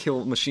gotta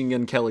kill Machine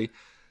Gun Kelly.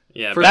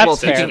 yeah, First by of all,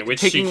 extension, taking- which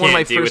she taking one of my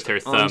can't do with first her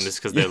thumbs arms-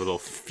 because they're little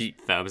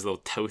feet thumbs, little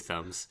toe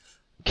thumbs.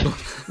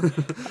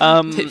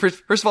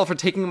 First of all, for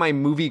taking my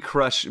movie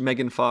crush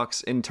Megan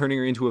Fox and turning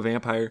her into a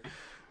vampire.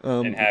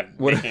 And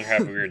making her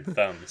have weird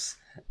thumbs.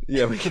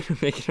 Yeah, making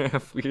her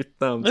have weird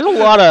thumbs. There's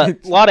a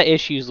lot of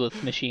issues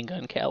with Machine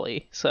Gun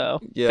Kelly, so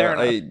Yeah, fair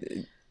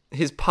enough.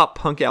 his pop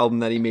punk album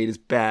that he made is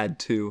bad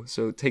too.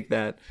 So take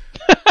that.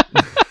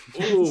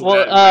 Ooh, Well,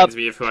 that reminds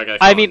me of who I got.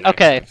 I mean,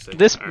 okay, actually.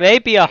 this All may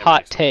right, be a yeah,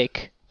 hot next.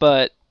 take,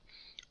 but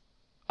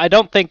I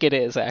don't think it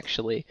is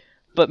actually.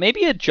 But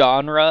maybe a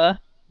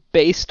genre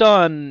based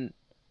on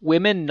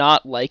women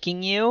not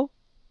liking you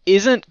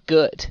isn't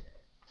good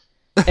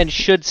and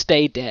should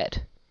stay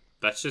dead.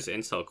 That's just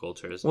incel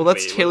culture. Isn't Well, it?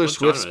 that's Wait, Taylor what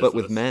Swift's, genre is but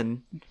with this?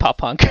 men. Pop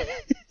punk.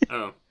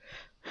 Oh,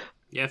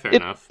 yeah, fair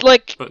enough.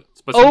 Like, But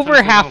sometimes over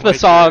they half don't the like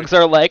songs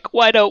are like,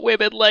 "Why don't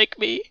women like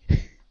me?"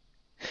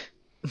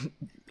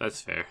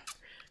 That's fair.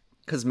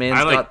 Because man's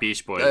I like got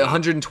Beach Boys. though.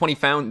 120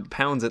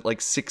 pounds at like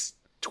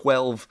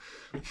 6'12".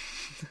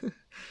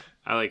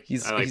 I like.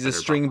 He's I like a better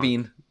string pop punk,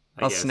 bean.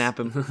 I I'll guess. snap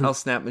him. I'll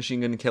snap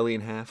Machine Gun Kelly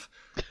in half.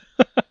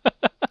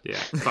 Yeah,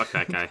 fuck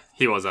that guy.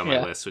 He was on my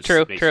Yeah, list, which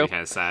true, makes true. me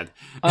kind of sad.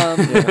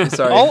 Yeah,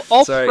 sorry.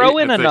 I'll Sorry. throw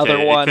in It's another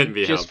okay, it one couldn't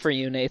be just helped. for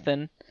you,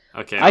 Nathan.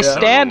 Okay, I I'll throw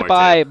one stand more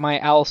by too. my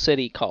Owl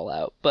City call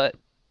out, but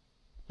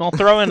I'll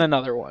throw in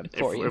another one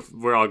for you. If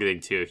we're all getting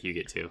 2, if you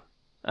get 2.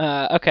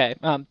 Okay.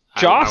 I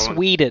Joss want-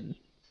 Whedon.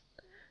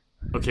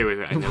 Okay, wait.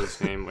 I know his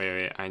name.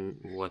 Wait.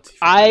 What's he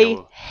from? I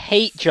know-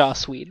 hate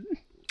Joss Whedon.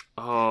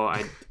 Oh,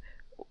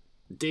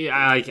 Dude,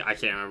 I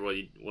can't remember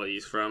what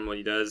he's from, what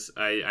he does.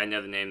 I know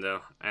the name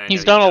though. I know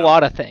He's done a dumb.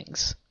 lot of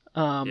things.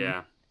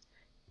 Yeah.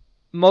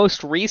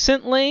 Most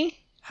recently,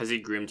 Has he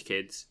groomed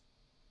kids?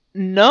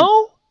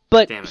 no,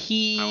 but Damn it. I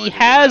he wanted to get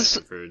has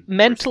mad for worse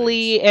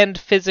mentally things. and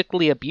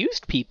physically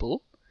abused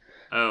people.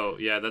 Oh,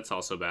 yeah, that's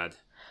also bad.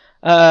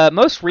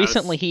 Most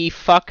recently, he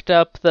fucked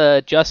up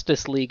the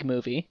Justice League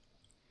movie.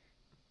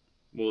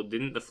 Well,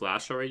 didn't The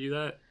Flash already do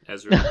that?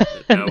 Ezra,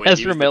 no, wait, he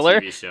Ezra was Miller?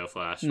 The TV show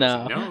Flash.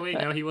 No. No,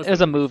 he wasn't. It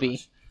was a in The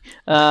movie.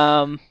 Flash.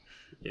 Um,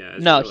 Yeah, Ezra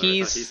No, Miller, I thought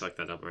he's- he fucked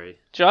that up already.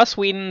 Joss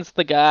Whedon's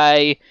the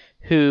guy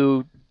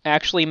who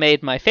actually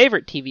made my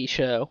favorite TV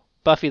show,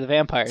 Buffy the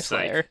Vampire Psych.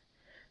 Slayer.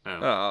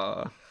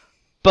 Oh,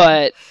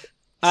 But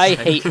I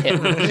hate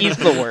him. He's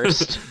the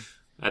worst.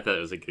 I thought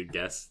it was a good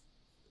guess.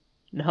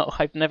 No,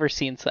 I've never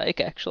seen Psych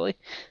actually.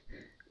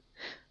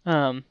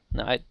 No,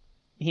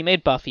 he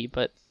made Buffy,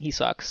 but he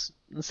sucks.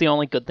 It's the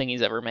only good thing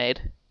he's ever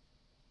made.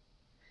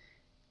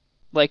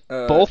 Like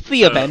both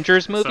the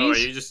Avengers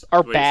movies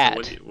are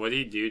bad. What do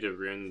you do to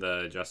ruin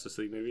the Justice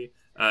League movie?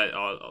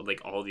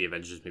 All the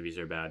Avengers movies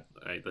are bad.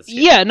 Right,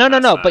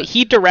 no. But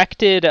he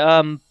directed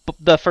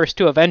the first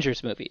 2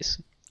 Avengers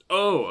movies.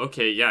 Oh,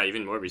 okay, yeah.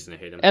 Even more reason to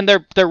hate him. And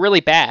they're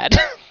really bad.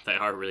 They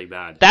are really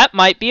bad. That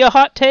might be a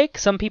hot take.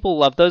 Some people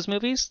love those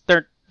movies.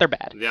 They're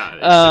bad.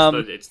 Yeah,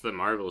 it's the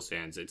Marvel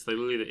fans. It's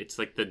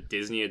like the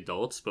Disney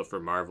adults, but for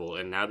Marvel.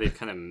 And now they've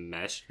kind of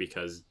meshed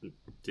because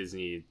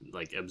Disney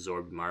like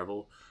absorbed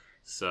Marvel.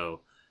 So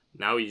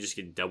now you just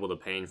get double the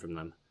pain from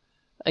them.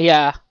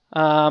 Yeah.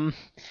 And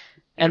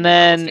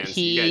then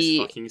you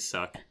guys fucking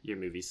suck. Your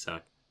movies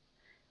suck.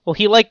 Well,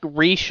 he like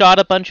reshot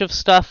a bunch of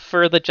stuff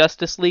for the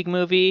Justice League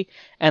movie,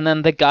 and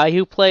then the guy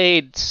who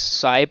played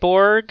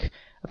Cyborg,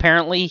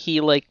 apparently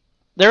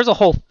there's a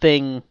whole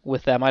thing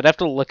with them. I'd have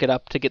to look it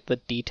up to get the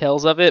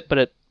details of it, but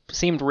it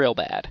seemed real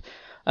bad.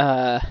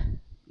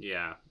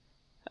 Yeah.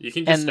 You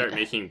can just start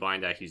making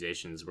blind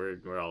accusations.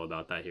 We're all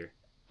about that here.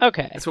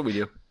 Okay. That's what we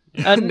do.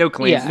 No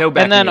claims, no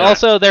backing. And then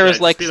also there was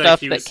like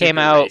stuff that came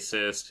out.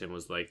 Racist and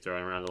was like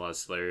throwing around a lot of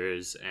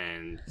slurs,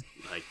 and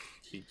like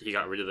he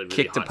got rid of the really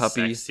kicked hot a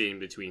puppy sex scene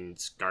between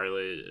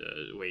Scarlet.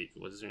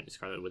 What's her name?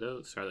 Scarlet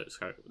Widow. Scarlet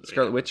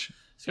Witch.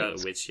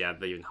 Scarlet Witch. Yeah,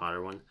 the even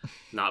hotter one,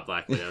 not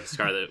Black Widow.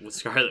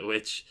 Scarlet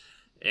Witch,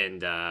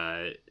 and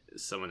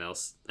someone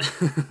else.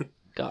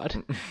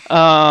 God.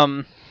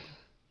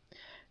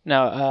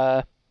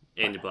 No.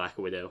 And Black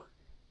Widow.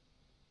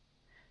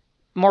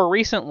 More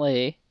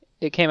recently,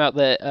 it came out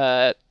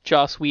that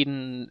Joss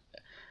Whedon,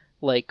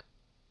 like,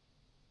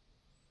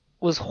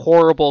 was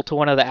horrible to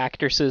one of the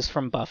actresses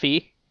from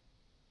Buffy,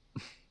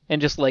 and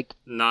just like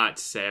not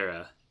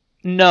Sarah.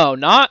 No,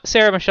 not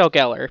Sarah Michelle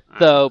Gellar,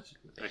 though.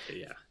 Okay,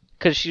 yeah.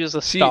 Because she was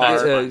a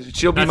star.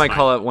 She'll be my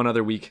call out one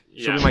other week.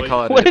 She'll be my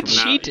call out. What did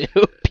she do?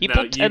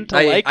 People tend to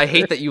like her. I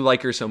hate that you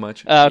like her so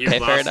much. Okay,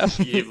 fair enough.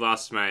 You've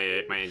lost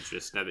my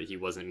interest now that he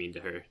wasn't mean to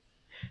her.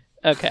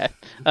 Okay.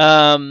 But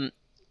I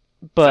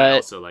but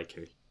also like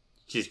her.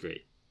 She's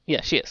great.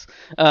 yeah, she is.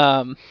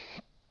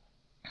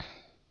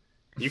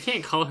 You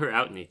can't call her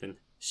out, Nathan.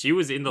 She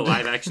was in the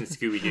live action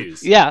Scooby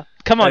Doo's. Yeah,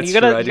 come on, That's you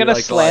gotta true.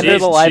 Like slander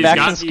the live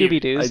action got the-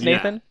 Scooby Doo's, yeah.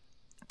 Nathan.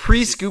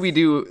 Pre Scooby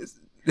Doo.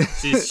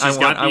 She's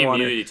got the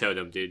immunity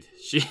totem, dude.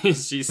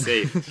 She's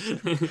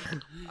safe.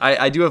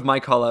 I do have my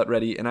call out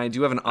ready, and I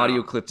do have an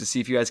audio clip to see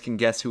if you guys can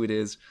guess who it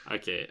is.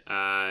 Okay.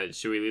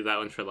 Should we leave that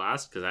one for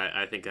last? Because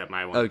I think that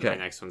my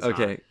next one's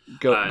okay.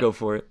 not. Go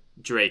for it.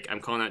 Drake. I'm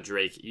calling out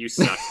Drake. You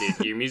suck,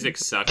 dude. Your music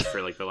sucked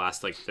for like the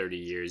last 30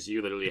 years.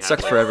 You literally have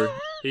Sucked forever.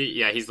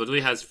 He's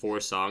literally has 4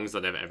 songs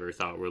that I've ever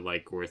thought were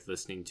like worth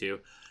listening to.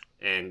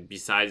 And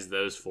besides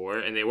those 4,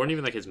 and they weren't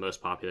even like his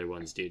most popular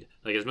ones, dude.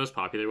 Like his most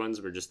popular ones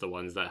were just the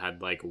ones that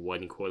had like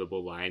one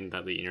quotable line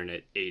that the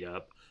internet ate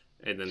up,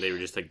 and then they were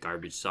just like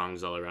garbage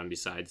songs all around.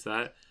 Besides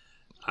that,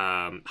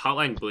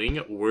 Hotline Bling,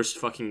 worst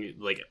fucking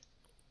like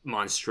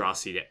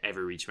monstrosity to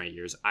ever reach my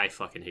ears. I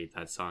fucking hate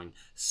that song.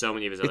 So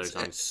many of his other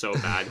songs so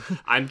bad.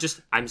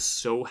 I'm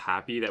so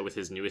happy that with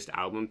his newest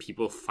album,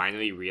 people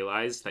finally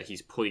realized that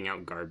he's putting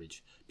out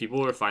garbage.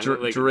 People were finally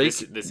like, Drake,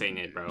 this ain't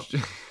it, bro.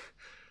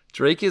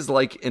 Drake is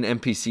like an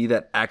NPC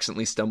that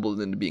accidentally stumbled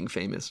into being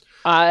famous.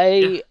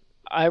 I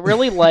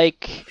really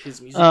like his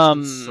music's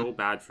been so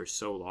bad for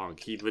so long.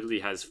 He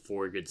literally has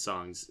 4 good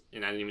songs,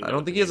 and I don't even. I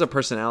don't think he has a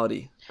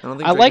personality.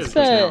 I like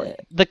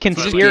the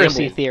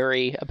conspiracy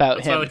theory about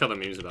That's him. why I like all the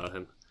memes about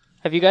him.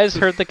 Have you guys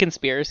heard the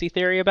conspiracy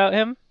theory about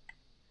him?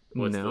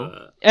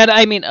 No. And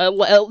I mean,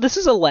 this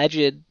is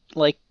alleged,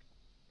 like,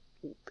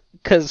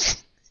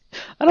 because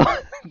I don't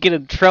want to get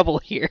in trouble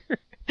here.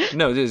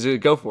 No, just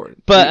go for it.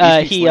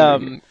 But he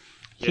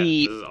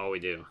this is all we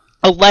do.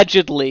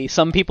 Allegedly,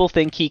 some people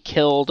think he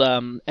killed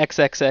XXX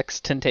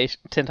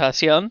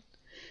Tentacion.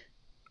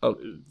 Oh,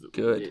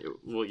 good.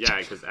 Well, yeah,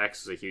 because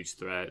X is a huge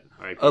threat.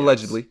 RIP.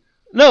 Allegedly.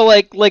 No,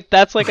 like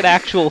that's like an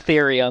actual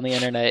theory on the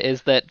internet,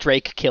 is that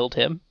Drake killed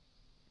him.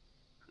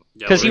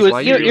 Because he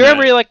was, you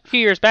remember, like a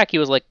few years back, he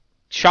was like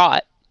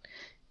shot.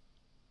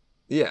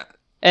 Yeah.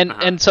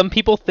 And some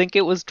people think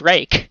it was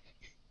Drake.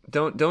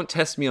 Don't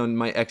test me on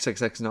my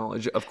XXX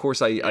knowledge. Of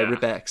course, I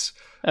rip X.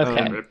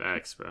 Okay. Rip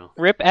X, bro.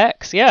 Rip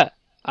X, yeah.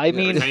 I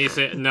mean, Can you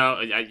say no?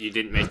 You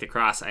didn't make the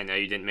cross. I know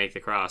you didn't make the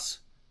cross.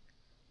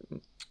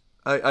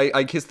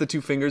 I kissed the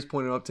 2 fingers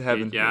pointed up to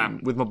heaven. Yeah.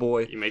 With my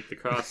boy. You make the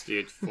cross,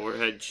 dude.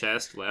 Forehead,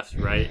 chest, left,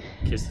 right.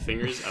 Kiss the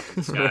fingers up in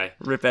the sky.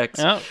 Rip X.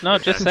 No,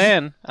 just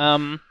saying.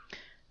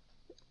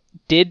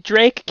 Did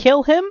Drake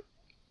kill him?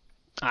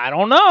 I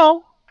don't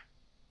know.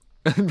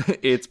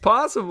 It's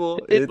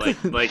possible.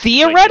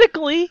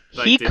 Theoretically,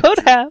 he could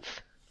have.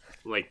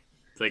 Like,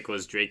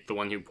 was Drake the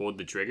one who pulled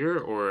the trigger,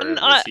 or did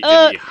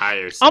he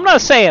hire someone? I'm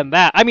not saying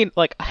that. I mean,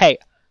 like, hey,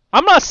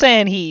 I'm not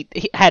saying he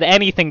had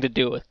anything to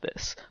do with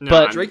this.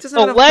 But Drake doesn't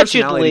have enough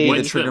personality to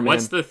be the trigger man.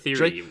 What's the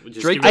theory?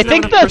 Drake I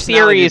think the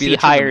theory is he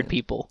hired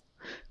people.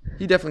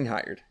 He definitely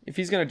hired. If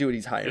he's gonna do it,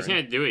 he's He's hiring.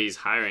 gonna do it. He's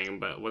hiring.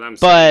 But what I'm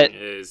But-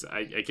 saying is,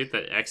 I get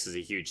that X is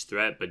a huge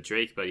threat, but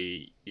Drake,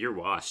 buddy, you're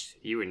washed.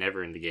 You were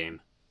never in the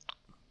game.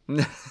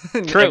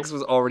 True. X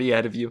was already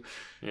ahead of you.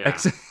 Yeah,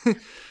 X.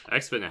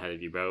 X been ahead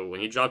of you, bro. When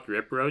he dropped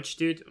Rip Roach,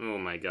 dude. Oh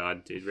my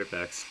god, dude, Rip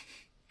X.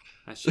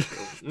 That shit.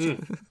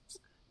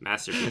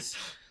 Masterpiece.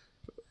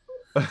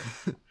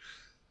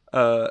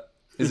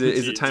 Is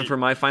it time for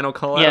my final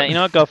call out? Yeah, you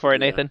know what? Go for it,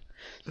 Nathan.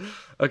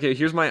 Okay,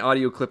 here's my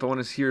audio clip. I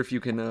want to hear if you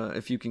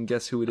can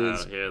guess who it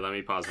is. Here, let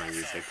me pause my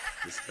music.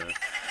 Just, Alright.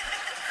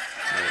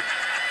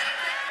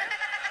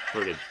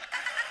 We're good.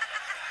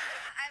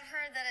 I've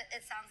heard that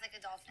it sounds like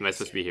a dolphin. Am I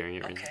supposed to be hearing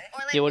it right now?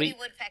 Or like Yeah, what do Woody you-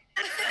 Woodpecker.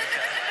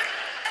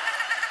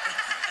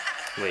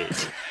 Wait,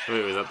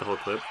 was that the whole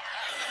clip?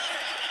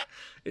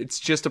 It's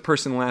just a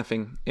person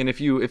laughing, and if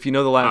you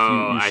know the laugh,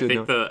 Oh, you I should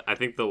think know. I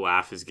think the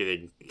laugh is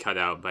getting cut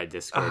out by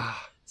Discord,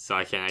 so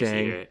I can't actually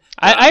dang. hear it.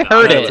 I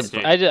heard The it.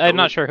 listener- I'm the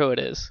not li- sure who it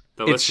is.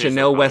 the It's listeners will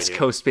Chanel probably West hear it.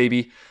 Coast,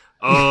 baby.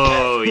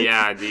 Oh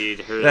yeah,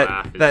 dude, her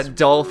laugh. Is That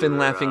dolphin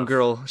laughing rough.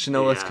 girl,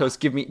 Chanel West Yeah. Coast.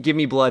 Give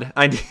me blood.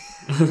 I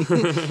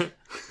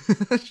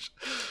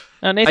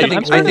Now, Nathan, I'm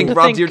think starting to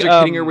Rob think, Dyrdek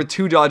hitting her with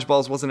 2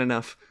 dodgeballs wasn't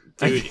enough.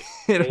 Dude,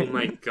 oh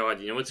my god,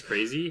 you know what's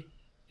crazy?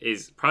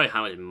 Is probably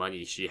how much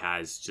money she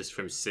has just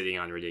from sitting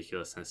on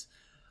ridiculousn's.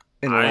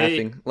 And I-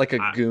 laughing like a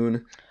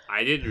goon.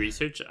 I did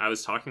research. I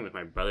was talking with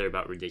my brother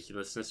about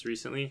ridiculousness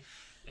recently,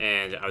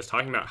 and I was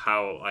talking about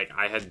how like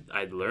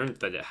I'd learned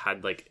that it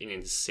had like an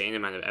insane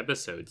amount of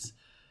episodes,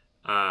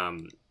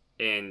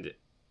 and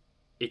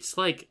it's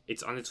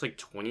on its like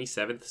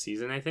 27th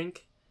season, I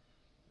think.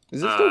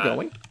 Is it still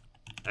going?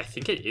 I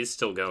think it is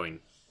still going.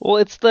 well,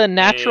 it's the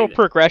natural And-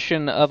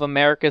 progression of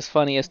America's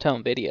Funniest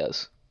Home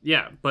Videos.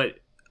 Yeah, but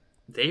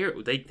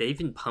they've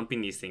been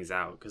pumping these things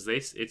out because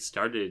it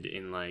started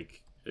in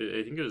like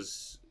I think it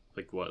was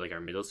like our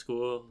middle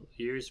school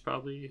years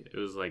probably. It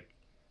was like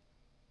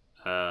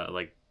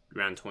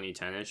around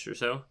 2010ish or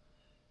so.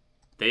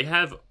 They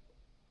have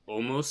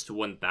almost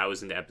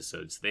 1,000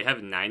 episodes. They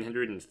have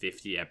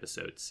 950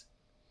 episodes.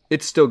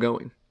 It's still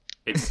going.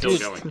 It's still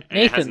Dude, going. And it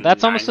Nathan, has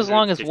that's almost as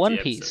long as 950 One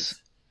episodes. Piece.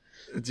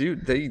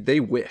 Dude, they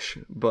wish,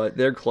 but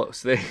they're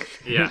close. They're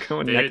Yeah,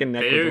 going neck and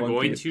neck they're with One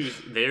going Piece.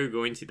 to. They're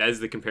going to. That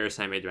is the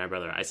comparison I made to my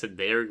brother. I said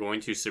they are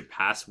going to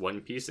surpass One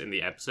Piece in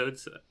the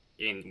episodes.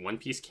 And One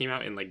Piece came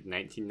out in like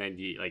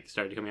 1990, like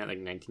started coming out like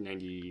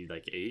 1990,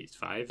 like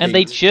 5. And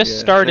they Eight. just Yeah,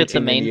 started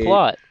the main 1998.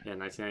 plot. Yeah,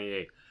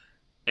 1998.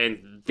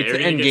 And they're It's the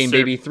gonna end get game,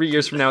 baby. 3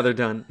 years from now, they're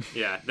done.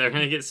 Yeah, they're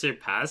gonna get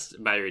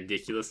surpassed by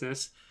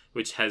Ridiculousness,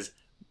 which has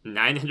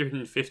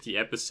 950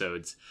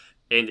 episodes,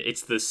 and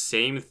it's the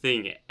same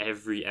thing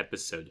every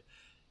episode.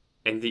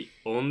 And the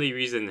only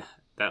reason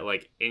that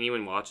like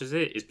anyone watches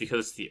it is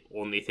because it's the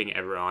only thing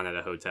ever on at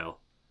a hotel.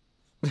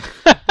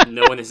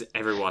 No one is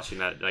ever watching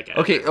that. Like ever.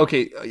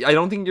 Okay. I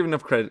don't think you give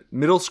enough credit.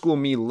 Middle school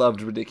me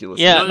loved Ridiculous.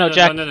 Yeah, No, no, no,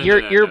 Jack, no, no, no,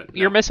 you're no, you're no, no.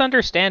 you're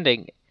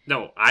misunderstanding.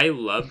 No, I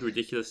loved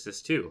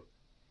Ridiculousness too.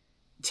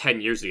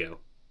 10 years ago.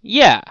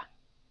 Yeah,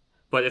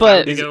 But if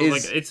But- I were to go,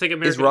 Is- like, it's like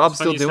America's Rob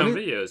still Funniest doing Home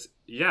it? Videos.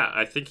 Yeah,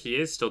 I think he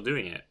is still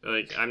doing it.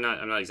 Like, I'm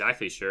not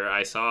exactly sure.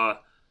 I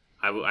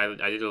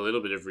did a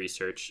little bit of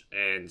research,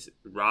 and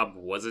Rob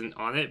wasn't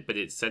on it, but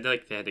it said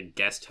like they had a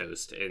guest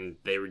host, and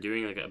they were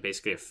doing like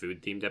basically a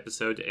food themed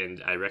episode.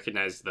 And I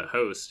recognized the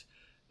host,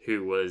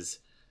 who was,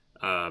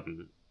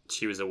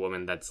 she was a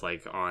woman that's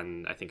like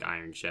on I think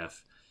Iron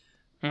Chef,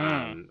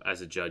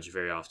 as a judge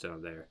very often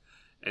on there,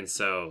 and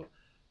so.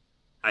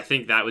 I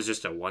think that was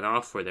just a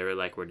one-off where they were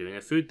like, we're doing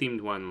a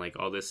food-themed one. Like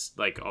all the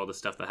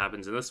stuff that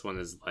happens in this one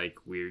is like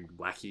weird,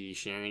 wacky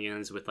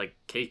shenanigans with like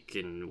cake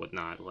and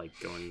whatnot, like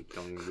going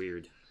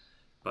weird.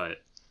 But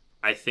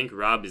I think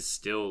Rob is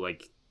still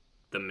like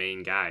the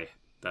main guy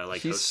that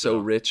like. He's hosts so it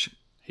all. rich.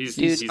 He's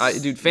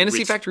Dude, Fantasy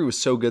rich. Factory was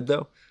so good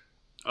though.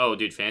 Oh,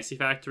 dude, Fantasy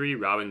Factory,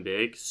 Robin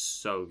Big,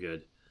 so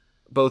good.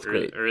 Both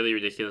great. Early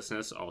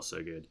Ridiculousness,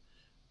 also good.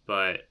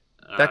 But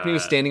Back when he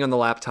was standing on the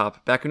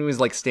laptop. Back when he was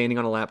like standing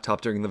on a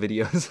laptop during the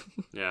videos.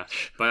 yeah,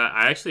 but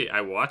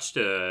I watched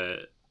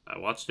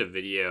a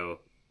video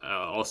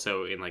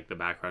also in like the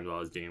background while I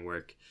was doing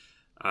work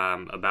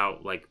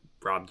about like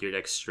Rob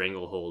Dyrdek's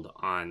stranglehold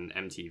on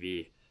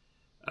MTV,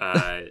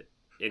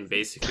 and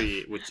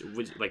basically which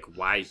like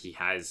why he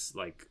has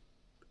like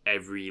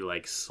every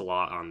like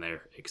slot on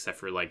there except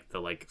for like the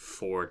like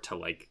 4 to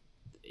like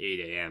 8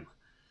 a.m.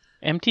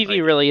 MTV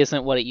Like- really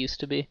isn't what it used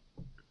to be.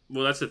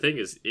 Well, that's the thing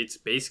is it's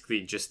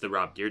basically just the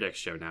Rob Dyrdek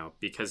show now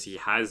because he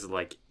has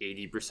like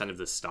 80% of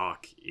the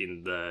stock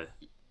in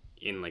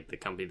like the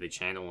company, the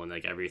channel, and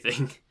like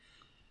everything.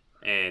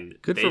 And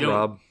Good they for don't,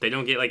 Rob. They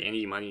don't get like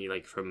any money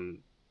like from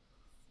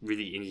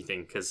really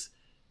anything because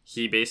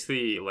he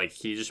basically like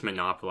he just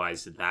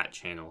monopolized that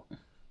channel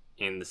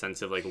in the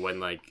sense of like when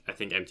like I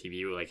think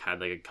MTV like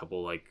had like a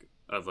couple like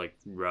of like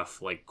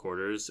rough like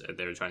quarters and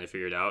they were trying to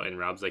figure it out and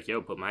Rob's like,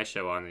 yo, put my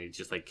show on, and he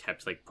just like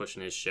kept like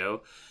pushing his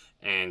show.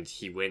 And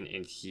he went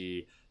and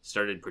he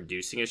started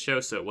producing a show,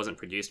 so it wasn't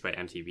produced by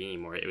MTV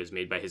anymore. It was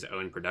made by his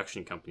own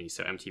production company,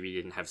 so MTV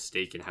didn't have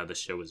stake in how the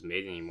show was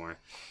made anymore.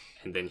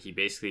 And then he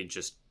basically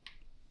just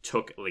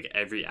took like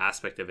every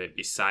aspect of it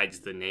besides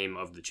the name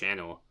of the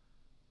channel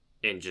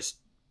and just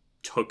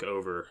took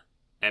over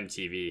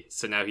MTV.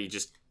 So now he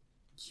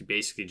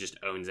basically just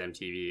owns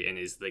MTV and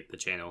is like the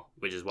channel,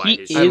 which is why He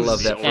his is I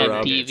love that for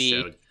Rob.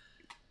 MTV.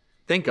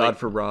 Thank God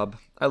for Rob.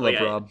 I love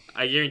Rob.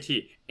 I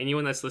guarantee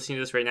anyone that's listening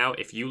to this right now,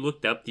 if you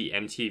looked up the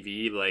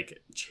MTV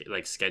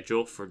like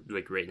schedule for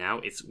like right now,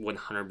 it's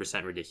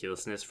 100%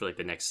 ridiculousness for like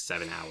the next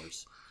 7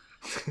 hours,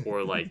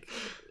 or like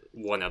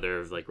one other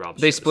of like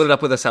Rob's. They shows. split it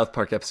up with a South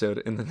Park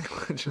episode, and then they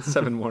went just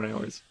 7 more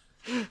hours.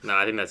 No,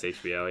 I think that's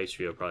HBO.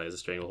 HBO probably has a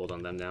stranglehold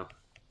on them now.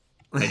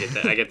 I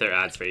get their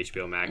ads for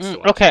HBO Max. To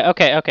watch.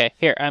 Okay.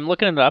 Here, I'm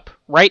looking it up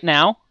right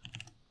now.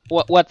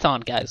 What's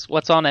on, guys?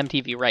 What's on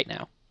MTV right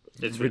now?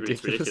 It's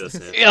Ridiculous.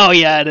 ridiculousness. Oh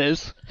yeah, it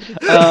is.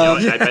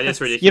 I bet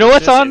it's ridiculous. You know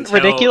what's on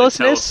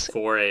ridiculousness?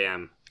 Until 4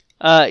 a.m.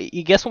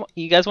 You guys want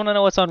to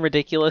know what's on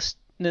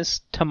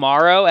ridiculousness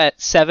tomorrow at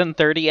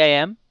 7:30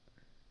 a.m.?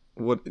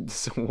 What?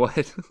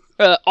 What?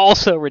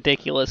 Also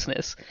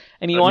ridiculousness.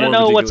 And you That's want to more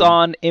know what's ridiculous.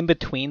 on in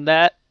between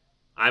that?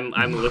 I'm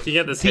looking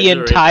at the The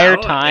schedule entire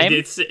right now, time? and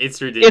it's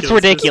ridiculous.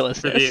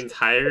 ridiculously For the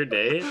entire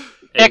day.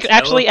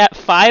 Actually, at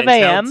 5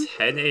 a.m. Until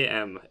 10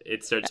 a.m.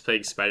 it starts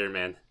playing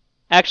Spider-Man.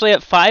 Actually,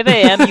 at 5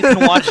 a.m. you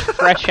can watch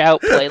Fresh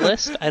Out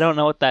playlist. I don't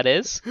know what that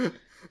is,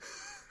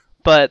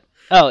 but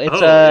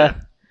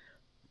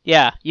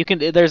yeah, you can.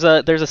 There's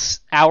a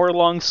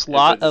hour-long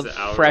slot It's of an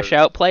hour Fresh of-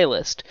 Out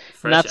playlist. And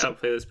Fresh that's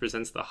Out Playlist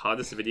presents the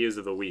hottest videos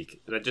of the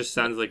week. That just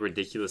sounds like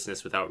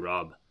ridiculousness without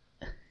Rob.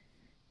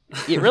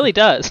 it really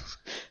does.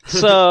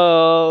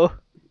 So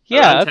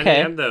yeah, Around 10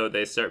 okay. a.m. though,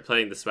 they start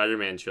playing the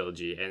Spider-Man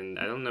trilogy, and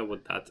I don't know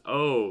what that's.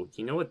 Oh,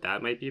 you know what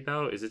that might be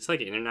about? Is it's like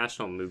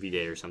International Movie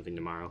Day or something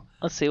tomorrow?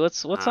 Let's see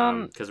what's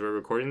on. Because we're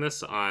recording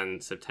this on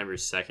September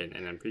 2nd,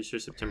 and I'm pretty sure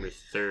September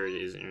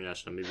 3rd is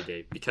International Movie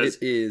Day. Because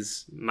It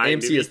is. my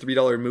AMC movie- has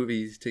 $3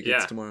 movie tickets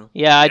Yeah. tomorrow.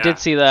 Yeah, I did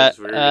see that. 'cause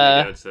we're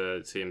gonna go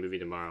to see a movie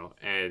tomorrow,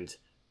 and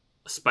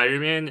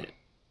Spider-Man.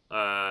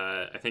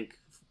 I think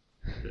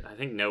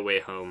No Way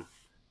Home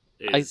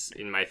is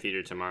in my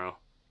theater tomorrow,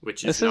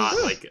 which is This not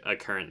is- like a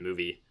current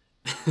movie.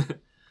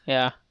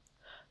 Yeah.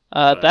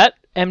 But- That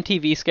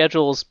MTV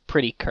schedule is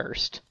pretty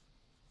cursed.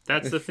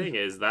 That's the thing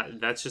is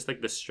that's just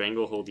like the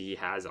stranglehold he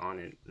has on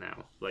it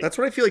now. Like That's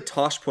what I feel like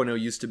Tosh.0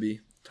 used to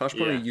be.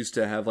 Tosh.0 Yeah. used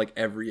to have like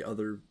every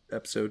other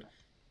episode.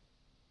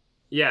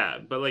 yeah,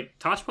 but like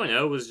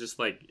Tosh.0 was just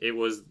like it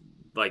was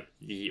like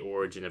the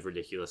origin of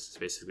ridiculousness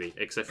basically,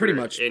 except Pretty for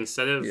much.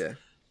 instead of Yeah.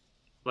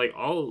 like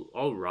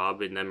all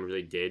Rob and them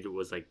really did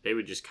was like they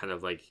would just kind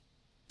of like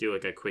do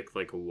like a quick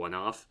like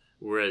one-off,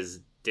 whereas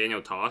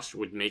Daniel Tosh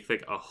would make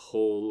like a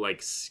whole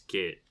like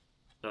skit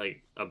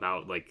like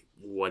about like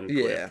one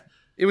clip. Yeah.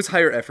 It was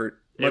higher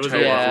effort. It Much was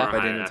higher a lot Yeah. more effort by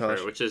high Daniel effort,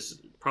 Tosh. which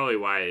is probably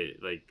why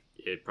like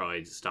it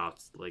probably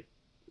stopped. Like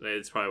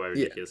it's probably why Yeah.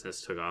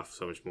 ridiculousness took off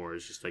so much more.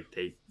 It's just like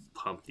they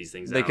pump these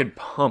things They out. could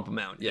pump them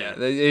out. Yeah, Yeah.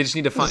 they just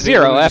need to find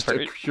Zero they need just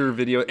effort. a pure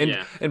video, and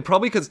Yeah. and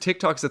probably because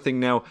TikTok's a thing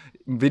now,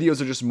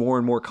 videos are just more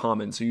and more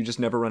common, so you just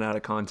never run out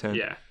of content.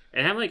 Yeah,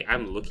 and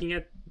I'm looking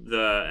at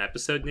the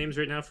episode names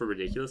right now for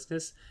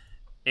ridiculousness,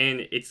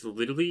 and it's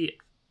literally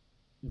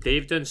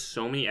they've done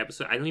so many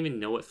episodes. I don't even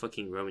know what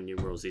fucking Roman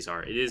numerals these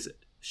are. It is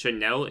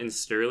Chanel and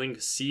Sterling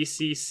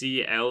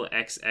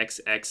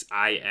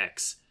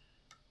CCCLXXXIX.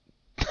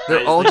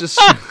 They're all just.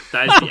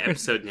 That is the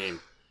episode name.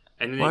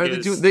 And then Why it are they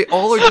goes doing? They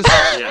all are just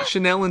Yeah.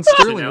 Chanel and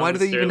Sterling. Chanel Why and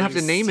do they even have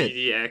to Sterling, name it?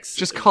 CDX,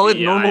 Just call it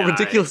normal VII.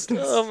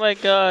 ridiculousness. Oh my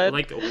god.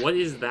 Like, what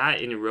is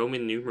that in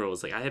Roman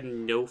numerals? Like, I have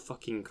no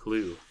fucking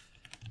clue.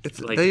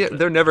 It's, like-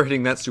 they're never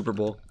hitting that Super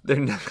Bowl. They're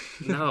never.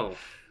 No,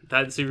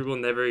 that Super Bowl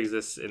never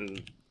exists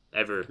in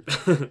ever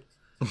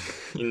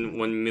in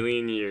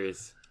 1,000,000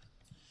 years.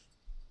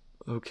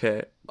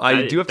 Okay,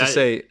 I do have to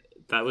say.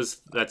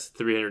 That's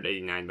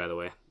 389, by the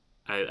way.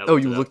 I Oh,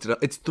 you it up. looked it up.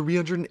 It's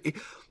 308.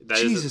 That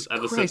is Jesus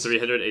episode Christ.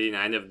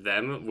 389 of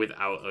them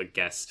without a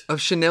guest.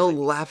 Of Chanel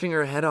laughing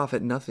her head off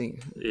at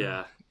nothing.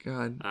 Yeah.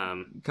 God,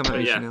 come but at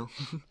me, yeah. Chanel.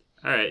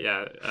 All right.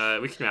 Yeah.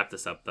 We can wrap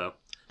this up though.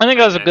 I think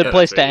that was a I good know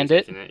place that's to where end you're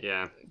it. taking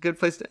Yeah. Good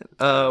place to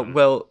end.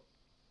 Well,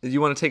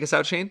 you want to take us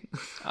out, Shane?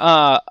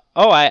 I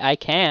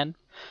can.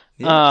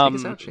 Yeah, take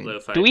us out, Shane.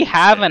 Lo-fi Do we beats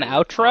have an and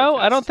outro?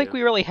 I don't podcast, think too.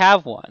 we really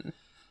have one.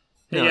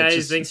 Hey No, guys, it's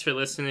just- thanks for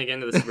listening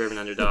again to the Suburban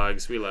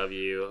Underdogs. We love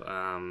you.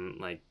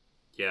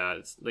 Yeah,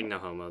 it's like no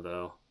homo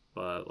though.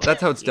 But like,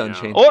 That's how it's you done, know,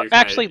 Shane. Or you're kinda-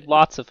 actually,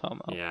 lots of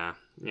homo. yeah,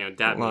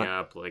 dap me Lot.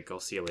 up. Like, I'll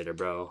see you later,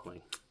 bro.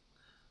 Like,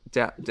 I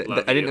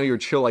Love didn't you. know you were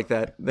chill like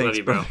that. Thanks, love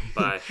you, bro.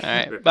 Bye. All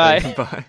right, Rip. bye. Bye.